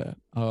 Where's this at?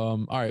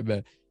 All right,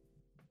 bet.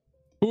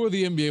 Who are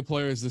the NBA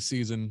players this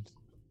season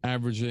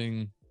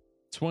averaging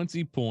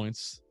 20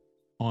 points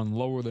on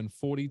lower than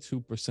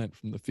 42%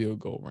 from the field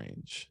goal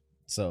range?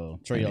 So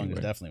Trae Young is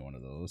definitely one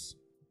of those.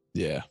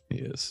 Yeah, he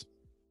is.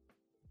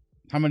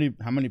 How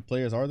many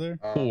players are there?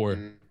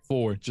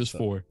 Four. Just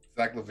four.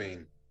 Zach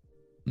LaVine.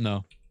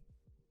 No.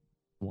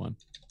 One.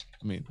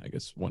 I mean, I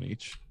guess one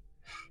each.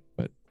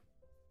 But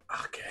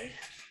okay.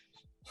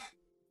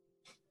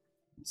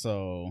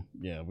 So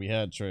yeah, we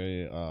had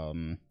Trey.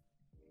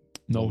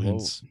 No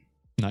hints.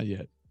 Not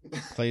yet.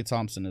 Klay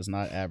Thompson is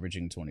not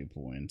averaging 20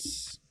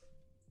 points,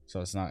 so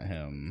it's not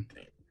him.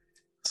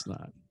 It's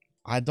not.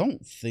 I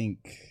don't think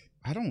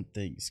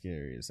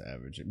Scary is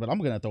averaging, but I'm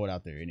gonna throw it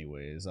out there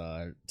anyways.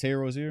 Terry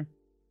Rozier.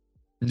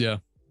 Yeah.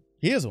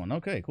 He is one.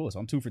 Okay, cool. So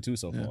I'm 2 for 2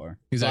 so far.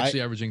 He's actually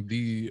averaging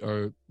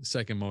the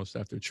second most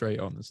after Trey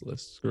on this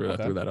list. I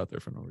threw that out there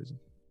for no reason.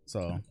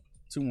 So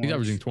 2 more. He's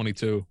averaging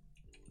 22.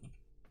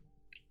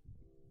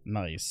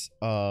 Nice.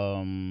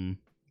 I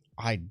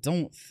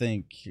don't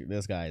think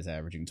this guy is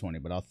averaging 20,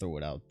 but I'll throw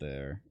it out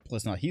there.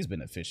 Plus, no, he's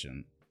been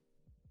efficient.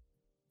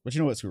 But you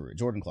know what? Screw it.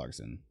 Jordan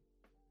Clarkson.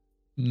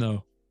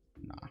 No.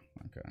 Nah.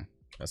 Okay.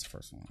 That's the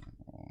first one.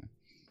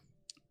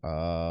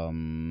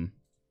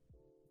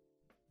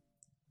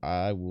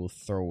 I will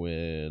throw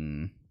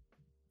in.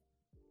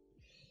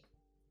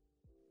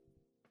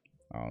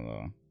 I don't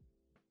know.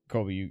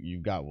 Kobe,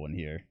 you've got one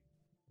here.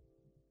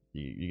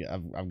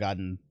 I've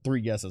gotten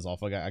 3 guesses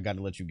off. I got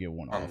to let you get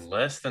one off. On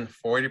less than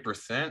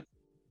 40%?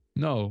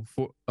 No,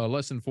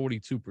 less than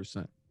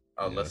 42%.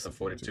 Oh, yeah, less than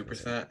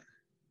 42%?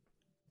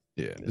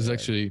 Yeah, it's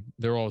actually,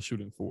 they're all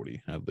shooting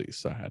 40 at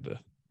least. So I had to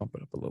bump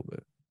it up a little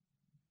bit.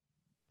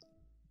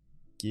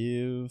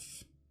 Give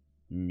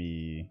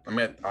me. I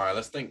mean, all right,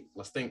 let's think.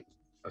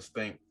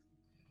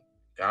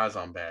 Guys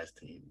on bad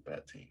teams.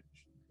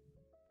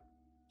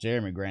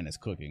 Jeremy Grant is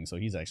cooking, so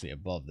he's actually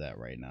above that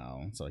right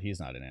now. So he's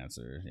not an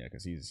answer. Yeah,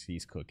 because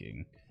he's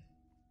cooking.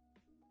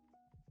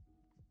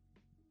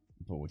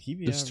 But would he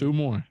be? Just 2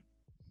 more.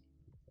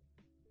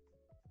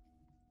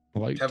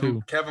 Like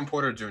Kevin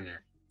Porter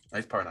Jr.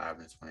 He's probably not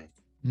averaging 20.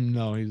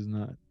 No, he's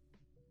not.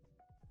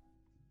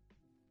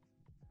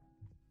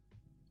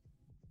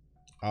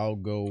 I'll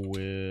go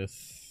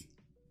with.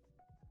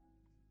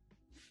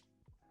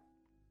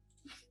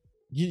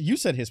 You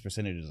said his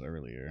percentages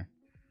earlier.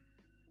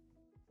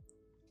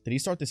 Did he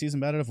start the season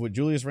bad enough? Would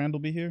Julius Randle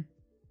be here?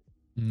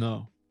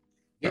 No.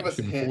 Give us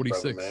a hint,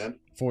 46. Brother, man.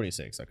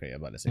 46. Okay, I'm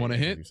about to say. Want a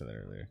hint? You said that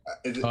earlier.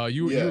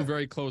 You were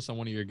very close on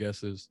one of your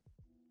guesses.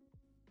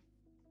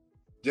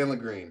 Jalen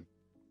Green.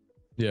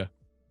 Yeah.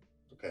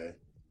 Okay.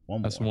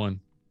 That's one.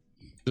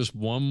 Just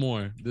one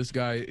more. This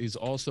guy is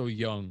also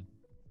young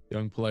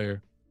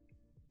player.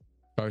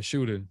 Or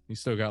shooting. He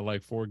still got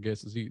like 4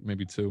 guesses.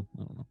 Maybe 2.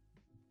 I don't know.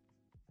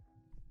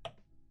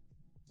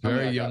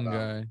 Very young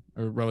guy,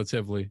 or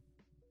relatively.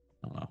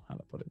 I don't know how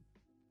to put it.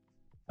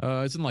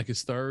 It's in like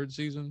his 3rd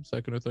season,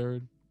 2nd or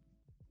 3rd.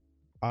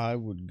 I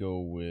would go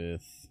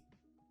with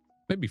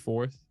maybe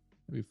 4th.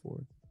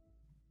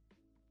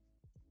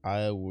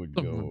 I would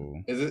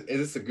go. Is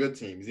this a good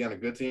team? Is he on a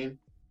good team?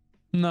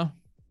 No.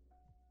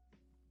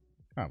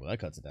 Oh, well, that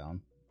cuts it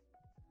down.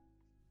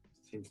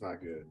 This team's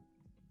not good.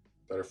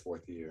 3rd or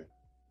 4th year.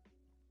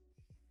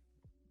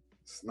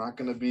 It's not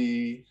gonna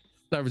be.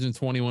 Averaging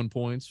 21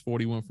 points,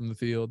 41 from the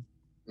field.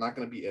 Not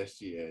gonna be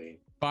SGA.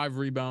 5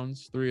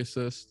 rebounds, 3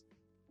 assists.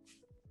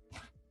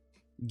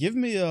 Give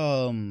me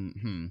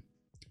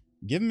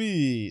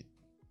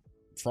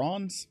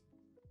Franz.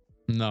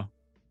 No.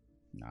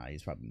 Nah,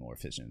 he's probably more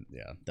efficient.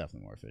 Yeah,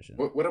 definitely more efficient.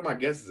 What are my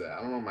guesses at?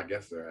 I don't know what my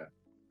guesses are at.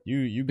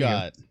 You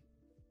got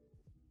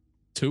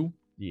 2?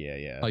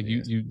 Yeah. Like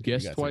yeah. you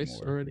guessed twice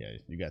already? Yeah,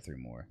 you got 3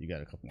 more. You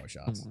got a couple more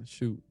shots. Come on,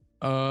 shoot.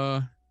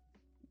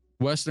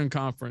 Western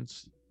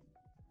Conference.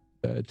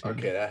 Bad team.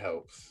 Okay, that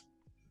helps.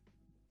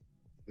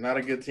 Not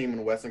a good team in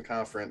the Western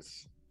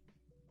Conference.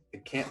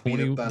 It can't be the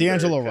 20 Thunder.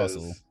 D'Angelo 'cause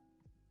Russell.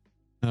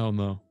 Hell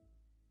no.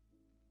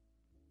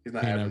 He's He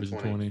not ain't averaging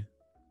averaging 20. 20.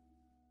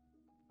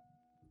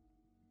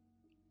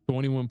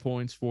 21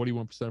 points,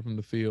 41% from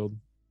the field.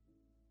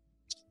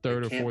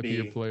 Third It or can't fourth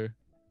year be- player.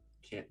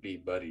 Can't be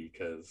Buddy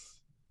because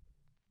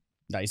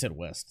Nah, you said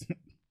West.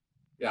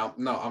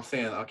 I'm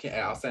saying I can't.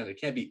 I was saying it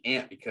can't be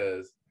Ant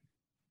because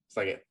it's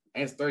like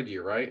Ant's third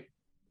year, right?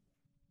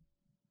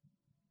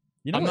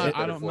 You know I'm what? not- Third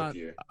or I don't- fourth not-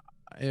 year.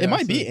 Yeah, It I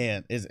might be said-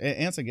 Ant. Is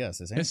Ant's a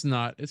guess? Is Ant? It's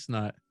not. It's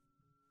not.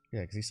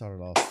 Yeah, because he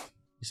started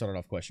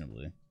off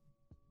questionably.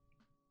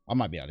 I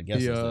might be out of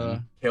guesses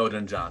then.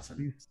 Keldon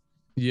Johnson.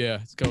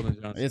 Yeah, it's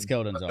Keldon Johnson. It's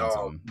Keldon A Johnson.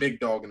 dog, big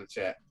dog in the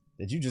chat.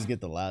 Did you just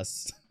get the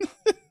last?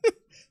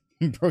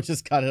 Bro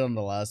just got it on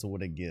the last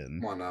one again.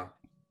 Come on now.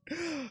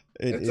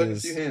 It It took a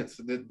is. few hints.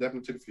 It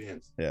definitely took a few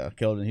hints. Yeah,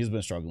 Keldon. He's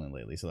been struggling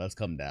lately, so that's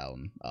come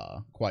down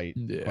quite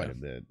Yeah. a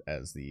bit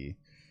as the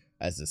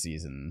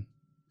season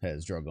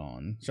has drug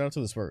on. Shout out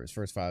to the Spurs.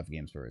 First 5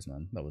 game Spurs,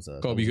 man. That was a.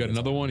 Kobe, you got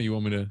another one, or you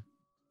want me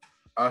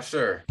to?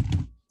 Sure.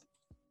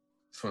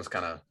 This one's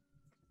kind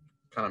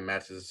of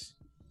matches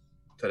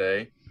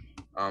today.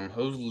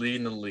 Who's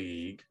leading the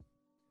league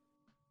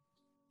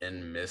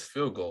in missed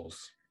field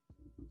goals?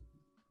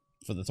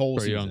 for the whole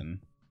Trae Young.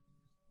 season.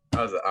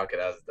 That was a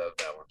bad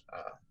one.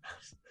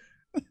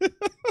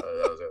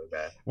 That was really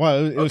bad. Wow,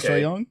 it was Okay.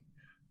 Trae Young.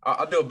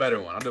 I'll do a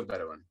better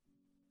one.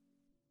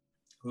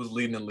 Who's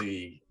leading the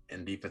league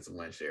in defensive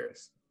win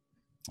shares?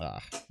 Yeah,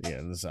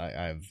 this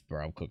I've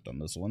brow cooked on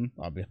this one.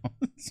 I'll be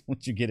honest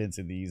once you get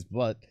into these,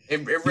 but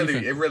It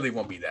really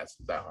won't be that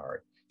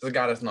hard. It's a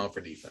guy that's known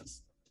for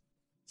defense,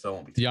 so it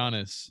won't be.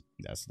 Giannis.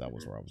 that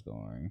was where I was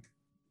going.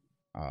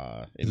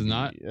 Is it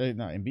not?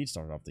 No, Embiid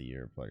started off the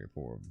year player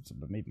 4,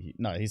 but maybe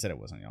he said it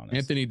wasn't Giannis.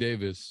 Anthony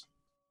Davis.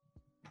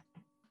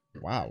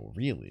 Wow,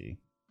 really?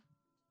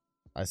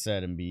 I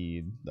said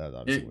Embiid. That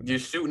obviously You're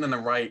shooting in the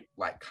right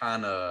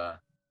kind of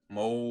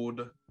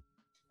mold.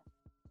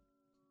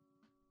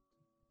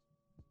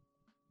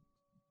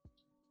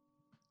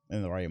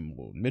 in the right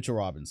mold. Mitchell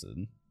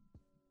Robinson.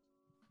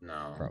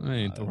 No, Probably That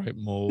ain't not. the right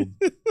mold.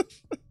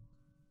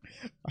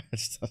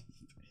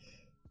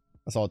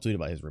 I saw a tweet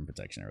about his rim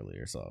protection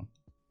earlier, so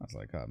I was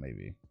like,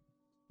 maybe.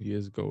 He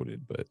is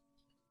goated, but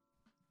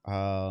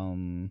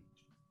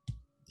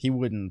He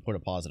wouldn't put a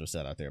positive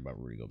set out there about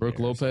Rudy Gobert. Brooke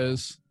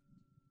Lopez.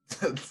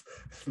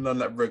 none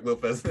that Brook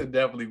Lopez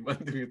definitely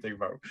wouldn't do anything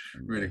about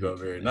Rudy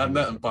Gobert. He Not wouldn't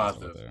nothing put a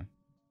positive out positive. there.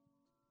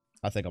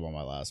 I think I'm on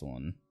my last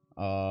one.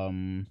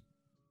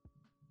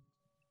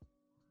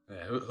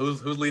 Yeah,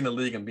 who's leading the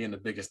league and being the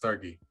biggest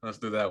turkey? Let's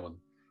do that one.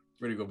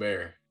 Rudy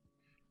Gobert.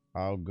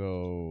 I'll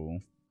go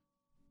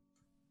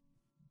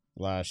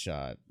last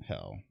shot.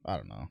 Hell, I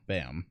don't know.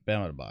 Bam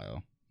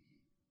Adebayo.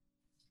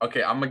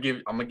 Okay, I'm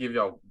gonna give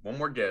y'all one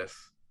more guess.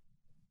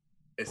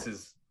 This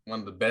is one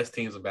of the best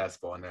teams of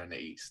basketball in there in the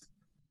East.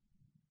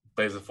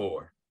 Plays a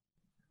 4.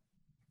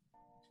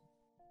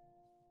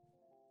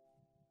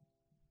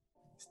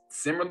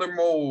 Similar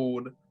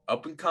mold,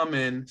 up and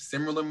coming,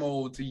 similar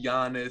mold to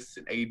Giannis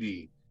and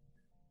AD.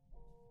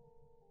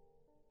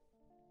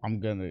 I'm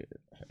gonna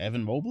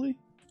Evan Mobley.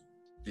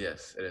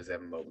 Yes, it is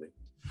Evan Mobley.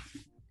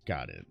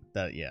 Got it.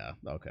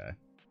 Okay.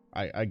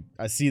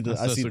 I see the.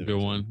 That's I see a the good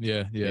vision. one.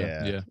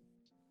 Yeah.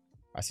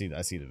 I see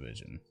the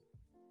vision.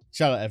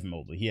 Shout out Evan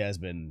Mobley. He has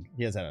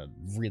had a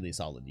really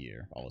solid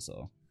year.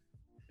 Also,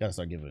 gotta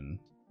start giving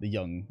the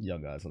young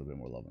guys a little bit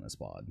more love in this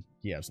pod.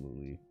 He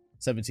absolutely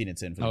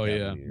 17-10 for the Oh yeah,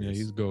 Cavaliers. yeah.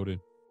 He's goaded.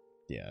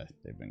 Yeah,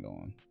 they've been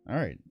going. All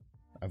right.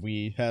 Have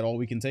we had all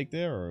we can take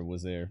there, or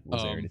was there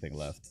anything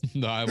left?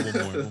 No, I have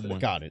one more.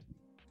 Got it.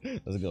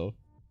 Let's go.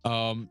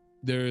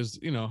 There's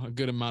a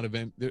good amount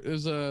of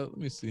there's let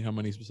me see how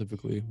many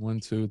specifically. 1,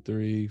 2,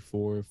 3,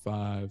 4,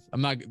 5.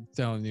 I'm not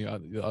telling you.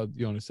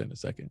 You understand in a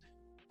second.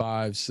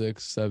 5,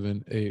 6,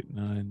 7, 8,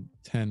 9,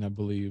 10. I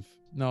believe.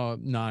 No,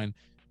 9.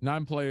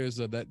 9 players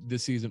that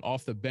this season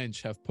off the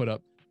bench have put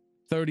up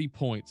 30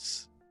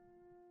 points,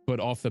 but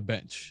off the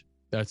bench.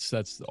 That's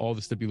all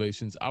the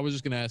stipulations. I was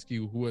just gonna ask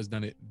you who has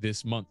done it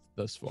this month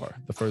thus far,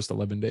 the first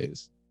 11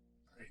 days.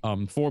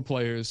 4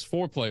 players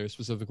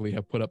specifically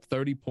have put up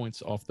 30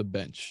 points off the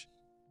bench.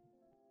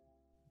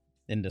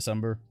 In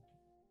December.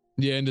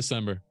 Yeah, in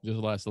December, just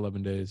the last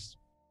 11 days.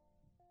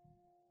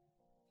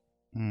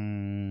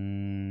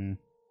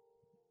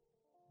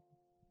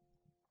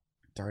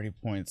 30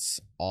 points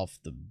off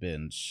the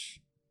bench.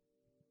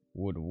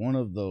 Would one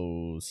of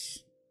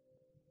those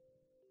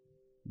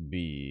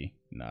be?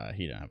 Nah,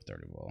 he didn't have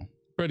 30 ball.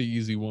 Pretty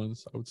easy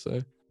ones, I would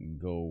say.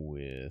 Go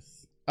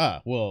with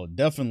well,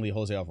 definitely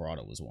Jose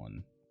Alvarado was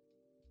one.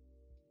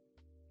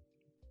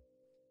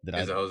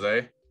 Is it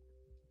Jose?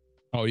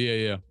 Oh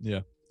yeah.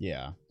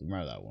 Yeah,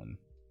 remember that one.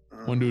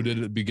 One dude did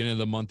it at the beginning of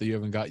the month that you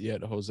haven't got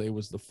yet. Jose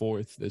was the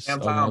 4th. This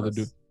Cam other Thomas.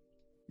 dude.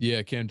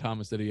 Yeah, Cam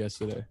Thomas did it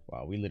yesterday.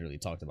 Wow, we literally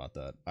talked about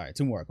that. All right,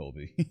 2 more,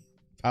 Kobe.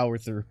 Power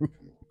through.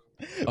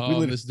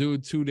 We This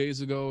dude 2 days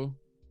ago,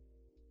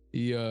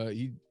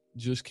 he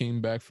just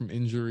came back from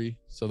injury,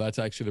 so that's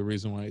actually the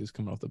reason why he's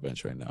coming off the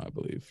bench right now, I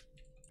believe.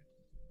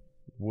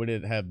 Would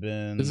it have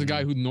been? This is a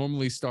guy who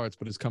normally starts,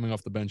 but is coming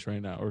off the bench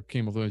right now, or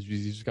came off the bench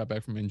because he just got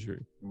back from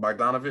injury.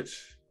 Bogdanovich.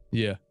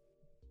 Yeah.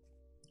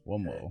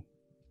 One more.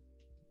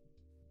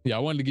 Yeah, I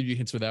wanted to give you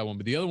hints for that one,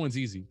 but the other one's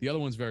easy. The other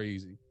one's very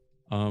easy.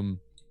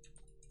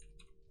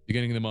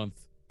 Beginning of the month,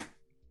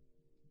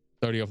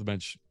 30 off the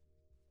bench.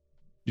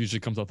 Usually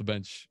comes off the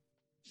bench.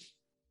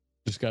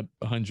 Just got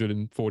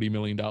 $140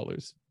 million.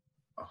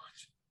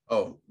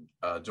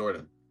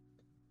 Jordan.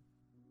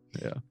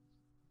 Yeah.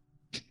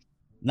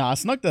 Nah, I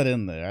snuck that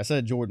in there. I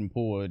said Jordan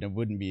Poole, and it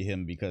wouldn't be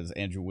him because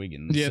Andrew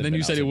Wiggins. Yeah, then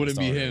you said it wouldn't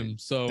be him.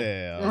 So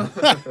damn.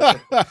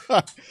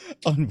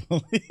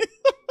 Unbelievable.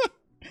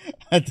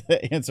 I had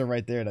the answer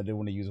right there, and I didn't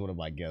want to use one of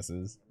my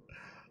guesses.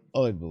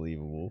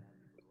 Unbelievable.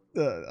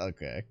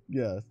 Okay.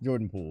 Yeah,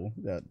 Jordan Poole.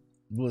 That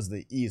was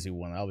the easy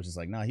one. I was just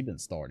like, nah, he'd been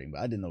starting,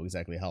 but I didn't know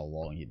exactly how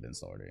long he'd been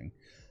starting.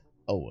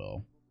 Oh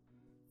well.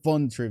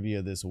 Fun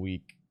trivia this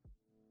week.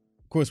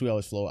 Of course, we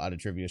always flow out of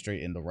trivia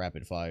straight into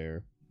rapid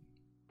fire.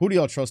 Who do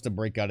y'all trust to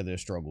break out of their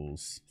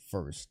struggles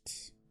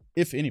first,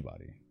 if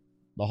anybody?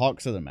 The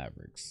Hawks or the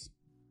Mavericks?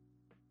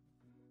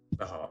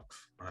 The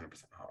Hawks.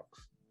 100%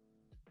 Hawks.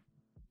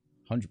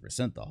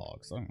 100% the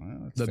Hawks. Oh,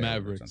 well, the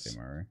Mavericks.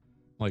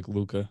 Like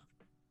Luka.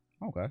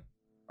 Okay.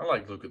 I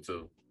like Luka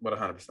too, but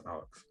 100%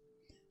 Hawks.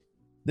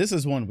 This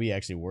is one we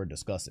actually were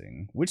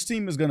discussing. Which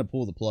team is going to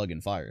pull the plug in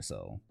Fire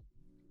Cell?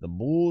 The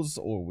Bulls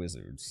or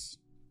Wizards?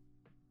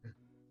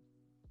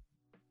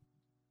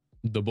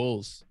 The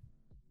Bulls.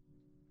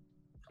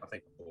 I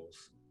think the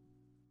Bulls.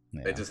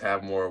 Yeah. They just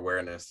have more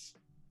awareness.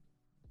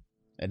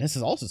 And this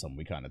is also something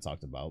we kind of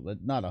talked about, but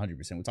not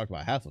 100%. We talked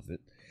about half of it.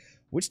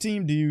 Which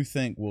team do you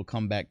think will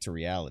come back to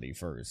reality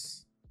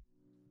first?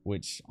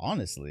 Which,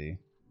 honestly,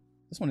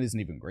 this one isn't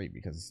even great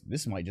because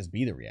this might just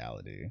be the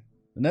reality.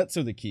 The Nets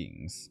or the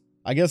Kings?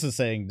 I guess it's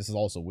saying this is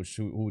also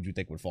who would you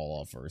think would fall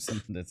off first?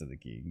 The Nets or the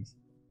Kings?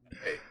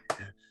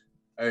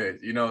 Hey,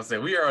 you know what I'm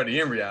saying? We are already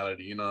in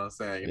reality, you know what I'm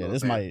saying? Yeah,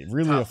 this might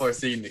really top 4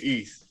 seed in the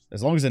East.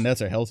 As long as the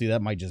Nets are healthy,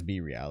 that might just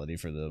be reality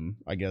for them.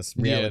 I guess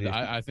reality.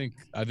 Yeah, I think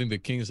the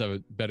Kings have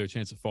a better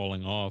chance of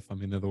falling off. I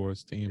mean, they're the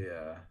worst team.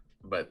 Yeah,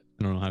 but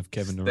I don't have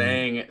Kevin Durant.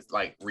 Staying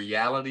like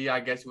reality,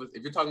 I guess.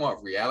 If you're talking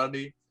about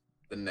reality,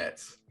 the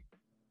Nets.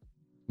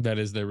 That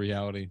is their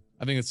reality.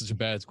 I think it's such a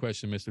bad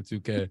question, Mr.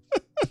 2K.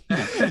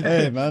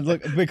 Hey man,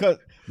 look, because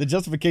the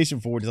justification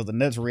for it is that the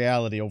Nets'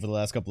 reality over the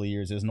last couple of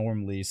years is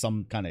normally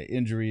some kind of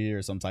injury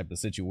or some type of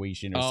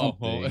situation or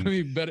something. Well, I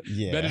mean,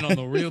 betting on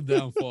the real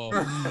downfall.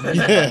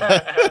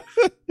 Yeah.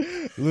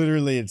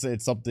 Literally, it's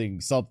something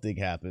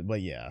happened.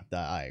 But yeah,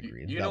 I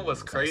agree. You know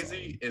what's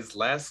crazy is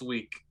last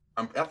week.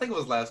 I think it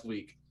was last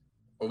week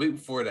or week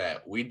before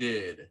that. We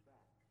did.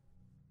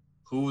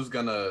 Who's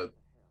gonna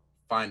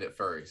find it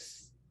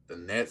first, the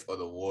Nets or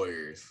the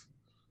Warriors?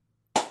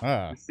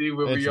 See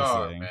where we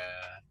are, man.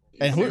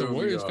 And the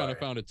Warriors kind of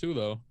found it too,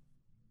 though.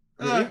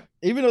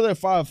 Even though they're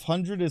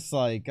 500, it's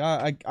like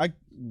I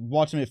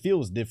watching it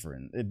feels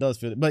different. It does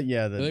feel, but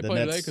yeah, they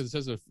play Nets, because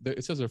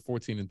it says they're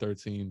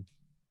 14-13.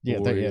 Yeah,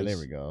 there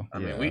we go. I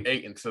mean, we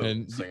 8-2,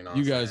 and so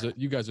you guys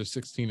are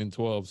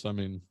 16-12. So I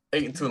mean,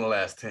 8-2 in the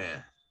last 10.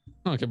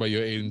 I don't care about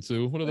your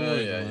 8-2. What are the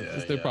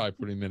Warriors? They're probably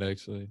pretty mid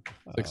actually.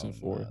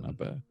 6-4, not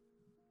bad.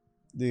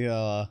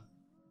 The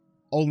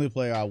only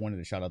player I wanted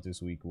to shout out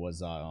this week was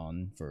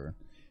Zion for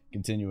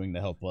continuing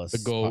to help us. The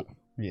goal.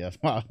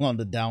 On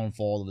the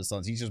downfall of the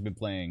Suns. He's just been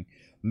playing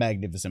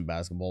magnificent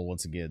basketball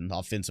once again.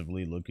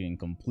 Offensively looking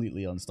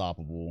completely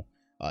unstoppable.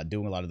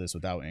 Doing a lot of this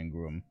without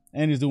Ingram.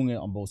 And he's doing it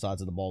on both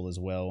sides of the ball as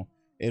well.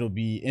 It'll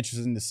be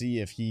interesting to see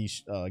if he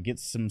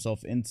gets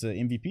himself into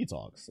MVP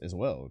talks as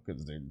well.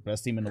 Because they're the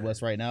best team in the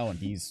West right now. And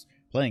he's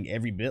playing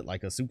every bit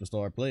like a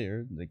superstar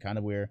player. They kind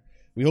of where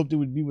we hoped it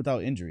would be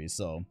without injuries.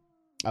 So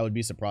I would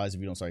be surprised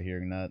if you don't start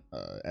hearing that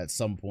at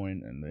some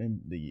point. And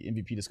the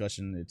MVP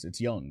discussion,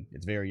 it's young.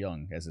 It's very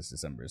young as this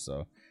December.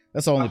 So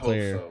that's the only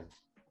player. So.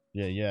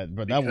 Yeah.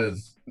 But that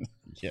was...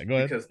 Yeah, go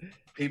ahead. Because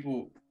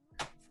people...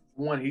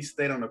 One, he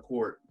stayed on the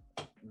court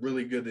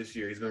really good this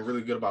year. He's been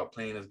really good about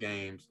playing his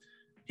games.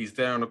 He's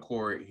there on the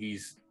court. Oh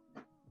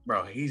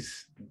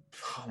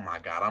my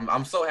God.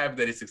 I'm so happy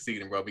that he's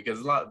succeeding, bro, because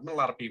a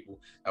lot of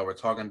people that were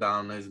talking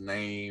down his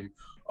name.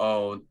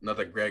 Oh,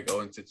 another Greg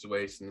Oden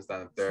situation. It's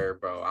not a third,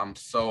 bro. I'm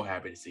so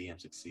happy to see him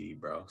succeed,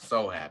 bro.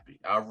 So happy.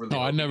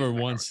 I never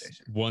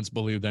once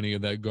believed any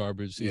of that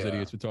garbage these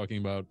idiots were talking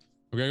about.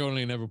 Greg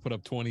Oden never put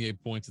up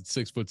 28 points at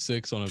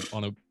 6'6"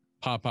 on a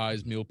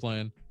Popeyes meal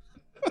plan.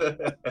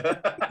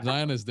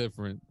 Zion is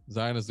different.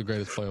 Zion is the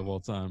greatest player of all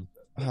time.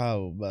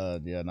 Oh, but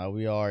yeah, now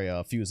we are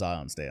a few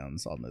Zion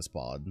stands on this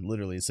pod,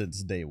 literally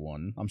since day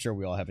one. I'm sure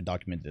we all have it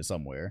documented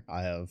somewhere.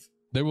 I have.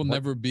 There will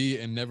never be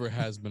and never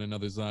has been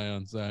another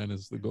Zion. Zion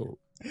is the GOAT.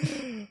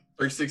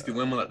 360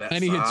 women at that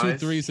and he hit 2 size.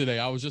 threes today.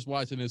 I was just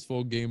watching his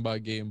full game by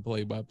game,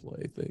 play by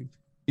play thing.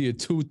 He had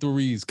 2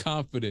 threes,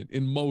 confident,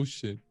 in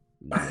motion.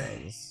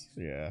 Yes,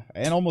 yeah,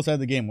 and almost had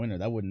the game winner.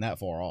 That wasn't that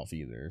far off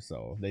either.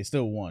 So they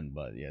still won,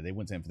 but yeah, they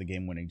went to him for the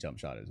game-winning jump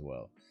shot as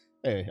well.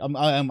 Hey,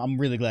 I'm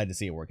really glad to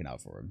see it working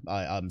out for him.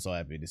 I'm so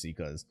happy to see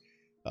because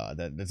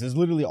This is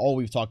literally all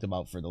we've talked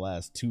about for the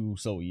last 2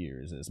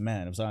 years. Is,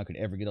 man, if Zion could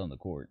ever get on the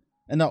court,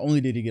 and not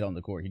only did he get on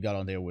the court, he got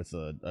on there with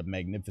a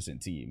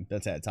magnificent team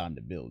that's had time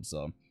to build.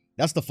 So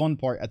that's the fun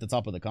part at the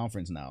top of the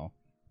conference now.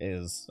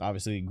 Is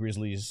obviously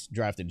Grizzlies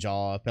drafted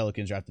Ja,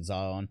 Pelicans drafted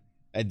Zion,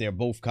 and they're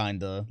both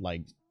kind of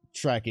like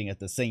tracking at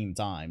the same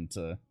time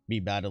to be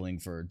battling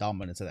for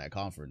dominance of that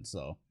conference.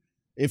 So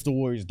if the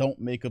Warriors don't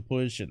make a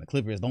push and the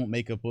Clippers don't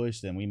make a push,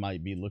 then we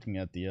might be looking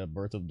at the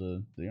birth of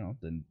the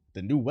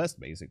new West,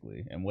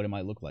 basically, and what it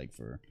might look like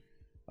for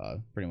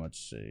pretty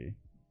much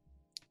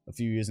a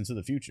few years into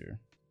the future.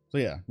 So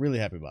yeah, really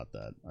happy about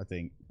that.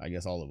 I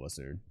guess all of us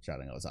are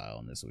shouting out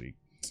Zion this week.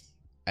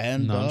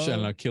 And no, I'm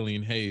shouting out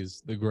Killian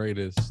Hayes, the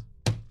greatest.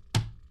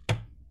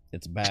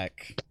 It's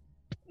back.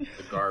 The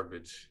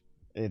garbage.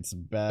 It's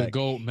back. The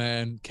GOAT,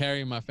 man,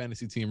 carrying my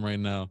fantasy team right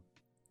now.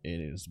 It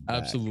is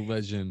back. Absolute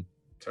legend.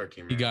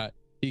 Turkey, man.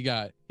 He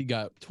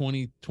got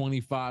 20,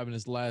 25 in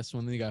his last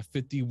one. Then he got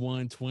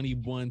 51,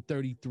 21,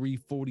 33,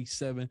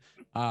 47.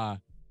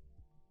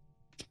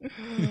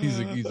 He's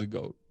a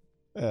GOAT.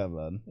 Yeah,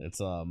 man.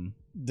 It's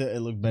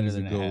it looked better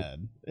than it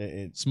had.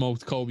 It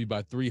smoked Kobe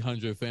by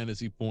 300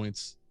 fantasy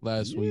points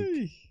last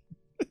week.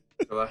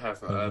 So that has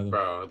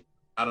bro.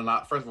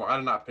 First of all, I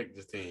did not pick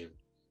this team.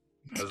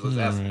 Let's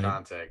add some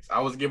context.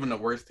 I was given the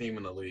worst team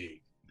in the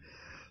league.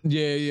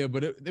 Yeah,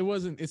 but it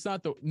wasn't. It's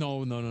not the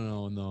no.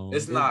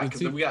 It's not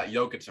because we got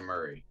Jokic and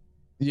Murray.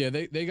 Yeah,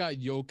 they got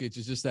Jokic.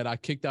 It's just that I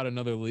kicked out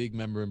another league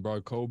member and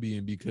brought Kobe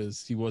in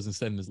because he wasn't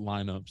setting his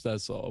lineups.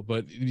 That's all.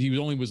 But he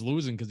only was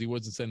losing because he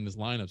wasn't setting his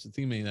lineups. The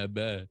team ain't that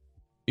bad.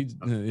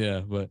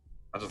 But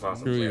I just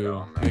lost screw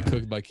you. Get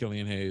cooked by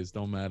Killian Hayes.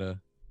 Don't matter.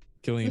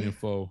 Killian and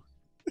foe.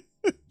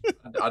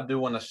 I do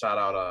want to shout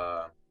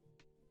out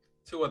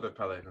 2 other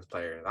Pelicans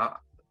players. I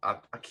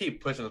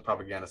keep pushing this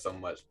propaganda so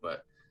much,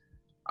 but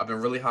I've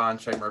been really high on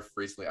Trey Murphy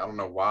recently. I don't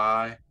know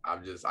why. I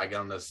get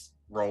on this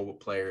roll with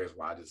players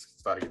where I just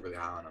started to get really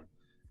high on him.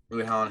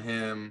 Really high on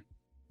him.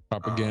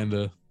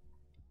 Propaganda.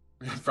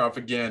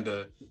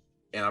 Propaganda.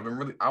 And I've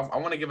been I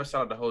want to give a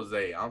shout out to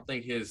Jose. I don't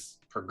think his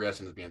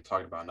progression is being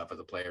talked about enough as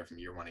a player from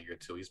year 1 to year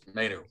 2. He's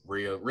made a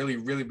really,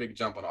 really big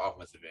jump on the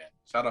offensive end.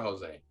 Shout out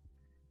Jose.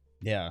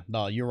 Yeah,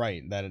 no, you're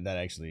right. That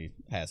actually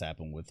has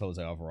happened with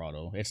Jose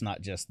Alvarado. It's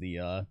not just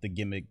the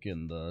gimmick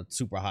and the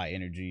super high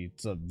energy.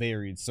 It's a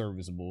very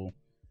serviceable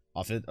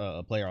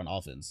a player on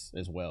offense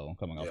as well,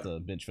 coming off the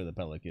bench for the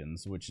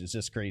Pelicans, which is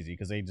just crazy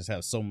because they just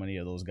have so many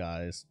of those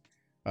guys,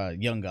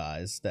 young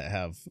guys that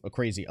have a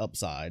crazy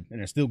upside and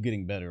they're still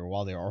getting better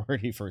while they're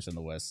already first in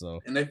the West. So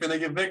and they're finna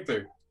get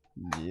Victor.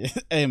 Yeah,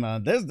 hey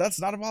man,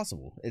 that's not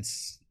impossible.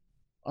 It's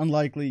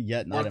unlikely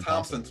yet not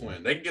impossible. Thompson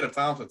twin. They can get a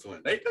Thompson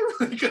twin. They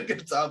really could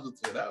get a Thompson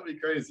twin. That would be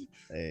crazy.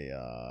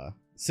 A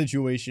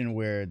situation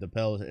where the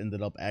Pels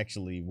ended up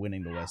actually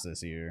winning the West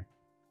this year,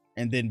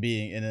 and then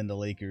the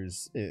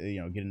Lakers,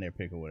 getting their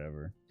pick or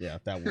whatever. Yeah,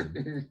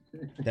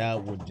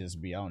 that would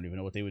just be. I don't even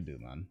know what they would do,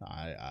 man.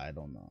 I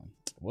don't know.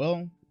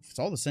 Well, if it's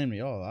all the same to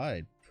y'all,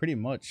 I pretty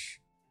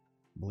much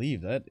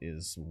believe that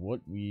is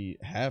what we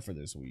have for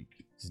this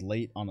week. It's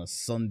late on a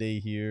Sunday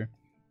here.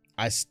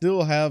 I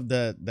still have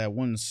that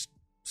one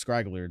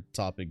scraggler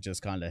topic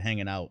just kind of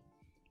hanging out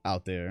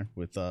there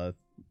with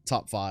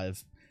top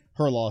 5,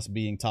 her loss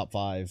being top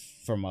 5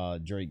 from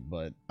Drake,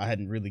 but I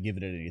hadn't really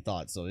given it any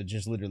thought, so it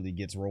just literally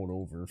gets rolled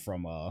over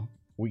from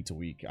week to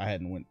week. I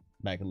hadn't went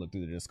back and looked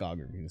through the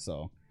discography,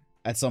 so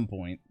at some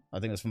point, I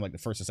think it's from like the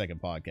first or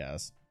second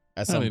podcast.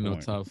 At some point, no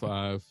top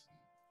 5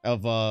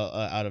 of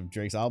out of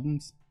Drake's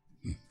albums.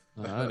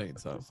 That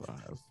ain't top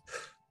 5.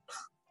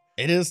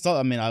 It is tough.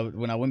 I mean,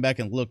 when I went back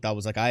and looked, I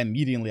was like, I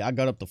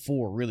got up to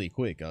 4 really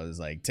quick. I was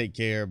like, Take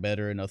Care,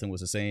 better. Nothing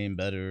Was the Same,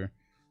 better.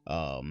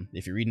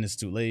 If You're Reading This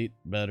Too Late,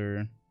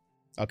 better.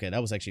 Okay,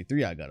 that was actually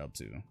 3 I got up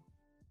to.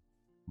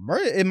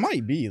 It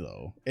might be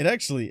though. It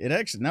actually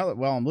now that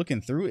while I'm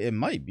looking through, it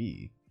might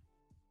be.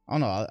 I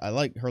don't know. I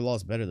like Her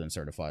Loss better than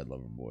Certified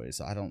Lover Boy.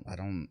 So I don't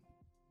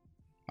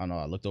know.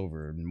 I looked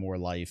over More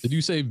Life. Did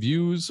you say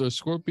Views or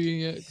Scorpion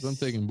yet? Because I'm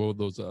taking both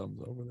those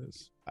albums over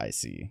this. I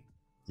see.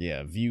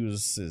 Yeah,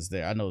 Views is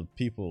there. I know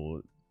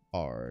people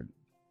are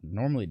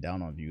normally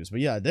down on Views, but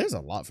yeah, there's a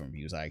lot from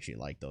Views I actually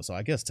like though. So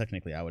I guess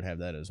technically I would have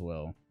that as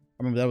well.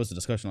 I remember that was a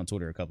discussion on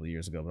Twitter a couple of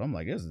years ago, but I'm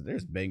like,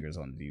 there's bangers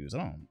on Views.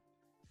 I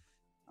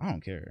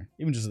don't care.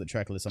 Even just the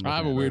track list. I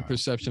have a weird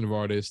perception of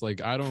artists.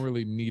 Like I don't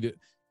really need it.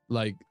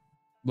 Like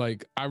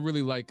I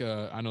really like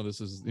I know this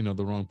is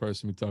the wrong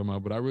person we talking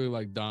about, but I really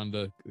like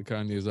Donda,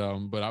 Kanye's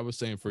album. But I was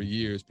saying for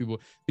years, people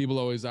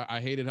always I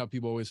hated how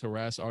people always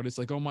harass artists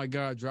like, oh my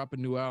God, drop a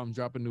new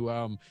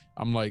album.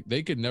 I'm like,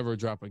 they could never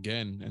drop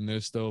again, and they're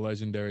still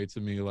legendary to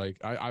me. Like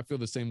I feel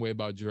the same way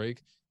about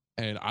Drake,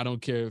 and I don't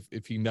care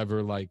if he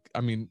never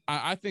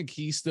I think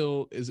he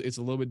still is. It's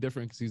a little bit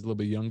different because he's a little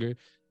bit younger,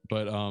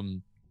 but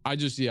I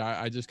just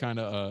kind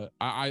of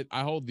I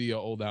hold the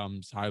old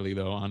albums highly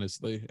though,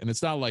 honestly, and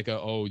it's not like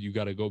you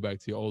got to go back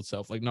to your old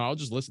self. Like no, I'll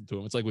just listen to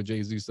them. It's like what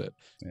Jay-Z said.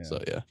 Yeah.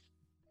 So yeah,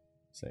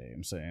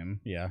 same.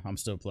 Yeah, I'm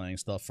still playing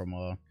stuff from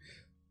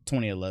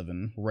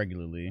 2011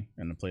 regularly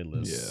in the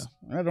playlist. Yeah.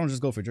 And I don't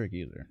just go for Drake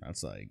either.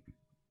 That's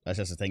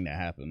just a thing that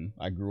happened.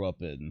 I grew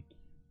up in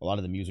a lot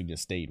of the music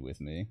just stayed with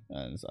me.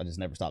 And I just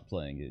never stopped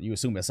playing it. You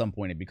assume at some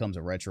point it becomes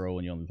a retro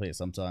and you only play it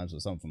sometimes,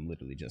 but some of them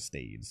literally just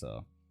stayed.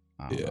 So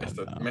I don't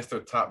know.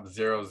 Mr. Top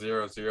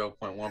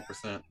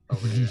 0.1%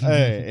 over here.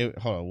 Hey,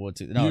 hold on. What?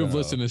 You've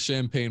listened to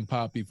Champagne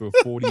Poppy for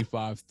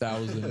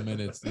 45,000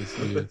 minutes this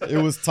year. It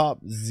was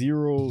top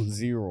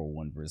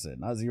 0.001%,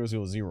 not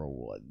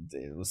 0.001.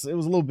 It was a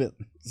little bit.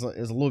 It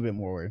was a little bit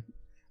more,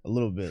 a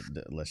little bit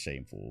less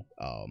shameful.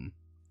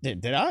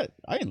 Did I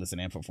didn't listen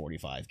to him for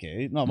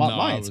 45K. No,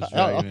 my entire,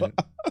 I was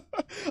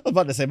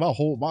about to say my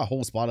whole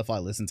Spotify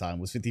listen time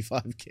was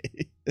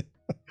 55K.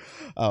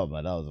 Oh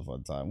man, that was a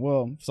fun time.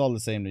 Well, it's all the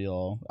same to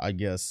y'all. I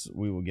guess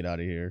we will get out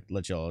of here.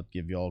 Let y'all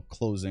give y'all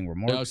closing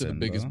remarks. Shout out to the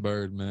biggest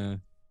bird,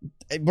 man.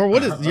 Hey, bro,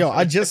 what is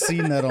I just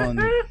seen that on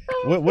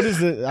what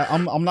is it?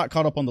 I'm not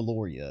caught up on the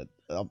lore yet.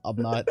 I'm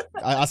not.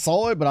 I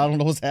saw it, but I don't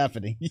know what's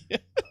happening.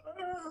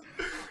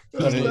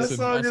 I'll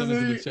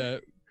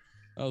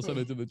send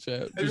it to the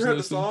chat. Have you heard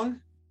the song?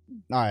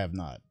 I have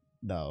not.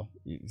 No,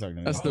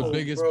 that's the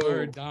biggest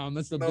bird, Dom.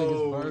 That's the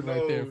biggest bird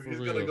right there. For he's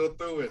real. Gonna go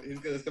through it.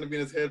 It's gonna be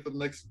in his head for the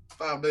next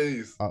 5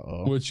 days.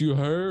 What you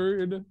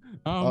heard?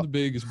 I'm the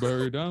biggest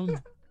bird.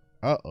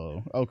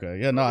 Okay.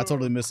 Yeah. No, I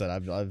totally missed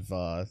that.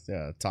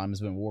 Yeah. Time has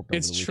been warped.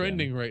 It's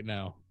trending right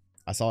now.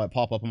 I saw it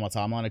pop up on my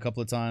timeline a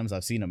couple of times.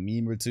 I've seen a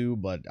meme or two,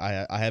 but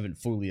I haven't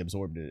fully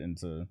absorbed it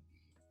into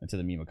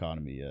the meme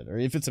economy yet, or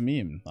if it's a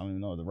meme, I don't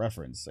even know the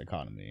reference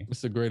economy.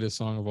 It's the greatest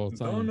song of all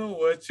time. Don't know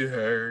what you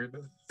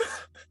heard.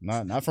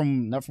 not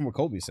from what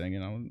Kobe's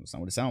singing. It's not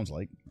what it sounds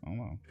like. I don't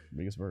know.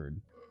 Biggest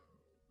bird.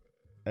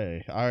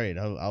 Hey, all right.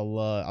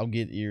 I'll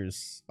get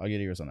ears. I'll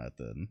get ears on that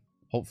then.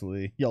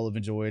 Hopefully, y'all have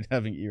enjoyed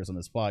having ears on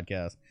this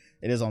podcast.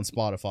 It is on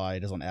Spotify.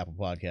 It is on Apple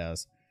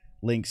Podcasts.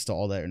 Links to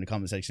all that in the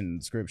comment section and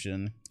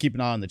description. Keep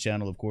an eye on the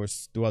channel, of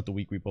course. Throughout the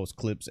week, we post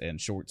clips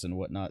and shorts and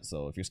whatnot.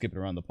 So if you're skipping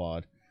around the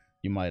pod,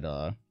 you might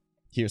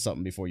hear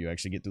something before you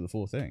actually get through the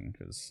full thing,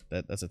 because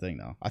that's a thing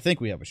now. I think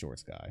we have a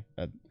shorts guy.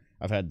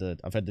 I've had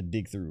to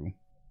dig through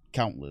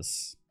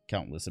countless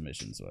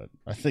submissions, but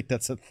I think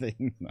that's a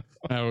thing now.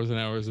 Hours and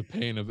hours of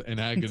pain and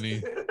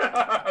agony. You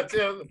gotta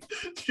chill.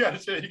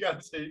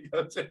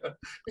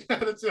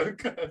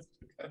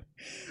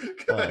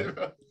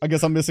 I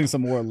guess I'm missing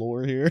some more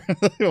lore here.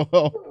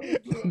 Well,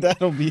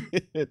 that'll be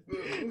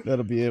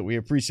it. We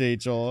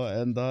appreciate y'all,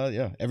 and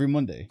yeah, every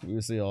Monday we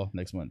will see y'all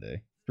next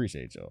Monday.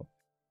 Appreciate y'all.